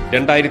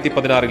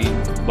 2016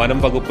 വനം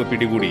വകുപ്പ്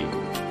പിടികൂടി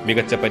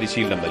മികച്ച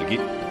പരിശീലനം നൽകി.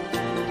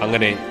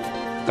 അങ്ങനെ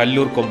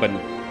കല്ലൂർ കൊമ്പൻ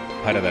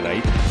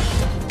ഭരതനായി.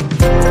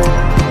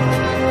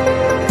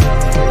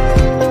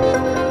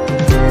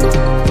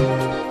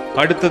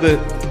 അടുത്തത്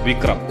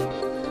വിക്രം.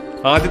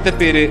 ആദ്യത്തെ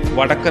പേര്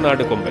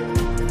വടക്കനാട് കൊമ്പൻ,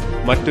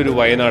 മറ്റൊരു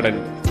വയനാടൻ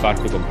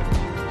കാട്ടുകൊമ്പൻ.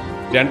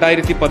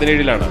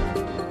 2017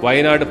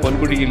 വയനാട്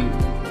പൊൻകുഴിയിൽ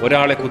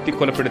ഒരാളെ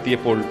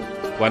കുത്തിക്കൊലപ്പെടുത്തിയപ്പോൾ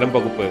വനം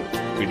വകുപ്പ്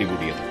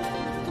പിടികൂടിയത്.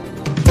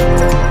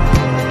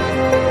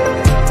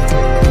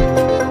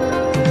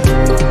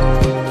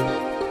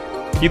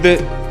 ഇത്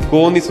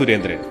കോന്നി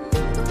സുരേന്ദ്രൻ.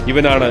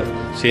 ഇവനാണ്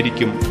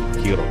ശരിക്കും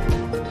ഹീറോ.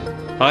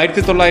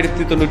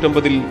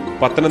 1999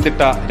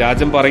 പത്തനംതിട്ട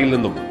രാജംപാറയിൽ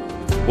നിന്നും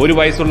 1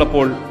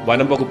 വയസ്സുള്ളപ്പോൾ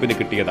വനം വകുപ്പിന്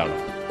കിട്ടിയതാണ്.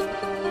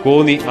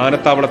 കോന്നി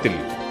ആനത്താവളത്തിൽ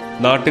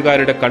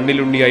നാട്ടുകാരുടെ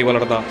കണ്ണിലുണ്ണിയായി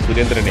വളർന്ന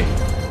സുരേന്ദ്രനെ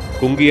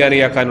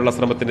കുങ്കിയാനയാക്കാനുള്ള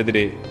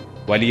ശ്രമത്തിനെതിരെ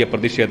വലിയ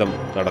പ്രതിഷേധം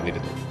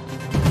നടന്നിരുന്നു.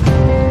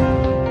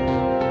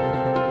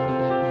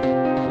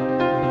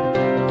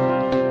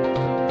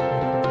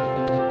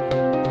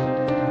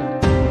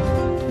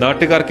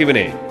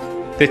 നാട്ടുകാർക്കിവനെ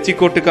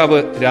തെച്ചിക്കോട്ടുകാവ്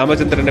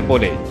രാമചന്ദ്രനെ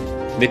പോലെ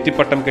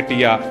നെറ്റിപ്പട്ടം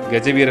കെട്ടിയ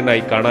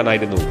ഗജവീരനായി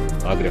കാണാനായിരുന്നു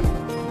ആഗ്രഹം.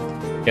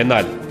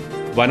 എന്നാൽ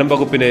വനം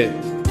വകുപ്പിന്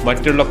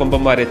മറ്റുള്ള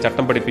കൊമ്പന്മാരെ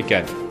ചട്ടം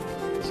പഠിപ്പിക്കാൻ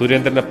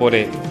സുരേന്ദ്രനെ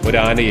പോലെ ഒരു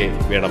ആനയെ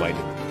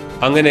വേണമായിരുന്നു.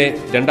 അങ്ങനെ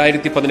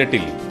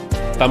 2018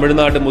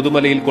 തമിഴ്നാട്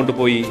മുതുമലയിൽ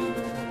കൊണ്ടുപോയി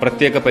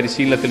പ്രത്യേക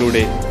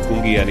പരിശീലനത്തിലൂടെ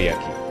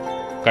കുങ്കിയാനയാക്കി.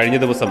 കഴിഞ്ഞ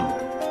ദിവസം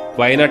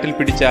വയനാട്ടിൽ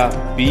പിടിച്ച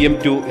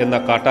PM2 എന്ന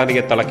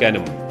കാട്ടാനയെ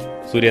തളയ്ക്കാനും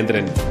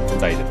സുരേന്ദ്രൻ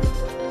ഉണ്ടായിരുന്നു.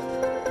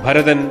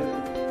 ഭരതൻ,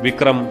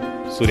 വിക്രം,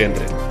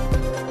 സുരേന്ദ്രൻ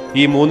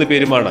ഈ 3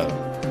 പേരുമാണ്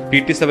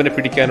PT7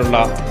 പിടിക്കാനുള്ള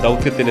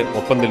ദൗത്യത്തിന്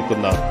ഒപ്പം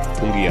നിൽക്കുന്ന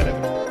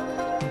കുങ്കിയാനകൾ.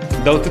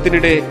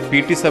 ദൗത്യത്തിനിടെ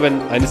PT7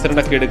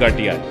 അനുസരണക്കേട്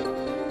കാട്ടിയാൽ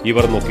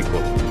ഇവർ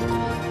നോക്കിക്കോളും.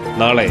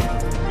 നാളെ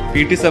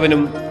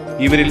PT7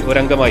 ഇവരിൽ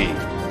ഒരംഗമായി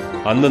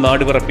അന്ന്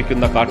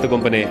നാടുവിറപ്പിക്കുന്ന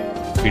കാട്ടുകൊമ്പനെ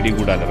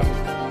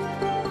പിടികൂടാനിറങ്ങും.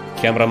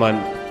 Cameraman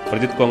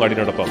Prajith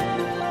കോങ്ങാടിനോടൊപ്പം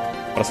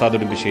Prasad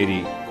Udumbissery,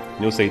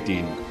 news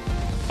 18,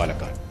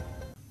 Palakkad.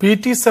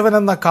 PT7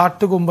 എന്ന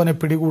കാട്ടുകൊമ്പനെ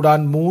പിടികൂടാൻ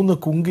 3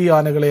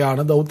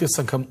 കുങ്കിയാനകളെയാണ്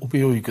ദൌത്യസംഘം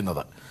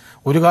ഉപയോഗിക്കുന്നത്.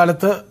 ഒരു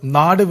കാലത്ത്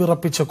നാട്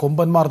വിറപ്പിച്ച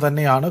കൊമ്പന്മാർ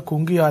തന്നെയാണ്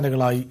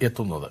കുങ്കിയാനകളായി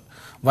എത്തുന്നത്.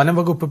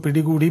 വനംവകുപ്പ്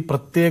പിടികൂടി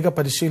പ്രത്യേക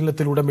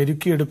പരിശീലനത്തിലൂടെ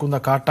മെരുക്കിയെടുക്കുന്ന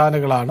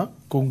കാട്ടാനകളാണ്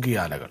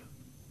കുങ്കിയാനകൾ.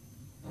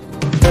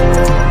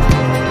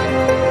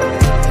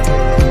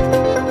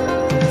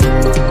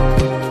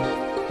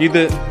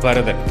 ഇത്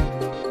ഭരതൻ.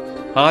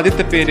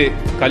 ആദ്യത്തെ പേര്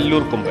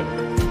കല്ലൂർ കൊമ്പൻ.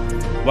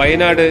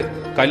 വയനാട്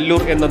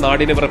കല്ലൂർ എന്ന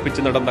നാടിനെ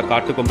വിറപ്പിച്ച് നടന്ന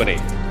കാട്ടുകൊമ്പനെ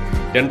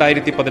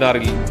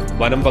 2016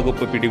 വനം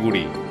വകുപ്പ്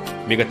പിടികൂടി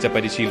മികച്ച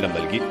പരിശീലനം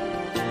നൽകി.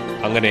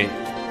 അങ്ങനെ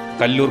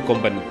കല്ലൂർ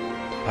കൊമ്പൻ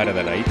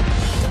ഭരതനായി.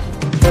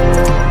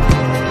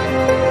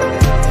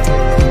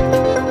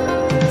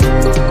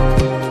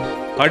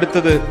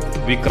 അടുത്തത്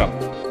വിക്രം.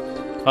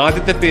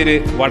 ആദ്യത്തെ പേര്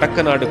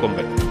വടക്കനാട്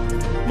കൊമ്പൻ,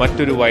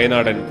 മറ്റൊരു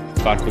വയനാടൻ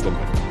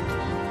കാട്ടുകൊമ്പൻ.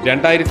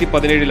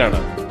 2017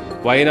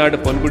 വയനാട്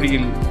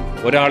പൊൻകുഴിയിൽ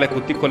ഒരാളെ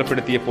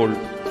കുത്തിക്കൊലപ്പെടുത്തിയപ്പോൾ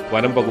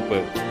വനം വകുപ്പ്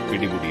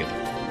പിടികൂടിയത്.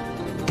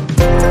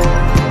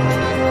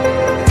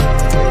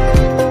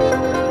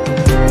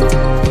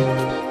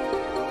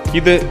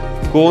 ഇത്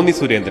കോന്നി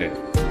സുരേന്ദ്രൻ.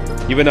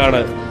 ഇവനാണ്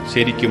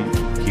ശരിക്കും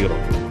ഹീറോ.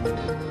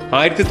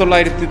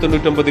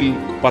 1999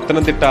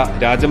 പത്തനംതിട്ട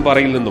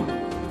രാജംപാറയിൽ നിന്നും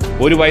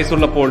 1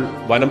 വയസ്സുള്ളപ്പോൾ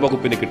വനം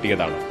വകുപ്പിന്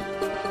കിട്ടിയതാണ്.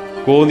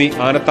 കോന്നി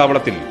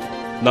ആനത്താവളത്തിൽ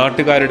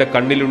നാട്ടുകാരുടെ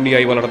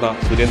കണ്ണിലുണ്ണിയായി വളർന്ന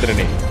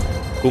സുരേന്ദ്രനെ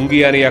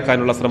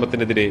കുങ്കിയാനയാക്കാനുള്ള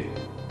ശ്രമത്തിനെതിരെ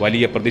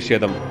വലിയ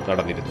പ്രതിഷേധം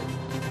നടന്നിരുന്നു.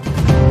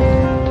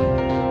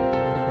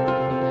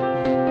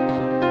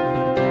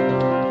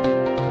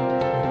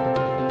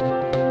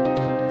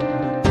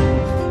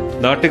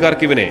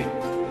 നാട്ടുകാർക്കിവനെ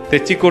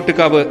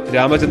തെച്ചിക്കോട്ടുകാവ്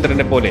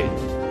രാമചന്ദ്രനെ പോലെ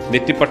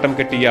നെറ്റിപ്പട്ടം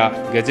കെട്ടിയ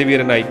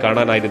ഗജവീരനായി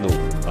കാണാനായിരുന്നു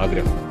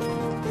ആഗ്രഹം.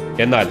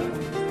 എന്നാൽ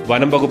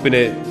വനം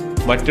വകുപ്പിന്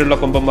മറ്റുള്ള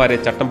കൊമ്പന്മാരെ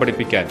ചട്ടം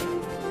പഠിപ്പിക്കാൻ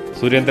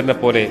സുരേന്ദ്രനെ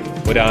പോലെ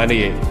ഒരു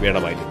ആനയെ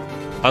വേണമായിരുന്നു.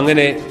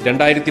 അങ്ങനെ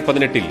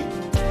 2018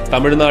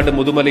 തമിഴ്നാട്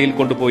മുതുമലയിൽ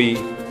കൊണ്ടുപോയി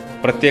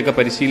പ്രത്യേക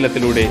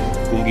പരിശീലനത്തിലൂടെ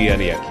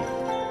കുങ്കിയാനയാക്കി.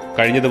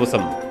 കഴിഞ്ഞ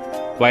ദിവസം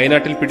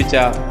വയനാട്ടിൽ പിടിച്ച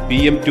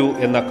PM2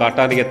 എന്ന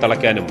കാട്ടാനയെ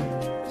തളയ്ക്കാനും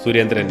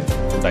സുരേന്ദ്രൻ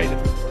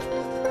ഉണ്ടായിരുന്നു.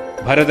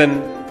 ഭരതൻ,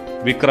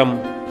 വിക്രം,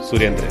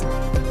 സുരേന്ദ്രൻ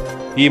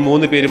ഈ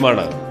 3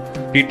 പേരുമാണ്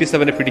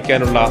PT7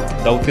 പിടിക്കാനുള്ള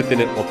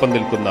ദൗത്യത്തിന് ഒപ്പം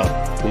നിൽക്കുന്ന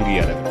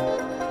കുങ്കിയാനകൾ.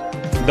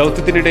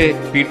 ദൗത്യത്തിനിടെ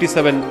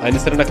PT7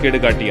 അനുസരണക്കേട്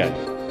കാട്ടിയാൽ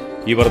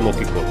ഇവർ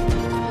നോക്കിക്കോളും.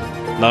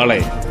 നാളെ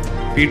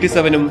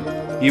PT7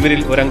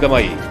 ഇവരിൽ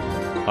ഒരംഗമായി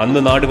അന്ന്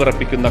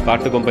നാടുവിറപ്പിക്കുന്ന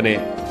കാട്ടുകൊമ്പനെ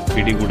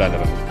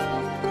പിടികൂടാനിറങ്ങും.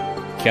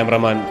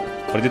 Cameraman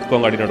Prajith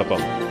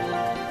കോങ്ങാടിനോടൊപ്പം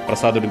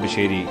Prasad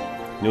Udumbissery,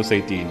 news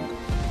 18,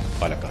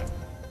 Palakkad.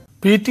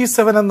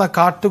 PT7 എന്ന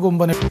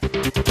കാട്ടുകൊമ്പനെ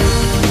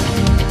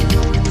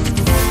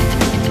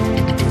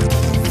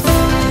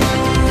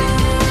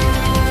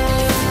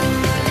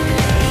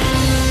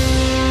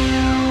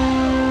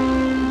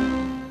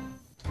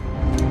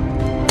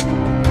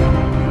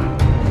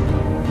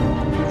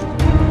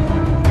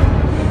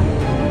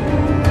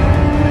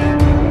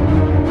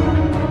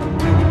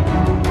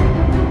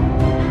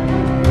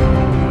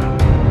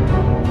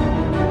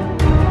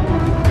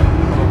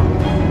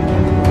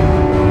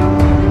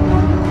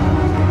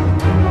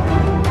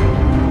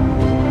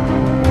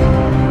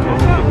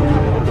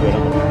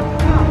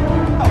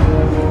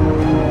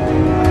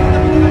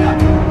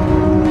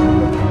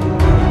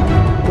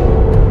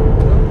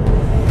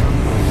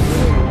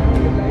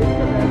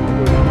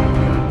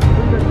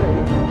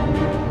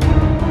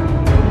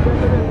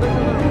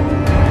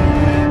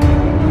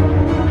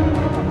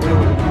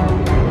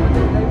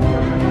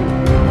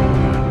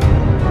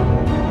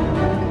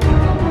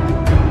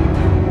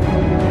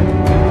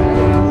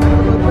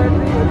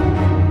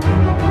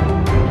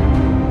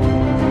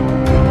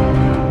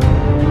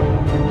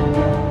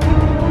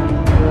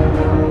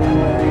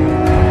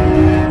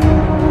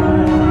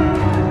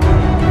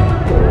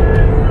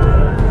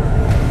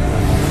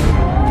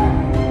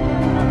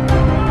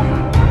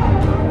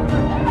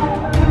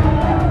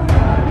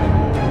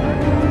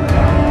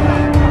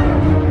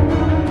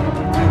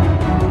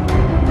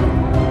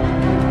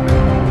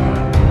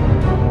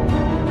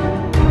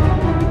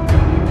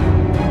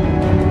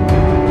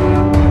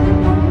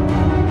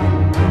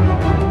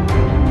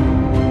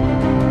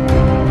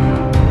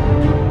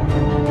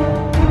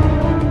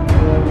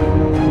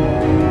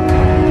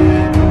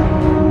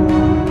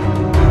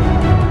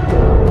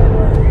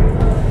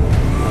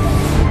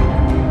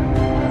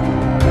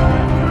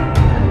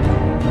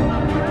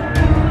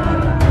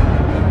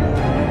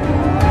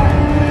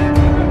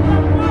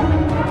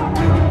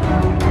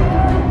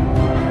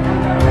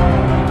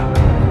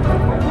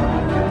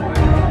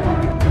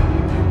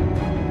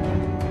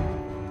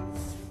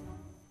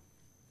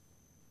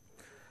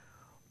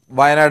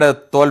വയനാട്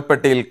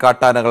തോൽപ്പെട്ടിയിൽ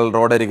കാട്ടാനകൾ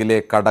റോഡരികിലെ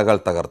കടകൾ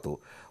തകർത്തു.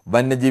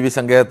 വന്യജീവി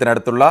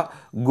സങ്കേതത്തിനടുത്തുള്ള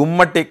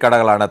ഗുമ്മട്ടി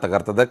കടകളാണ്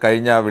തകർത്തത്.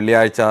 കഴിഞ്ഞ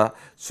വെള്ളിയാഴ്ച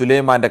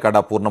സുലൈമാന്റെ കട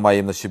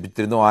പൂർണ്ണമായും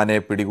നശിപ്പിച്ചിരുന്നു.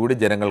 ആനയെ പിടികൂടി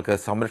ജനങ്ങൾക്ക്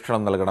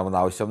സംരക്ഷണം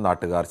നൽകണമെന്ന ആവശ്യം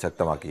നാട്ടുകാർ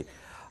ശക്തമാക്കി.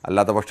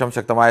 അല്ലാത്തപക്ഷം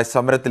ശക്തമായ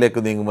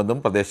സമരത്തിലേക്ക്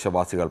നീങ്ങുമെന്നും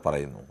പ്രദേശവാസികൾ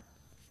പറയുന്നു.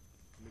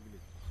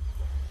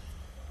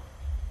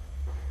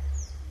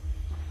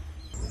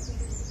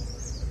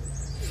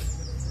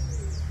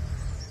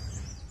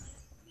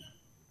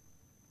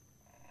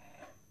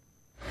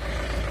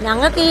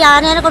 ഞങ്ങൾക്ക് ഈ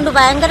ആനേനെ കൊണ്ട്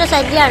ഭയങ്കര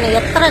ശല്യമാണ്.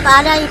 എത്ര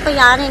കാലമായി ഇപ്പോൾ ഈ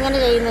ആന ഇങ്ങനെ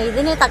ചെയ്യുന്നത്.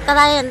 ഇതിന്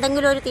തക്കതായ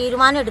എന്തെങ്കിലും ഒരു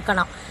തീരുമാനം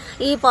എടുക്കണം.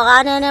 ഈ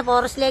ആനേനെ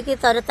ഫോറസ്റ്റിലേക്ക്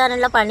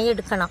തുരത്താനുള്ള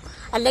പണിയെടുക്കണം.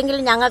 അല്ലെങ്കിൽ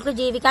ഞങ്ങൾക്ക്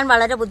ജീവിക്കാൻ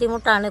വളരെ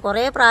ബുദ്ധിമുട്ടാണ്.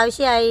 കുറേ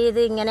പ്രാവശ്യമായി ഇത്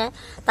ഇങ്ങനെ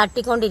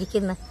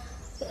തട്ടിക്കൊണ്ടിരിക്കുന്നു.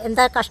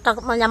 എന്താ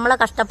നമ്മളെ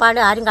കഷ്ടപ്പാട്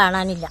ആരും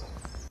കാണാനില്ല.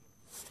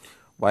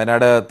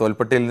 വയനാട്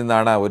തോൽപ്പെട്ടിയിൽ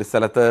നിന്നാണ് ഒരു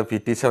സ്ഥലത്ത്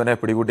PT7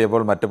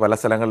 പിടികൂട്ടിയപ്പോൾ മറ്റ് പല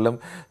സ്ഥലങ്ങളിലും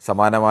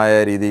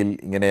സമാനമായ രീതിയിൽ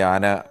ഇങ്ങനെ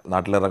ആന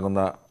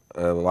നാട്ടിലിറങ്ങുന്ന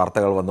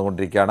വാർത്തകൾ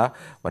വന്നുകൊണ്ടിരിക്കുകയാണ്.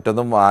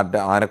 മറ്റൊന്നും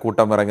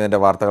ആനക്കൂട്ടം ഇറങ്ങിയതിൻ്റെ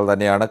വാർത്തകൾ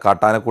തന്നെയാണ്.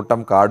 കാട്ടാനക്കൂട്ടം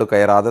കാടു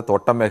കയറാതെ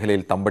തോട്ടം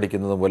മേഖലയിൽ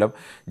തമ്പടിക്കുന്നത് മൂലം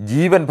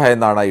ജീവൻ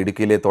ഭയന്നാണ്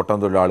ഇടുക്കിയിലെ തോട്ടം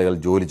തൊഴിലാളികൾ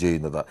ജോലി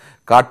ചെയ്യുന്നത്.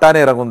 കാട്ടാന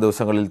ഇറങ്ങുന്ന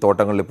ദിവസങ്ങളിൽ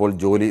തോട്ടങ്ങളിൽ ഇപ്പോൾ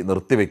ജോലി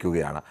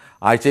നിർത്തിവെക്കുകയാണ്.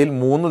 ആഴ്ചയിൽ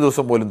 3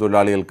 ദിവസം പോലും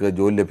തൊഴിലാളികൾക്ക്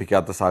ജോലി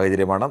ലഭിക്കാത്ത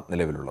സാഹചര്യമാണ്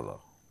നിലവിലുള്ളത്.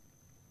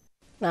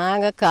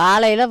 நாங்கள்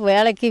காலையில்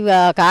வேலைக்கு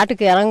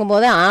காட்டுக்கு இறங்கும்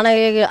போதே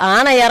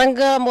ஆனை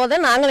இறங்கும் போதே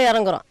நாங்களும்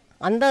இறங்குறோம்.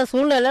 அந்த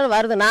சூழ்நிலையில்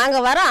வருது.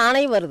 நாங்கள் வர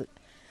ஆணையும் வருது.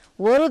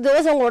 ஒரு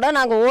திவசம் கூட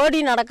நாங்கள் ஓடி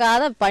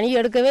நடக்காத பணி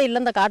எடுக்கவே இல்லை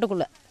இந்த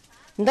காட்டுக்குள்ளே.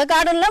 இந்த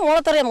காடுல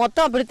மூலத்துறையை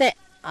மொத்தம்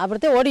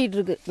அப்படித்தான் ஓடிக்கிட்டு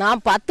இருக்கு.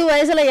 நான் 10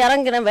 வயசில்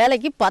இறங்கினேன்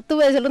வேலைக்கு. 10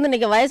 வயசுலேருந்து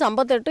இன்றைக்கி வயசு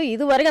 58.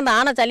 இது வரைக்கும் அந்த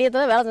ஆனை சலியத்தை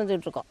தான் வேலை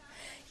செஞ்சுட்டு இருக்கோம்.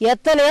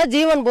 എത്രയോ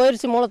ജീവൻ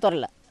പോയിരിച്ചു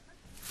മൂളത്തുറയില്ല.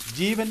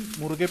 ജീവൻ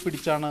മുറുകെ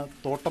പിടിച്ചാണ്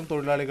തോട്ടം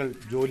തൊഴിലാളികൾ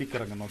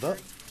ജോലിക്കിറങ്ങുന്നത്.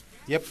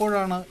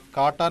 എപ്പോഴാണ്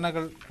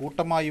കാട്ടാനകൾ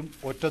കൂട്ടമായും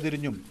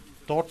ഒറ്റതിരിഞ്ഞും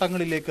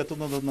തോട്ടങ്ങളിലേക്ക്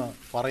എത്തുന്നതെന്ന്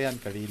പറയാൻ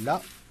കഴിയില്ല.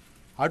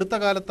 അടുത്ത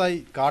കാലത്തായി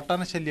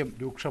കാട്ടാന ശല്യം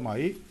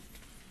രൂക്ഷമായി.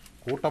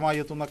 കൂട്ടമായി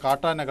എത്തുന്ന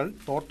കാട്ടാനകൾ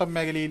തോട്ടം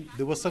മേഖലയിൽ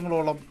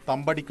ദിവസങ്ങളോളം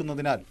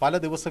തമ്പടിക്കുന്നതിനാൽ പല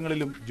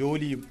ദിവസങ്ങളിലും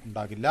ജോലിയും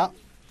ഉണ്ടാകില്ല.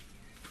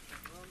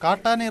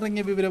 കാട്ടാന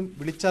ഇറങ്ങിയ വിവരം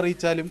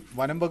വിളിച്ചറിയിച്ചാലും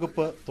വനം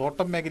വകുപ്പ്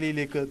തോട്ടം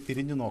മേഖലയിലേക്ക്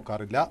തിരിഞ്ഞു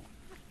നോക്കാറില്ല.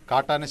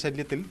 കാട്ടാന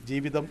ശല്യത്തിൽ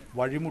ജീവിതം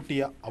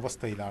വഴിമുട്ടിയ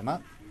അവസ്ഥയിലാണ്.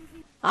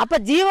 அப்போ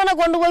ஜீவனை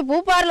கொண்டு போய்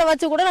பூப்பாரில்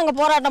வச்சு கூட நாங்கள்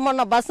போராட்டம்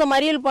பண்ணோம். பஸ்ஸை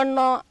மறியல்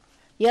பண்ணோம்.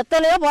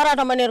 எத்தனையோ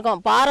போராட்டம்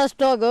பண்ணியிருக்கோம்.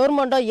 ஃபாரஸ்ட்டோ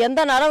கவர்மெண்ட்டோ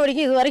எந்த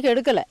நடவடிக்கையும் இது வரைக்கும்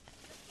எடுக்கலை.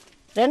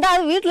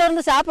 ரெண்டாவது வீட்டில்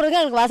இருந்து சாப்பிட்றதுக்கு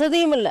எங்களுக்கு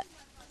வசதியும் இல்லை.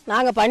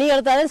 நாங்கள் பணி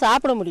எடுத்தாலும்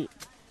சாப்பிட முடியும்.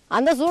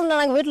 அந்த சூழ்நிலை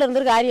நாங்கள் வீட்டில்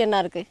இருந்திருக்க காரியம் என்ன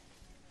இருக்குது?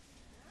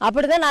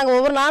 அப்படி தான் நாங்கள்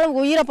ஒவ்வொரு நாளும்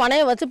உயிரை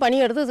பணையை வச்சு பணி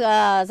எடுத்து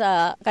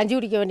கஞ்சி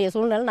குடிக்க வேண்டிய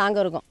சூழ்நிலை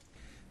நாங்கள் இருக்கோம்.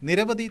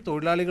 നിരവധി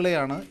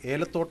തൊഴിലാളികളെയാണ്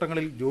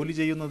ഏലത്തോട്ടങ്ങളിൽ ജോലി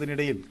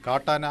ചെയ്യുന്നതിനിടയിൽ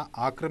കാട്ടാന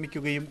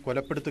ആക്രമിക്കുകയും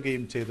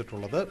കൊലപ്പെടുത്തുകയും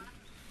ചെയ്തിട്ടുള്ളത്.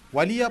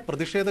 വലിയ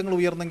പ്രതിഷേധങ്ങൾ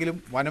ഉയർന്നെങ്കിലും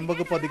വനം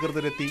വകുപ്പ്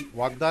അധികൃതരെത്തി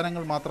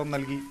വാഗ്ദാനങ്ങൾ മാത്രം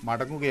നൽകി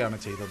മടങ്ങുകയാണ്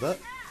ചെയ്തത്.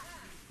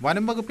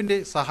 വനം വകുപ്പിൻ്റെ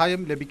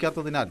സഹായം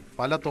ലഭിക്കാത്തതിനാൽ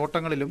പല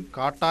തോട്ടങ്ങളിലും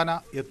കാട്ടാന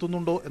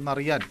എത്തുന്നുണ്ടോ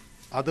എന്നറിയാൻ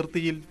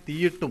അതിർത്തിയിൽ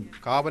തീയിട്ടും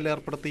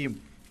കാവലേർപ്പെടുത്തിയും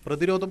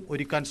പ്രതിരോധം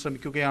ഒരുക്കാൻ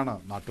ശ്രമിക്കുകയാണ്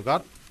നാട്ടുകാർ.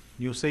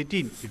 ന്യൂസ്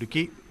 18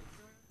 ഇടുക്കി.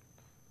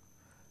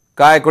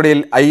 കായക്കൊടിയിൽ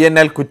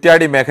INL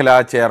കുറ്റ്യാടി മേഖലാ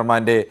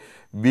ചെയർമാന്റെ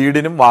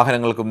വീടിനും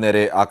വാഹനങ്ങൾക്കും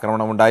നേരെ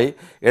ആക്രമണമുണ്ടായി.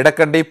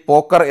 എടക്കണ്ടി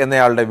പോക്കർ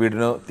എന്നയാളുടെ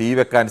വീടിന്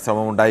തീവെക്കാൻ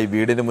ശ്രമമുണ്ടായി.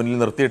 വീടിന് മുന്നിൽ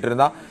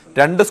നിർത്തിയിട്ടിരുന്ന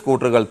 2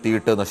 സ്കൂട്ടറുകൾ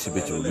തീയിട്ട്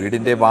നശിപ്പിച്ചു.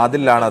 വീടിന്റെ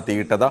വാതിലിലാണ്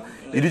തീയിട്ടത്.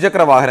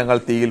 ഇരുചക്ര വാഹനങ്ങൾ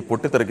തീയിൽ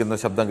പൊട്ടിത്തെറിക്കുന്ന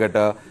ശബ്ദം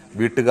കേട്ട്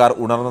വീട്ടുകാർ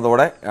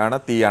ഉണർന്നതോടെയാണ്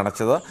തീ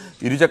അണച്ചത്.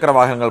 ഇരുചക്ര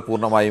വാഹനങ്ങൾ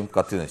പൂർണ്ണമായും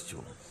കത്തിനശിച്ചു.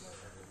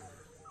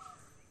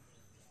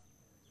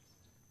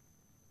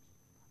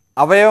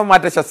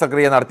 അവയവമാറ്റ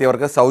ശസ്ത്രക്രിയ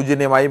നടത്തിയവർക്ക്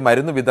സൗജന്യമായി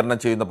മരുന്ന് വിതരണം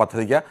ചെയ്യുന്ന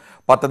പദ്ധതിക്ക്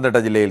പത്തനംതിട്ട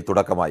ജില്ലയിൽ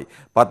തുടക്കമായി.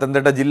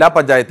 പത്തനംതിട്ട ജില്ലാ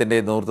പഞ്ചായത്തിന്റെ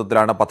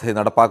നേതൃത്വത്തിലാണ് പദ്ധതി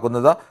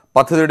നടപ്പാക്കുന്നത്.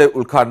 പദ്ധതിയുടെ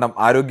ഉദ്ഘാടനം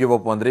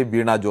ആരോഗ്യവകുപ്പ് മന്ത്രി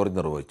വീണ ജോർജ്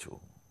നിർവഹിച്ചു.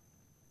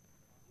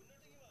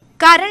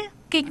 കരൾ,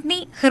 കിഡ്നി,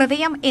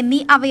 ഹൃദയം എന്നീ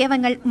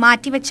അവയവങ്ങൾ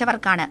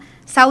മാറ്റിവെച്ചവർക്കാണ്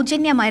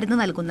സൗജന്യ മരുന്ന്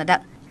നൽകുന്നത്.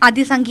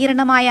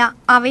 അതിസങ്കീർണമായ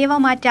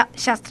അവയവമാറ്റ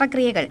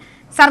ശസ്ത്രക്രിയകൾ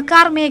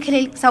സർക്കാർ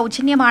മേഖലയിൽ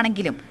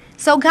സൗജന്യമാണെങ്കിലും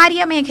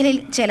സ്വകാര്യ മേഖലയിൽ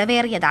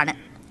ചെലവേറിയതാണ്.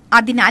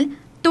 അതിനാൽ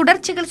തുടർ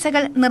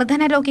ചികിത്സകൾ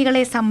നിർധന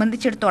രോഗികളെ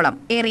സംബന്ധിച്ചിടത്തോളം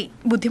ഏറെ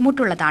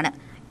ബുദ്ധിമുട്ടുള്ളതാണ്.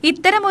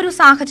 ഇത്തരമൊരു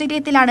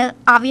സാഹചര്യത്തിലാണ്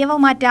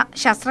അവയവമാറ്റ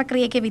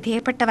ശസ്ത്രക്രിയയ്ക്ക്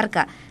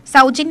വിധേയപ്പെട്ടവർക്ക്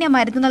സൗജന്യ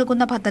മരുന്ന്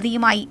നൽകുന്ന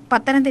പദ്ധതിയുമായി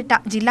പത്തനംതിട്ട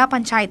ജില്ലാ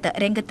പഞ്ചായത്ത്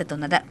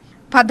രംഗത്തെത്തുന്നത്.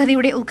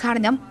 പദ്ധതിയുടെ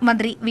ഉദ്ഘാടനം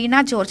മന്ത്രി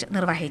വീണ ജോർജ്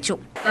നിർവഹിച്ചു.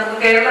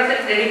 കേരളത്തിൽ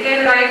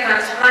ഡെഡിക്കേറ്റഡായ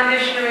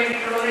ട്രാൻസ്പ്ലാന്റേഷന്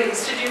വേണ്ടിയിട്ടുള്ള ഒരു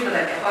ഇൻസ്റ്റിറ്റ്യൂട്ട്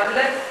തന്നെ. അപ്പോൾ അതിൽ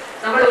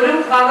നമ്മൾ ഒരു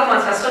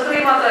ഭാഗമാണ്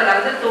ശസ്ത്രക്രിയ മാത്രമല്ല,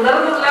 അതിന്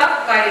തുടർന്നുള്ള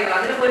കാര്യങ്ങൾ,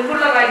 അതിന്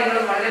മുൻപുള്ള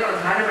കാര്യങ്ങളും വളരെ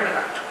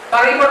പ്രധാനപ്പെട്ടതാണ്.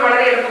 പറയുമ്പോൾ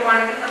വളരെ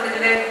എളുപ്പമാണെങ്കിൽ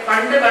അതിന്റെ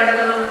ഫണ്ട്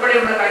കണ്ടെത്തുന്ന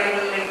ഉൾപ്പെടെയുള്ള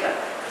കാര്യങ്ങളിലേക്ക്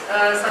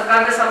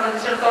സർക്കാരിനെ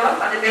സംബന്ധിച്ചിടത്തോളം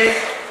അതിന്റെ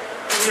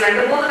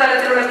 2-3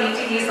 തലത്തിലുള്ള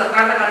മീറ്റിംഗ് ഈ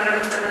സർക്കാരിന്റെ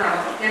കാലഘട്ടത്തിൽ തന്നെ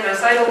നടന്നു. ഞാൻ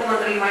വ്യവസായ വകുപ്പ്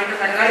മന്ത്രിയുമായിട്ട്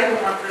ധനകാര്യ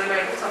വകുപ്പ്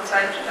മന്ത്രിയുമായിട്ട്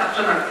സംസാരിച്ച് ചർച്ച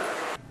നടത്തി.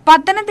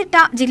 പത്തനംതിട്ട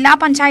ജില്ലാ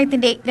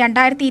പഞ്ചായത്തിന്റെ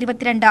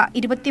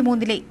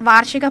 2022-23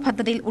 വാർഷിക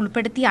പദ്ധതിയിൽ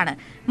ഉൾപ്പെടുത്തിയാണ്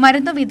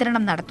മരുന്ന്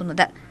വിതരണം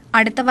നടത്തുന്നത്.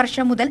 അടുത്ത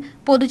വർഷം മുതൽ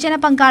പൊതുജന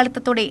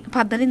പങ്കാളിത്തത്തോടെ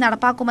പദ്ധതി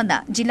നടപ്പാക്കുമെന്ന്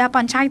ജില്ലാ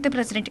പഞ്ചായത്ത്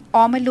പ്രസിഡന്റ്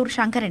ഓമല്ലൂർ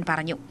ശങ്കരൻ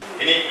പറഞ്ഞു.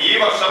 ഇനി ഈ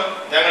വർഷം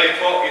ഞങ്ങൾ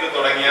ഇപ്പോൾ ഇത്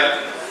തുടങ്ങിയാൽ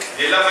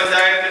ജില്ലാ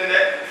പഞ്ചായത്തിന്റെ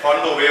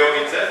ഫണ്ട്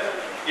ഉപയോഗിച്ച്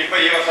ഇപ്പൊ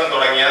ഈ വർഷം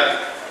തുടങ്ങിയാൽ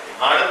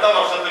അടുത്ത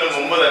വർഷത്തിന്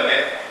മുമ്പ് തന്നെ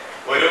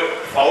ഒരു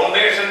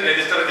ഫൗണ്ടേഷൻ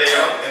രജിസ്റ്റർ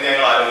ചെയ്യണം എന്ന്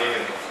ഞങ്ങൾ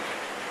ആലോചിക്കുന്നു.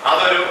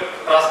 അതൊരു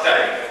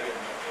ട്രസ്റ്റായി.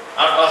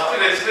 ആ ട്രസ്റ്റ്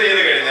രജിസ്റ്റർ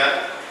ചെയ്ത് കഴിഞ്ഞാൽ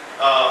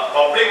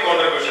പബ്ലിക്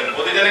കോൺട്രിബ്യൂഷൻ,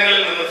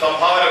 പൊതുജനങ്ങളിൽ നിന്ന്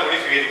സംഭാവന കൂടി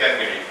സ്വീകരിക്കാൻ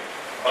കഴിയും.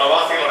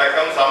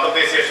 പ്രവാസികളടക്കം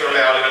സാമ്പത്തിക ശേഷിയുള്ള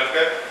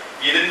ആളുകൾക്ക്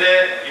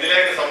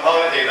ഇതിലേക്ക്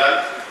സംഭാവന ചെയ്താൽ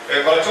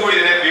കുറച്ചുകൂടി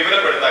ഇതിനെ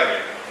വിവരപ്പെടുത്താൻ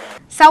കഴിയും.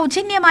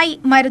 സൗജന്യമായി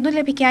മരുന്നു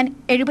ലഭിക്കാൻ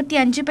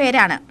 75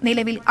 പേരാണ്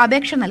നിലവിൽ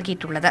അപേക്ഷ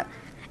നൽകിയിട്ടുള്ളത്.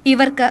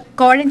 ഇവർക്ക്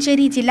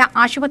കോഴഞ്ചേരി ജില്ലാ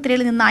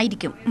ആശുപത്രിയിൽ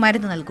നിന്നായിരിക്കും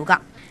മരുന്ന് നൽകുക.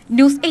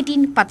 ന്യൂസ്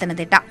 18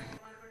 പത്തനംതിട്ട.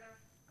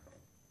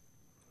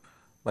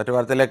 മറ്റു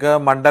വാർത്തയിലേക്ക്.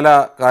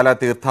 മണ്ഡലകാല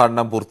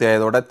തീർത്ഥാടനം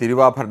പൂർത്തിയായതോടെ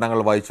തിരുവാഭരണങ്ങൾ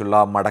വഹിച്ചുള്ള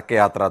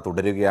മടക്കയാത്ര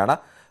തുടരുകയാണ്.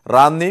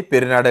 റാന്നി,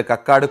 പെരിനാട്,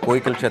 കക്കാട്,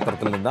 കോയിക്കൽ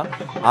ക്ഷേത്രത്തിൽ നിന്ന്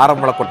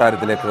ആറന്മുള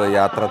കൊട്ടാരത്തിലേക്ക്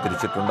യാത്ര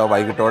തിരിച്ചിട്ടുണ്ട്.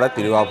 വൈകിട്ടോടെ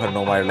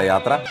തിരുവാഭരണവുമായുള്ള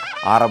യാത്ര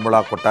ആറന്മുള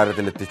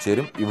കൊട്ടാരത്തിൽ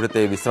എത്തിച്ചേരും.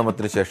 ഇവിടുത്തെ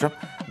വിശ്രമത്തിന് ശേഷം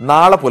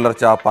നാളെ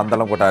പുലർച്ചെ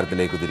പന്തളം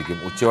കൊട്ടാരത്തിലേക്ക് തിരിക്കും.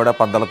 ഉച്ചയോടെ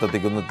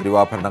പന്തളത്തെത്തിക്കുന്ന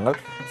തിരുവാഭരണങ്ങൾ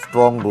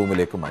സ്ട്രോങ്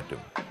റൂമിലേക്ക്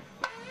മാറ്റും.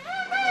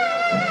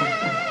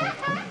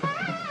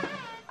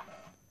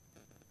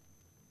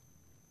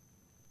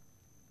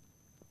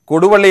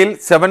 കൊടുവള്ളിയിൽ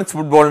സെവൻസ്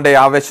ഫുട്ബോളിന്റെ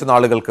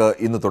ആവേശനാളുകൾക്ക്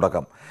ഇന്ന്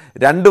തുടക്കം.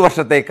 2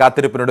 വർഷത്തെ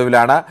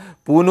കാത്തിരിപ്പിനൊടുവിലാണ്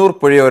പൂനൂർ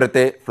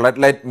പുഴയോരത്തെ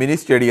ഫ്ലഡ് ലൈറ്റ് മിനി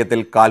സ്റ്റേഡിയത്തിൽ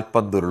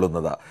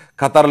കാൽപന്തുരുളുന്നത്.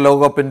 ഖത്തർ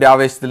ലോകകപ്പിന്റെ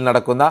ആവേശത്തിൽ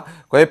നടക്കുന്ന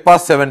കൊയപ്പ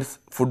സെവൻസ്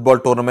ഫുട്ബോൾ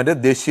ടൂർണമെന്റ്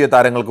ദേശീയ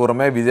താരങ്ങൾക്ക്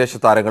പുറമെ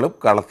വിദേശ താരങ്ങളും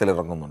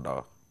കളത്തിലിറങ്ങുന്നുണ്ട്.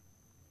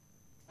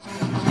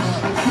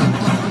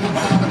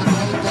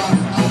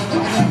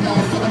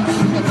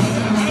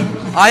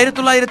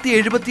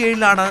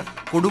 ലാണ്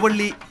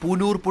കൊടുവള്ളി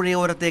പൂനൂർ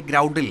പുഴയോരത്തെ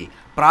ഗ്രൗണ്ടിൽ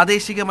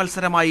പ്രാദേശിക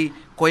മത്സരമായി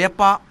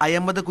കൊയപ്പ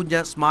അഹമ്മദ് കുഞ്ഞ്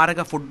സ്മാരക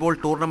ഫുട്ബോൾ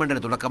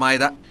ടൂർണമെന്റിന്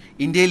തുടക്കമായത്.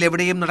 ഇന്ത്യയിൽ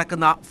എവിടെയും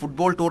നടക്കുന്ന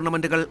ഫുട്ബോൾ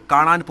ടൂർണമെന്റുകൾ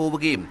കാണാൻ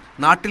പോവുകയും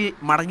നാട്ടിൽ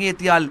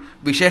മടങ്ങിയെത്തിയാൽ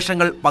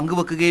വിശേഷങ്ങൾ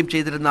പങ്കുവെക്കുകയും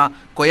ചെയ്തിരുന്ന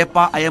കൊയപ്പ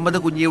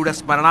അഹമ്മദ് കുഞ്ഞിയുടെ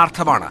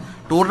സ്മരണാർത്ഥമാണ്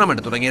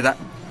ടൂർണമെന്റ് തുടങ്ങിയത്.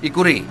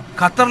 ഇക്കുറി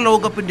ഖത്തർ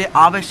ലോകകപ്പിന്റെ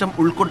ആവേശം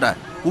ഉൾക്കൊണ്ട്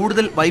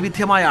കൂടുതൽ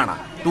വൈവിധ്യമായാണ്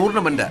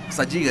ടൂർണമെന്റ്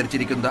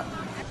സജ്ജീകരിച്ചിരിക്കുന്നത്.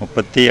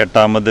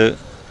 38ാമത്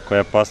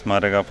കൊയപ്പ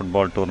സ്മാരക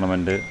ഫുട്ബോൾ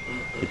ടൂർണമെന്റ്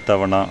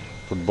ഇത്തവണ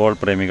ഫുട്ബോൾ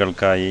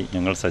പ്രേമികൾക്കായി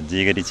ഞങ്ങൾ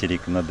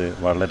സജ്ജീകരിച്ചിരിക്കുന്നത്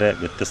വളരെ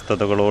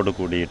വ്യത്യസ്തതകളോട്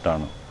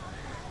കൂടിയിട്ടാണ്.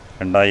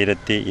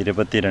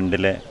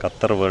 2022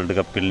 ഖത്തർ വേൾഡ്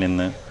കപ്പിൽ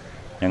നിന്ന്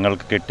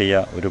ഞങ്ങൾക്ക്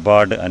കിട്ടിയ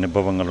ഒരുപാട്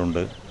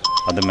അനുഭവങ്ങളുണ്ട്.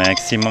 അത്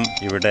മാക്സിമം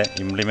ഇവിടെ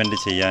ഇംപ്ലിമെൻ്റ്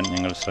ചെയ്യാൻ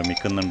ഞങ്ങൾ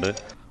ശ്രമിക്കുന്നുണ്ട്.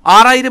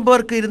 6000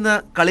 പേർക്ക് ഇരുന്ന്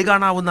കളി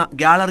കാണാവുന്ന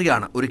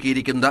ഗാലറിയാണ്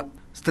ഒരുക്കിയിരിക്കുന്നത്.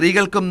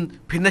 സ്ത്രീകൾക്കും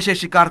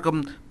ഭിന്നശേഷിക്കാർക്കും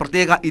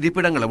പ്രത്യേക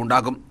ഇരിപ്പിടങ്ങളും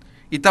ഉണ്ടാകും.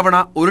 ഇത്തവണ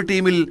ഒരു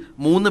ടീമിൽ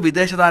 3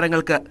 വിദേശ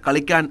താരങ്ങൾക്ക്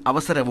കളിക്കാൻ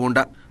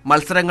അവസരവുമുണ്ട്.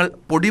 മത്സരങ്ങൾ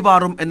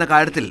പൊടിപാറും എന്ന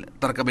കാര്യത്തിൽ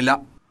തർക്കമില്ല.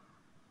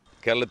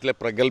 കേരളത്തിലെ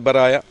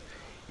പ്രഗത്ഭരായ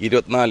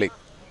 24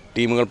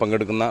 ടീമുകൾ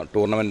പങ്കെടുക്കുന്ന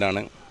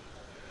ടൂർണമെൻ്റാണ്.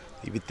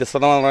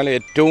 വ്യത്യസ്തത എന്ന് പറഞ്ഞാൽ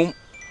ഏറ്റവും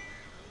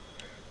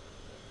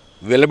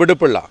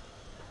വിലപിടിപ്പുള്ള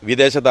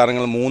വിദേശ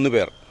താരങ്ങൾ 3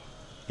 പേർ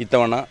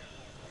ഇത്തവണ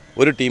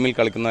ഒരു ടീമിൽ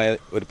കളിക്കുന്ന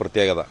ഒരു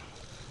പ്രത്യേകത.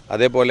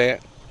 അതേപോലെ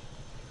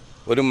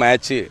ഒരു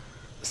മാച്ച്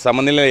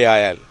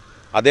സമനിലയായാൽ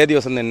അതേ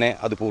ദിവസം തന്നെ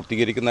അത്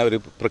പൂർത്തീകരിക്കുന്ന ഒരു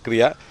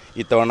പ്രക്രിയ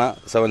ഇത്തവണ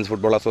സെവൻസ്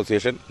ഫുട്ബോൾ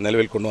അസോസിയേഷൻ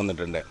നിലവിൽ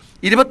കൊണ്ടുവന്നിട്ടുണ്ട്.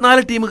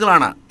 24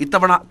 ടീമുകളാണ്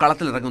ഇത്തവണ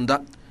കളത്തിലിറങ്ങുന്നത്.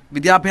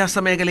 വിദ്യാഭ്യാസ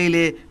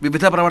മേഖലയിലെ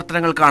വിവിധ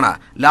പ്രവർത്തനങ്ങൾക്കാണ്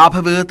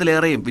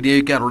ലാഭവിഹിതത്തിലേറെയും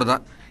വിനിയോഗിക്കാറുള്ളത്.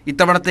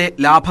 ഇത്തവണത്തെ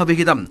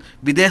ലാഭവിഹിതം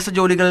വിദേശ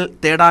ജോലികൾ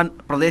തേടാൻ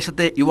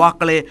പ്രദേശത്തെ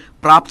യുവാക്കളെ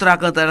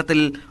പ്രാപ്തരാക്കുന്ന തരത്തിൽ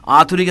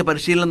ആധുനിക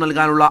പരിശീലനം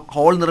നൽകാനുള്ള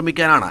ഹാൾ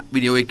നിർമ്മിക്കാനാണ്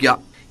വിനിയോഗിക്കുക.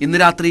 ഇന്ന്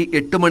രാത്രി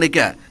 8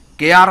 മണിക്ക്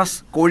KRS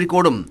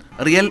കോഴിക്കോടും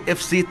റിയൽ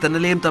FC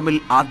തെന്നലയും തമ്മിൽ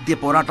ആദ്യ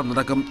പോരാട്ടം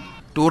നടക്കും.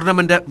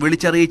 ടൂർണമെന്റ്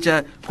വിളിച്ചറിയിച്ച്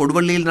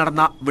കൊടുവള്ളിയിൽ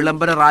നടന്ന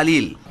വിളംബര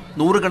റാലിയിൽ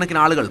 100 കണക്കിന്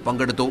ആളുകൾ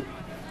പങ്കെടുത്തു.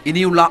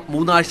 ഇനിയുള്ള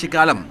 3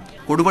 ആഴ്ചക്കാലം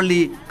കൊടുവള്ളി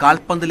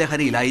കാൽപന്ത്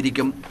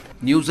ലഹരിയിലായിരിക്കും.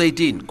 ന്യൂസ്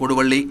 18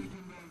 കൊടുവള്ളി.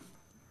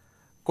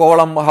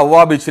 കോവളം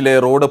ഹവ്വ ബീച്ചിലെ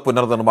റോഡ്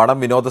പുനർനിർമ്മാണം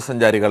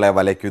വിനോദസഞ്ചാരികളെ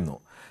വലയ്ക്കുന്നു.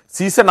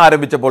 സീസൺ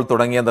ആരംഭിച്ചപ്പോൾ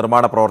തുടങ്ങിയ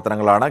നിർമ്മാണ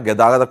പ്രവർത്തനങ്ങളാണ്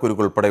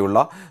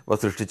ഗതാഗതക്കുരുക്കുൾപ്പെടെയുള്ളവ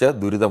സൃഷ്ടിച്ച്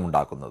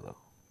ദുരിതമുണ്ടാക്കുന്നത്.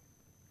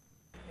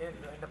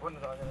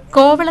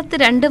 കോവളത്ത്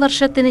 2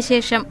 വർഷത്തിന്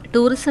ശേഷം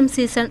ടൂറിസം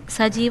സീസൺ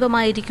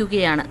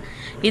സജീവമായിരിക്കുകയാണ്.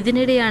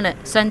 ഇതിനിടെയാണ്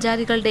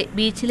സഞ്ചാരികളുടെ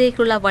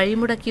ബീച്ചിലേക്കുള്ള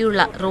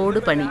വഴിമുടക്കിയുള്ള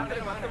റോഡ് പണി.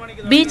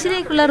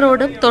 ബീച്ചിലേക്കുള്ള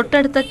റോഡും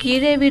തൊട്ടടുത്ത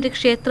കീഴേവീട്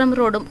ക്ഷേത്രം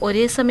റോഡും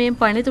ഒരേ സമയം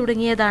പണി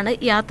തുടങ്ങിയതാണ്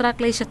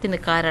യാത്രാക്ലേശത്തിന്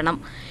കാരണം.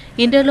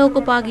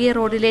 ഇന്റർലോക്ക് പാകിയ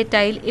റോഡിലെ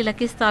ടൈൽ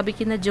ഇളക്കി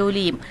സ്ഥാപിക്കുന്ന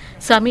ജോലിയും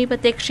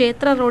സമീപത്തെ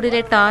ക്ഷേത്ര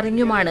റോഡിലെ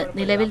ടാറിങ്ങുമാണ്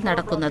നിലവിൽ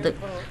നടക്കുന്നത്.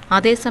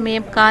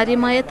 അതേസമയം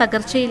കാര്യമായ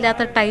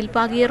തകർച്ചയില്ലാത്ത ടൈൽ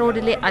പാകിയ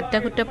റോഡിലെ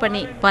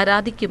അറ്റകുറ്റപ്പണി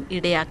പരാതിക്കും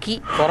ഇടയാക്കി.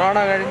 കൊറോണ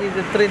കഴിഞ്ഞ് ഇത്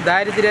ഇത്രയും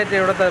ദാരിദ്ര്യമായിട്ട്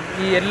ഇവിടുത്തെ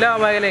ഈ എല്ലാ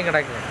മേഖലയും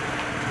കിടക്കുന്നത്.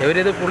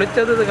 ഇവരിത്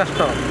പൊളിച്ചത് ഇത്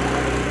കഷ്ടമാണ്.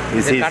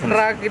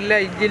 കൺട്രാക്ടില്ല,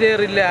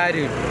 എഞ്ചിനീയർ ഇല്ല,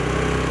 ആരും ഇല്ല.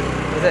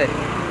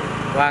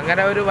 അപ്പോൾ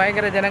അങ്ങനെ ഒരു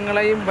ഭയങ്കര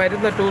ജനങ്ങളെയും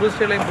വരുന്ന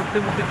ടൂറിസ്റ്റുകളെയും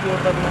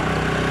ബുദ്ധിമുട്ടിച്ചുകൊണ്ടുള്ള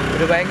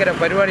ഒരു ഭയങ്കര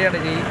പരിപാടിയാണ്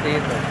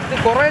ചെയ്യുന്നത്. ഇത്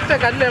കുറേശ്ശെ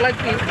കല്ല്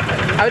ഇളക്കി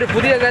അവർ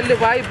പുതിയ കല്ല്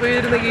വായ്പ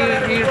ചെയ്തിരുന്നെങ്കിൽ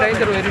ഈ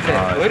ടൈങ്കർ വരില്ല.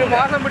 1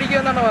 മാസം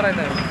പിടിക്കുമെന്നാണ്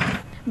പറയുന്നത്.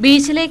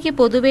 ബീച്ചിലേക്ക്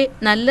പൊതുവെ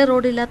നല്ല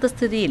റോഡില്ലാത്ത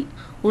സ്ഥിതിയിൽ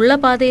ഉള്ള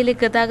പാതയിലെ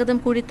ഗതാഗതം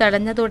കൂടി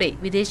തടഞ്ഞതോടെ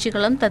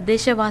വിദേശികളും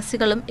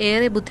തദ്ദേശവാസികളും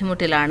ഏറെ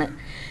ബുദ്ധിമുട്ടിലാണ്.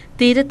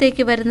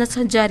 തീരത്തേക്ക് വരുന്ന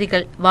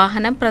സഞ്ചാരികൾ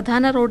വാഹനം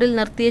പ്രധാന റോഡിൽ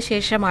നിർത്തിയ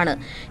ശേഷമാണ്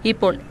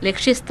ഇപ്പോൾ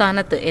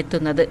ലക്ഷ്യസ്ഥാനത്ത്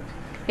എത്തുന്നത്.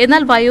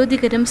 എന്നാൽ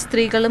വയോധികരും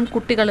സ്ത്രീകളും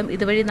കുട്ടികളും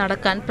ഇതുവഴി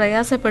നടക്കാൻ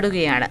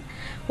പ്രയാസപ്പെടുകയാണ്.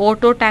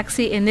 ഓട്ടോ,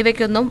 ടാക്സി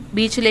എന്നിവയ്ക്കൊന്നും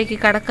ബീച്ചിലേക്ക്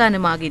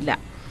കടക്കാനുമാകില്ല.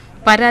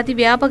 പരാതി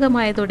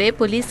വ്യാപകമായതോടെ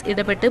പോലീസ്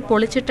ഇടപെട്ട്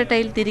പൊളിച്ചിട്ട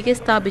ടൈൽ തിരികെ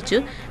സ്ഥാപിച്ചു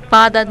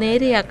പാത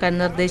നേരെയാക്കാൻ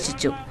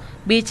നിർദ്ദേശിച്ചു.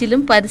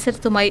 ബീച്ചിലും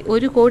പരിസരത്തുമായി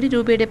 1 കോടി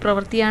രൂപയുടെ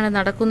പ്രവൃത്തിയാണ്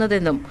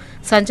നടക്കുന്നതെന്നും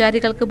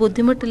സഞ്ചാരികൾക്ക്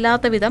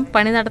ബുദ്ധിമുട്ടില്ലാത്ത വിധം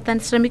പണി നടത്താൻ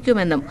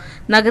ശ്രമിക്കുമെന്നും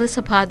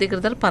നഗരസഭാ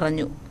അധികൃതർ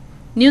പറഞ്ഞു.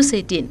 ന്യൂസ്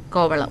 18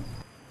 കോവളം.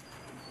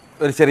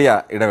 ഒരു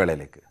ചെറിയ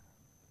ഇടവേളയിലേക്ക്.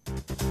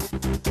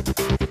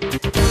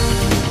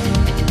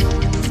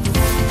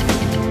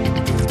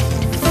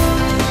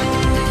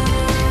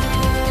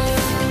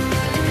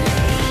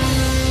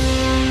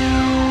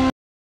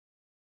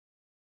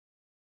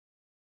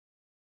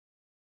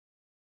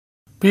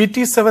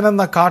 PT-7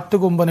 എന്ന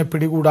കാട്ടുകൊമ്പനെ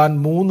പിടികൂടാൻ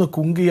 3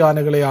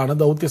 കുങ്കിയാനകളെയാണ്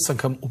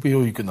ദൌത്യസംഘം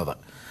ഉപയോഗിക്കുന്നത്.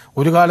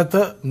 ഒരു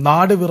കാലത്ത്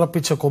നാട്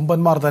വിറപ്പിച്ച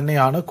കൊമ്പന്മാർ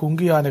തന്നെയാണ്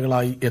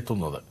കുങ്കിയാനകളായി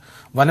എത്തുന്നത്.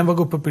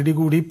 വനംവകുപ്പ്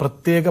പിടികൂടി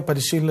പ്രത്യേക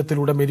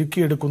പരിശീലനത്തിലൂടെ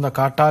മെരുക്കിയെടുക്കുന്ന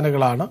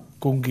കാട്ടാനകളാണ്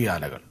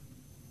കുങ്കിയാനകൾ.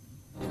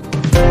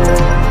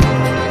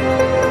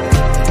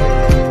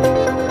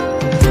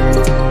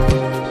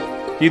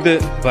 ഇത്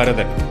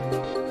ഭരതൻ.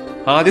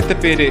 ആദ്യത്തെ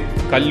പേര്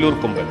കല്ലൂർ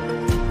കൊമ്പൻ.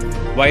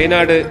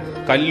 വയനാട്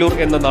കല്ലൂർ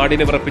എന്ന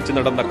നാടിനെ വിറപ്പിച്ച്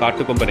നടന്ന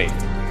കാട്ടുകൊമ്പനെ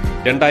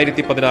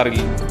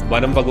 2016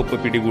 വനം വകുപ്പ്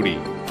പിടികൂടി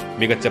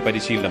മികച്ച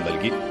പരിശീലനം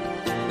നൽകി.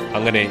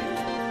 അങ്ങനെ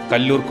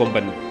കല്ലൂർ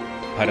കൊമ്പൻ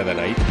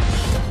ഭരതനായി.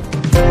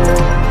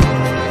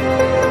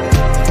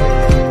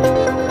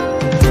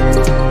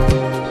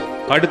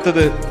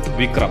 അടുത്തത്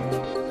വിക്രം.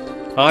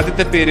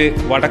 ആദ്യത്തെ പേര്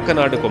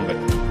വടക്കനാട് കൊമ്പൻ,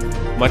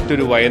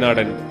 മറ്റൊരു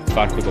വയനാടൻ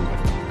കാട്ടുകൊമ്പൻ.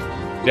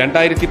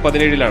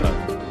 2017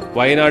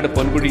 വയനാട്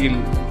പൊൻകുഴിയിൽ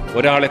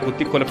ഒരാളെ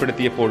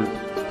കുത്തിക്കൊലപ്പെടുത്തിയപ്പോൾ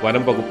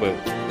വനം വകുപ്പ്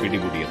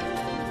പിടികൂടിയത്.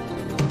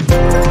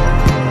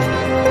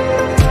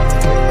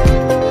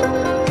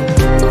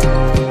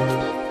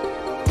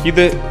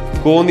 ഇത്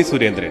കോന്നി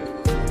സുരേന്ദ്രൻ.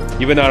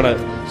 ഇവനാണ്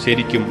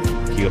ശരിക്കും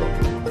ഹീറോ.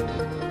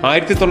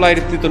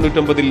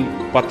 1999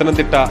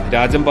 പത്തനംതിട്ട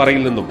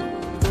രാജംപാറയിൽ നിന്നും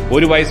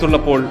 1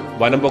 വയസ്സുള്ളപ്പോൾ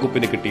വനം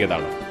വകുപ്പിന്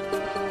കിട്ടിയതാണ്.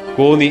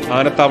 കോന്നി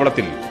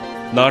ആനത്താവളത്തിൽ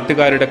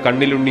നാട്ടുകാരുടെ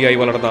കണ്ണിലുണ്ണിയായി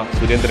വളർന്ന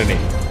സുരേന്ദ്രനെ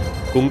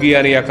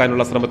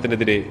കുങ്കിയാനയാക്കാനുള്ള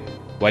ശ്രമത്തിനെതിരെ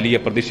വലിയ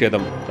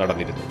പ്രതിഷേധം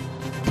നടന്നിരുന്നു.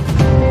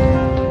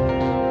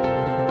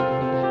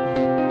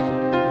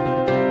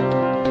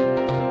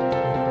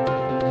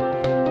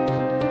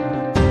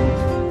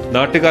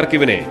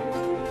 നാട്ടുകാർക്കിവനെ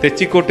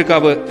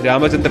തെച്ചിക്കോട്ടുകാവ്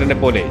രാമചന്ദ്രനെ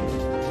പോലെ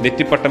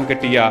നെറ്റിപ്പട്ടം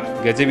കെട്ടിയ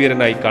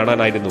ഗജവീരനായി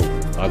കാണാനായിരുന്നു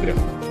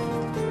ആഗ്രഹം.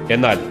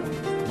 എന്നാൽ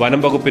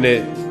വനം വകുപ്പിന്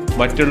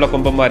മറ്റുള്ള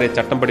കൊമ്പന്മാരെ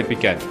ചട്ടം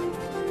പഠിപ്പിക്കാൻ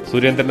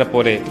സുരേന്ദ്രനെ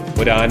പോലെ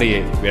ഒരു ആനയെ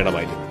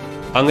വേണമായിരുന്നു.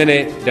 അങ്ങനെ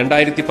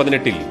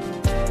 2018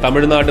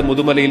 തമിഴ്നാട്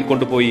മുതുമലയിൽ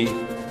കൊണ്ടുപോയി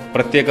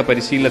പ്രത്യേക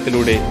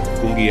പരിശീലനത്തിലൂടെ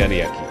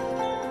കുങ്കിയാനയാക്കി.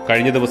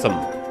 കഴിഞ്ഞ ദിവസം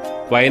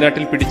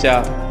വയനാട്ടിൽ പിടിച്ച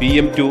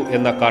PM2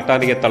 എന്ന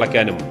കാട്ടാനയെ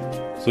തളയ്ക്കാനും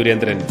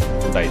സുരേന്ദ്രൻ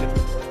ഉണ്ടായിരുന്നു.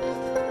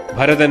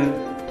 ഭരതൻ,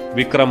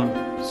 വിക്രം,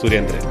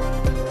 സുരേന്ദ്രൻ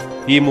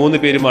ഈ 3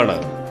 പേരുമാണ്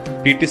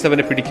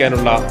PT-7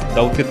 പിടിക്കാനുള്ള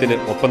ദൗത്യത്തിന്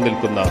ഒപ്പം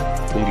നിൽക്കുന്ന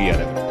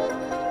കുങ്കിയാനകൾ.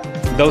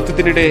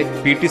 ദൗത്യത്തിനിടെ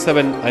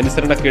PT-7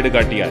 അനുസരണക്കേട്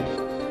കാട്ടിയാൽ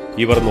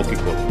ഇവർ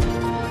നോക്കിക്കോളും.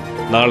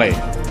 നാളെ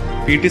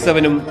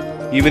PT-7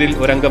 ഇവരിൽ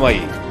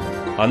ഒരംഗമായി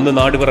അന്ന്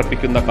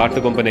നാടുവിറപ്പിക്കുന്ന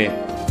കാട്ടുകൊമ്പനെ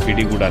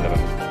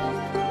പിടികൂടാനിറങ്ങും.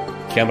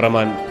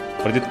 Cameraman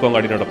Prajith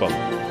കോങ്ങാടിനോടൊപ്പം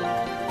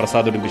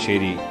Prasad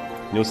Udumbissery,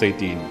 news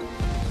 18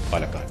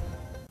 Palakkad.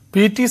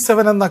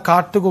 PT-7 എന്ന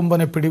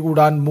കാട്ടുകൊമ്പനെ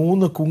പിടികൂടാൻ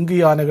 3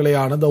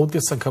 കുങ്കിയാനകളെയാണ്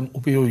ദൌത്യസംഘം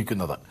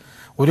ഉപയോഗിക്കുന്നത്.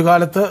 ഒരു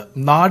കാലത്ത്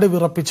നാട്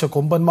വിറപ്പിച്ച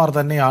കൊമ്പന്മാർ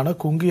തന്നെയാണ്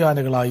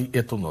കുങ്കിയാനകളായി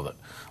എത്തുന്നത്.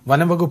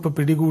 വനംവകുപ്പ്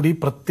പിടികൂടി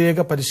പ്രത്യേക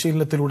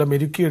പരിശീലനത്തിലൂടെ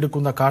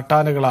മെരുക്കിയെടുക്കുന്ന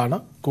കാട്ടാനകളാണ്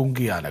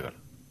കുങ്കിയാനകൾ.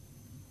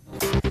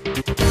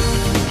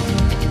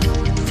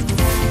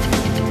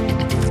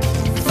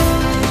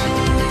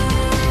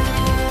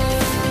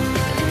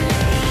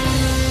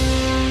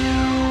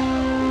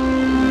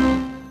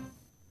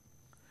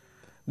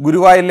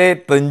 ഗുരുവായൂരിലെ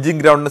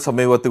ട്രെഞ്ചിങ് ഗ്രൗണ്ടിന്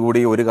സമീപത്ത്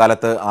കൂടി ഒരു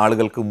കാലത്ത്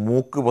ആളുകൾക്ക്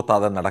മൂക്ക്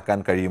പൊത്താതെ നടക്കാൻ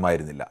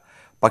കഴിയുമായിരുന്നില്ല.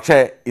 പക്ഷേ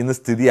ഇന്ന്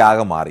സ്ഥിതി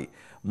ആകെ മാറി.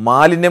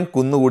 മാലിന്യം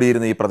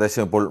കുന്നുകൂടിയിരുന്ന ഈ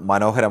പ്രദേശം ഇപ്പോൾ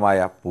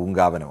മനോഹരമായ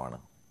പൂങ്കാവനമാണ്.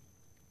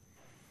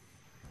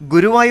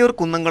 ഗുരുവായൂർ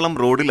കുന്നംകുളം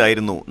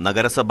റോഡിലായിരുന്നു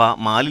നഗരസഭ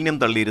മാലിന്യം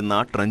തള്ളിയിരുന്ന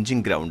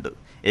ട്രെഞ്ചിങ് ഗ്രൗണ്ട്.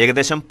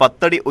 ഏകദേശം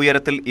 10 അടി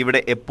ഉയരത്തിൽ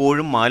ഇവിടെ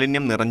എപ്പോഴും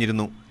മാലിന്യം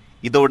നിറഞ്ഞിരുന്നു.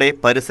 ഇതോടെ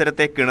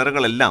പരിസരത്തെ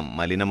കിണറുകളെല്ലാം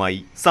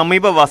മലിനമായി.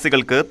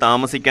 സമീപവാസികൾക്ക്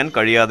താമസിക്കാൻ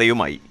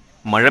കഴിയാതെയുമായി.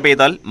 മഴ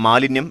പെയ്താൽ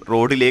മാലിന്യം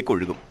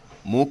റോഡിലേക്കൊഴുകും.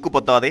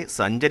 മൂക്കുപൊത്താതെ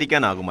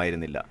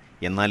സഞ്ചരിക്കാനാകുമായിരുന്നില്ല.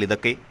 എന്നാൽ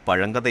ഇതൊക്കെ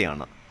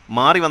പഴങ്കഥയാണ്.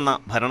 മാറിവന്ന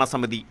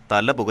ഭരണസമിതി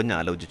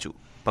തലപുകഞ്ഞാലോചിച്ചു.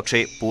 പക്ഷേ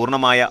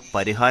പൂർണ്ണമായ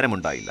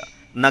പരിഹാരമുണ്ടായില്ല.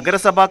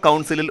 നഗരസഭാ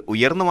കൗൺസിലിൽ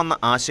ഉയർന്നു വന്ന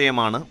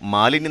ആശയമാണ്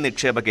മാലിന്യ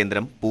നിക്ഷേപ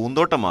കേന്ദ്രം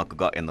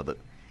പൂന്തോട്ടമാക്കുക എന്നത്.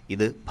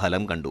 ഇത്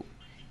ഫലം കണ്ടു.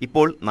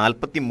 ഇപ്പോൾ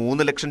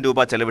 43 ലക്ഷം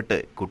രൂപ ചെലവിട്ട്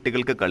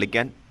കുട്ടികൾക്ക്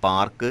കളിക്കാൻ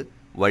പാർക്ക്,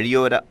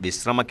 വഴിയോര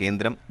വിശ്രമ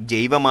കേന്ദ്രം,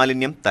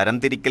 ജൈവമാലിന്യം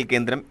തരംതിരിക്കൽ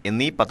കേന്ദ്രം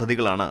എന്നീ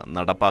പദ്ധതികളാണ്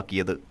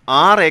നടപ്പാക്കിയത്.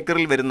 6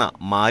 ഏക്കറിൽ വരുന്ന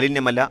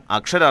മാലിന്യമല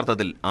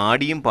അക്ഷരാർത്ഥത്തിൽ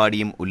ആടിയും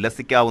പാടിയും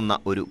ഉല്ലസിക്കാവുന്ന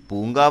ഒരു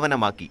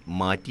പൂങ്കാവനമാക്കി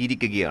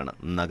മാറ്റിയിരിക്കുകയാണ്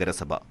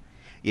നഗരസഭ.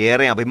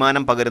 ഏറെ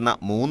അഭിമാനം പകരുന്ന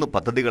 3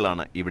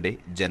 പദ്ധതികളാണ് ഇവിടെ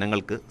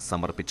ജനങ്ങൾക്ക്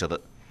സമർപ്പിച്ചത്.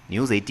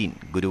 ന്യൂസ്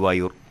 18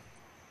 ഗുരുവായൂർ.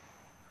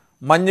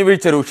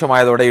 മഞ്ഞുവീഴ്ച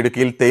രൂക്ഷമായതോടെ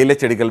ഇടുക്കിയിൽ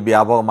തേയിലച്ചെടികൾ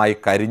വ്യാപകമായി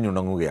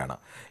കരിഞ്ഞുണങ്ങുകയാണ്.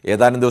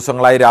 ഏതാനും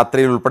ദിവസങ്ങളായി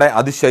രാത്രിയിൽ ഉൾപ്പെടെ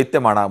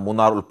അതിശൈത്യമാണ്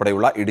മൂന്നാർ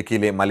ഉൾപ്പെടെയുള്ള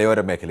ഇടുക്കിയിലെ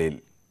മലയോര മേഖലയിൽ.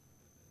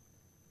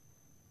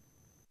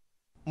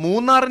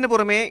 മൂന്നാറിന്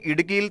പുറമെ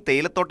ഇടുക്കിയിൽ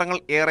തേയിലത്തോട്ടങ്ങൾ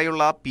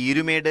ഏറെയുള്ള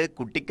പീരുമേട്,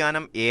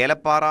 കുട്ടിക്കാനം,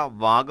 ഏലപ്പാറ,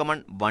 വാഗമൺ,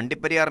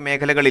 വണ്ടിപ്പെരിയാർ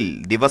മേഖലകളിൽ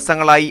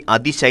ദിവസങ്ങളായി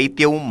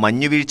അതിശൈത്യവും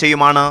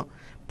മഞ്ഞുവീഴ്ചയുമാണ്.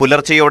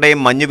 പുലർച്ചെയോടെ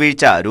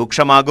മഞ്ഞുവീഴ്ച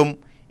രൂക്ഷമാകും.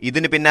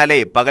 ഇതിനു പിന്നാലെ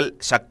പകൽ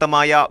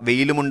ശക്തമായ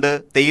വെയിലുമുണ്ട്.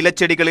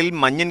 തേയിലച്ചെടികളിൽ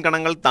മഞ്ഞിൻ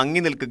കണങ്ങൾ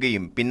തങ്ങി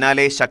നിൽക്കുകയും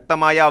പിന്നാലെ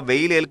ശക്തമായ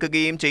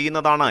വെയിലേൽക്കുകയും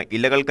ചെയ്യുന്നതാണ്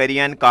ഇലകൾ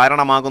കരിയാൻ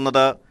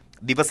കാരണമാകുന്നത്.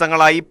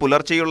 ദിവസങ്ങളായി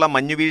പുലർച്ചെയുള്ള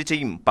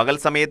മഞ്ഞുവീഴ്ചയും പകൽ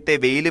സമയത്തെ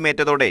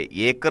വെയിലുമേറ്റതോടെ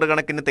ഏക്കർ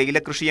കണക്കിന്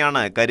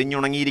തേയിലകൃഷിയാണ്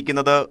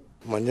കരിഞ്ഞുണങ്ങിയിരിക്കുന്നത്.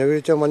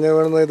 മഞ്ഞവീഴ്ച മഞ്ഞ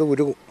വീഴുന്നത് ഇത്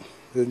ഉരുകും.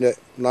 ഇതിൻ്റെ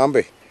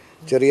നാമ്പേ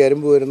ചെറിയ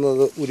അരുമ്പ്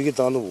വരുന്നത് ഉരുകി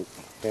താന്നു പോകും.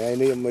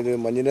 അതിന്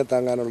മഞ്ഞിനെ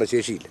താങ്ങാനുള്ള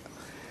ശേഷിയില്ല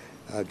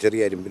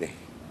ചെറിയ അരുമ്പിനെ.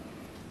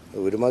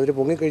 ഒരുമാതിരി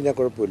പൊങ്ങിക്കഴിഞ്ഞാൽ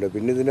കുഴപ്പമില്ല.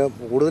 പിന്നെ ഇതിന്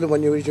കൂടുതൽ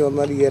മഞ്ഞുവീഴ്ച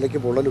വന്നാൽ ഈ ഇലയ്ക്ക്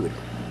പൊള്ളൽ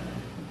വരും.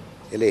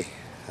 ഇലേ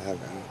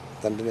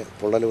തണ്ടിന്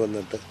പൊള്ളൽ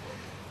വന്നിട്ട്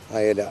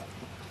ആ ഇല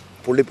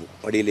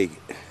പൊള്ളിപ്പോവും അടിയിലേക്ക്.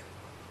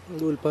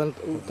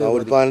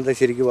 ഉൽപ്പാദനത്തെ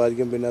ശരിക്കും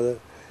ബാധിക്കും. പിന്നെ അത്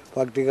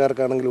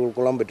ഫാക്ടറിക്കാർക്കാണെങ്കിൽ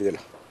ഉൾക്കൊള്ളാൻ പറ്റുകയില്ല.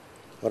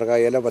 അവർക്ക് ആ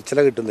ഇല പച്ചല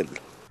കിട്ടുന്നില്ല.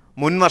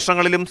 മുൻ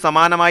വർഷങ്ങളിലും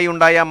സമാനമായി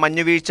ഉണ്ടായ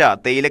മഞ്ഞുവീഴ്ച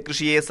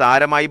തേയിലകൃഷിയെ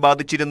സാരമായി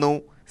ബാധിച്ചിരുന്നു.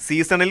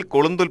 സീസണിൽ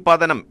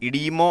കൊളുന്തുൽപാദനം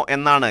ഇടിയുമോ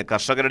എന്നാണ്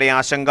കർഷകരുടെ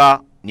ആശങ്ക.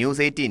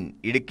 ന്യൂസ് 18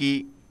 ഇടുക്കി.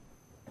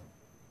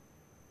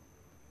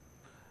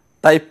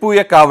 തൈപ്പൂയ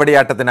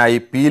കാവടിയാട്ടത്തിനായി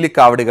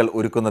പീലിക്കാവടികൾ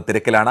ഒരുക്കുന്ന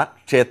തിരക്കിലാണ്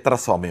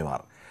ക്ഷേത്രസ്വാമിമാർ.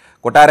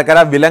 കൊട്ടാരക്കര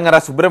വിലങ്ങര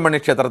സുബ്രഹ്മണ്യ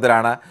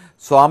ക്ഷേത്രത്തിലാണ്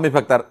സ്വാമി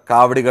ഭക്തർ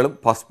കാവടികളും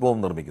ഭസ്മവും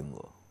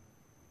നിർമ്മിക്കുന്നത്.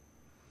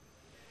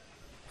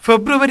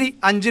 ഫെബ്രുവരി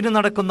 5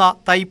 നടക്കുന്ന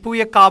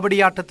തൈപ്പൂയ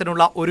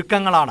കാവടിയാട്ടത്തിനുള്ള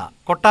ഒരുക്കങ്ങളാണ്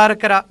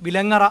കൊട്ടാരക്കര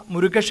വിലങ്ങറ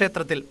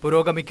മുരുകക്ഷേത്രത്തിൽ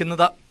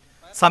പുരോഗമിക്കുന്നത്.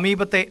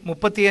 സമീപത്തെ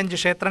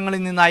 35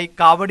 ക്ഷേത്രങ്ങളിൽ നിന്നായി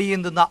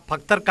കാവടിയേന്തുന്ന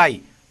ഭക്തർക്കായി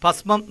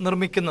ഭസ്മം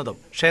നിർമ്മിക്കുന്നതും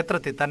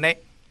ക്ഷേത്രത്തിൽ തന്നെ.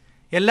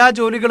 എല്ലാ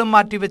ജോലികളും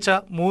മാറ്റിവെച്ച്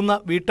 3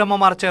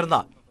 വീട്ടമ്മമാർ ചേർന്ന്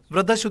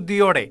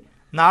വ്രതശുദ്ധിയോടെ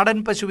നാടൻ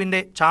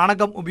പശുവിന്റെ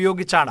ചാണകം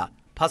ഉപയോഗിച്ചാണ്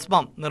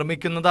ഭസ്മം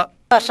നിർമ്മിക്കുന്നത്.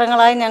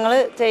 വർഷങ്ങളായി ഞങ്ങൾ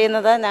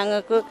ചെയ്യുന്നത്.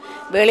 ഞങ്ങൾക്ക്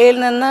വെളിയിൽ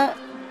നിന്ന്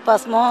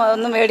ഭസ്മം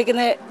ഒന്നും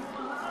മേടിക്കുന്നത്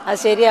അത്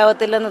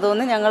ശരിയാവത്തില്ലെന്ന്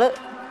തോന്നി ഞങ്ങൾ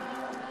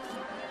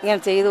ഇങ്ങനെ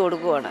ചെയ്തു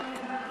കൊടുക്കുവാണ്.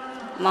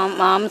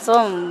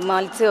 മാംസവും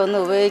മത്സ്യവും ഒന്നും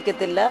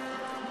ഉപയോഗിക്കത്തില്ല.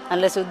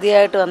 നല്ല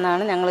ശുദ്ധിയായിട്ട്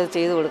വന്നാണ് ഞങ്ങൾ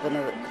ചെയ്തു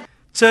കൊടുക്കുന്നത്.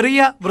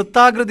 ചെറിയ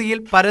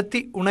വൃത്താകൃതിയിൽ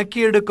പരത്തി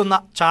ഉണക്കിയെടുക്കുന്ന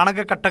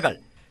ചാണകക്കട്ടകൾ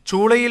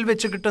ചൂളയിൽ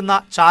വെച്ച് കിട്ടുന്ന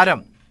ചാരം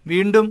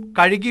വീണ്ടും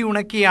കഴുകി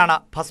ഉണക്കിയാണ്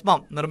ഭസ്മം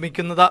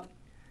നിർമ്മിക്കുന്നത്.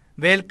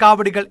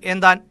 വേൽക്കാവടികൾ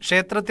ഏന്താൻ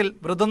ക്ഷേത്രത്തിൽ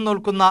വ്രതം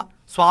നോൽക്കുന്ന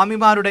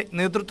സ്വാമിമാരുടെ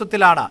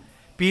നേതൃത്വത്തിലാണ്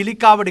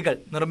പീലിക്കാവടികൾ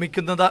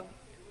നിർമ്മിക്കുന്നത്.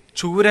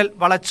 ചൂരൽ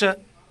വളച്ച്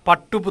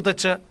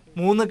പട്ടുപുതച്ച്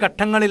 3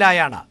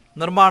 ഘട്ടങ്ങളിലായാണ്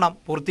നിർമ്മാണം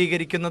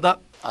പൂർത്തീകരിക്കുന്നത്.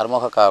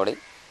 അർമുഖക്കാവടി,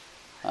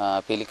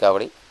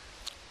 പീലിക്കാവടി,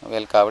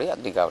 വേൽക്കാവടി,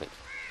 അഗ്നിക്കാവടി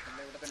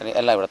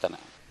എല്ലാം ഇവിടെ തന്നെ.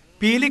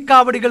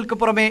 പീലിക്കാവടികൾക്ക്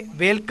പുറമെ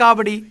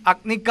വേൽക്കാവടി,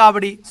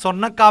 അഗ്നിക്കാവടി,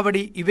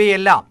 സ്വർണ്ണക്കാവടി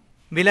ഇവയെല്ലാം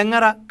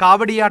വിലങ്ങറ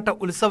കാവടിയാട്ട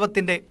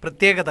ഉത്സവത്തിന്റെ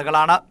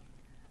പ്രത്യേകതകളാണ്.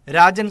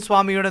 രാജൻ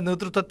സ്വാമിയുടെ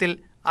നേതൃത്വത്തിൽ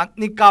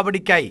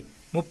അഗ്നിക്കാവടിക്കായി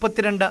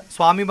 32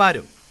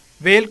 സ്വാമിമാരും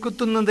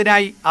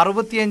വേൽക്കുത്തുന്നതിനായി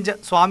 65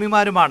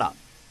 സ്വാമിമാരുമാണ്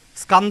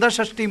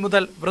സ്കന്ദഷഷ്ടി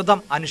മുതൽ വ്രതം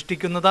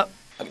അനുഷ്ഠിക്കുന്നത്.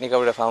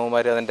 അഗ്നിക്കാവടിയുടെ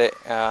സ്വാമിമാർ അതിൻ്റെ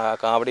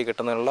കാവടി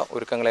കിട്ടുന്നതിനുള്ള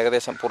ഒരുക്കങ്ങൾ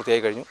ഏകദേശം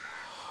പൂർത്തിയായി കഴിഞ്ഞു.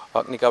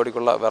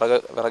 അഗ്നിക്കാവടിക്കുള്ള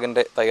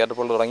വിറകിൻ്റെ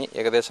തയ്യാറെടുപ്പുകൾ തുടങ്ങി.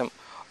 ഏകദേശം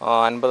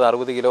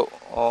 50-60 കിലോ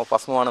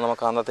ഭസ്മമാണ്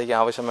നമുക്ക് അന്നത്തേക്ക്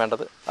ആവശ്യം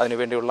വേണ്ടത്.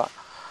 അതിനുവേണ്ടിയുള്ള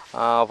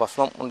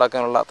ഭസ്മം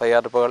ഉണ്ടാക്കാനുള്ള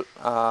തയ്യാറെടുപ്പുകൾ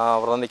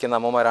വ്രതം നിൽക്കുന്ന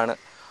അമ്മമാരാണ്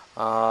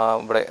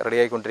ഇവിടെ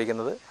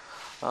റെഡിയായിക്കൊണ്ടിരിക്കുന്നത്.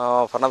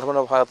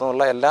 ഭരണസമിതിയുടെ ഭാഗത്തു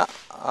നിന്നുള്ള എല്ലാ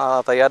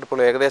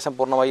തയ്യാറെടുപ്പുകളും ഏകദേശം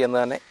പൂർണ്ണമായി എന്ന്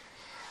തന്നെ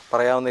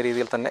പറയാവുന്ന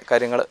രീതിയിൽ തന്നെ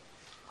കാര്യങ്ങൾ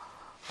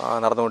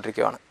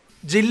നടന്നുകൊണ്ടിരിക്കുകയാണ്.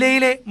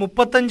 ജില്ലയിലെ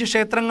 35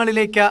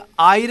 ക്ഷേത്രങ്ങളിലേക്ക്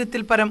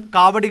 1000-ൽ പരം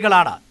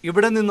കാവടികളാണ്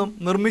ഇവിടെ നിന്നും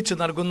നിർമ്മിച്ചു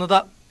നൽകുന്നത്.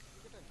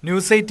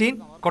 ന്യൂസ് 18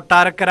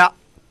 കൊട്ടാരക്കര.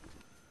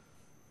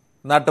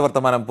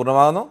 നാട്ടുവർത്തമാനം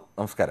പൂർണ്ണമാകുന്നു.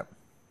 നമസ്കാരം.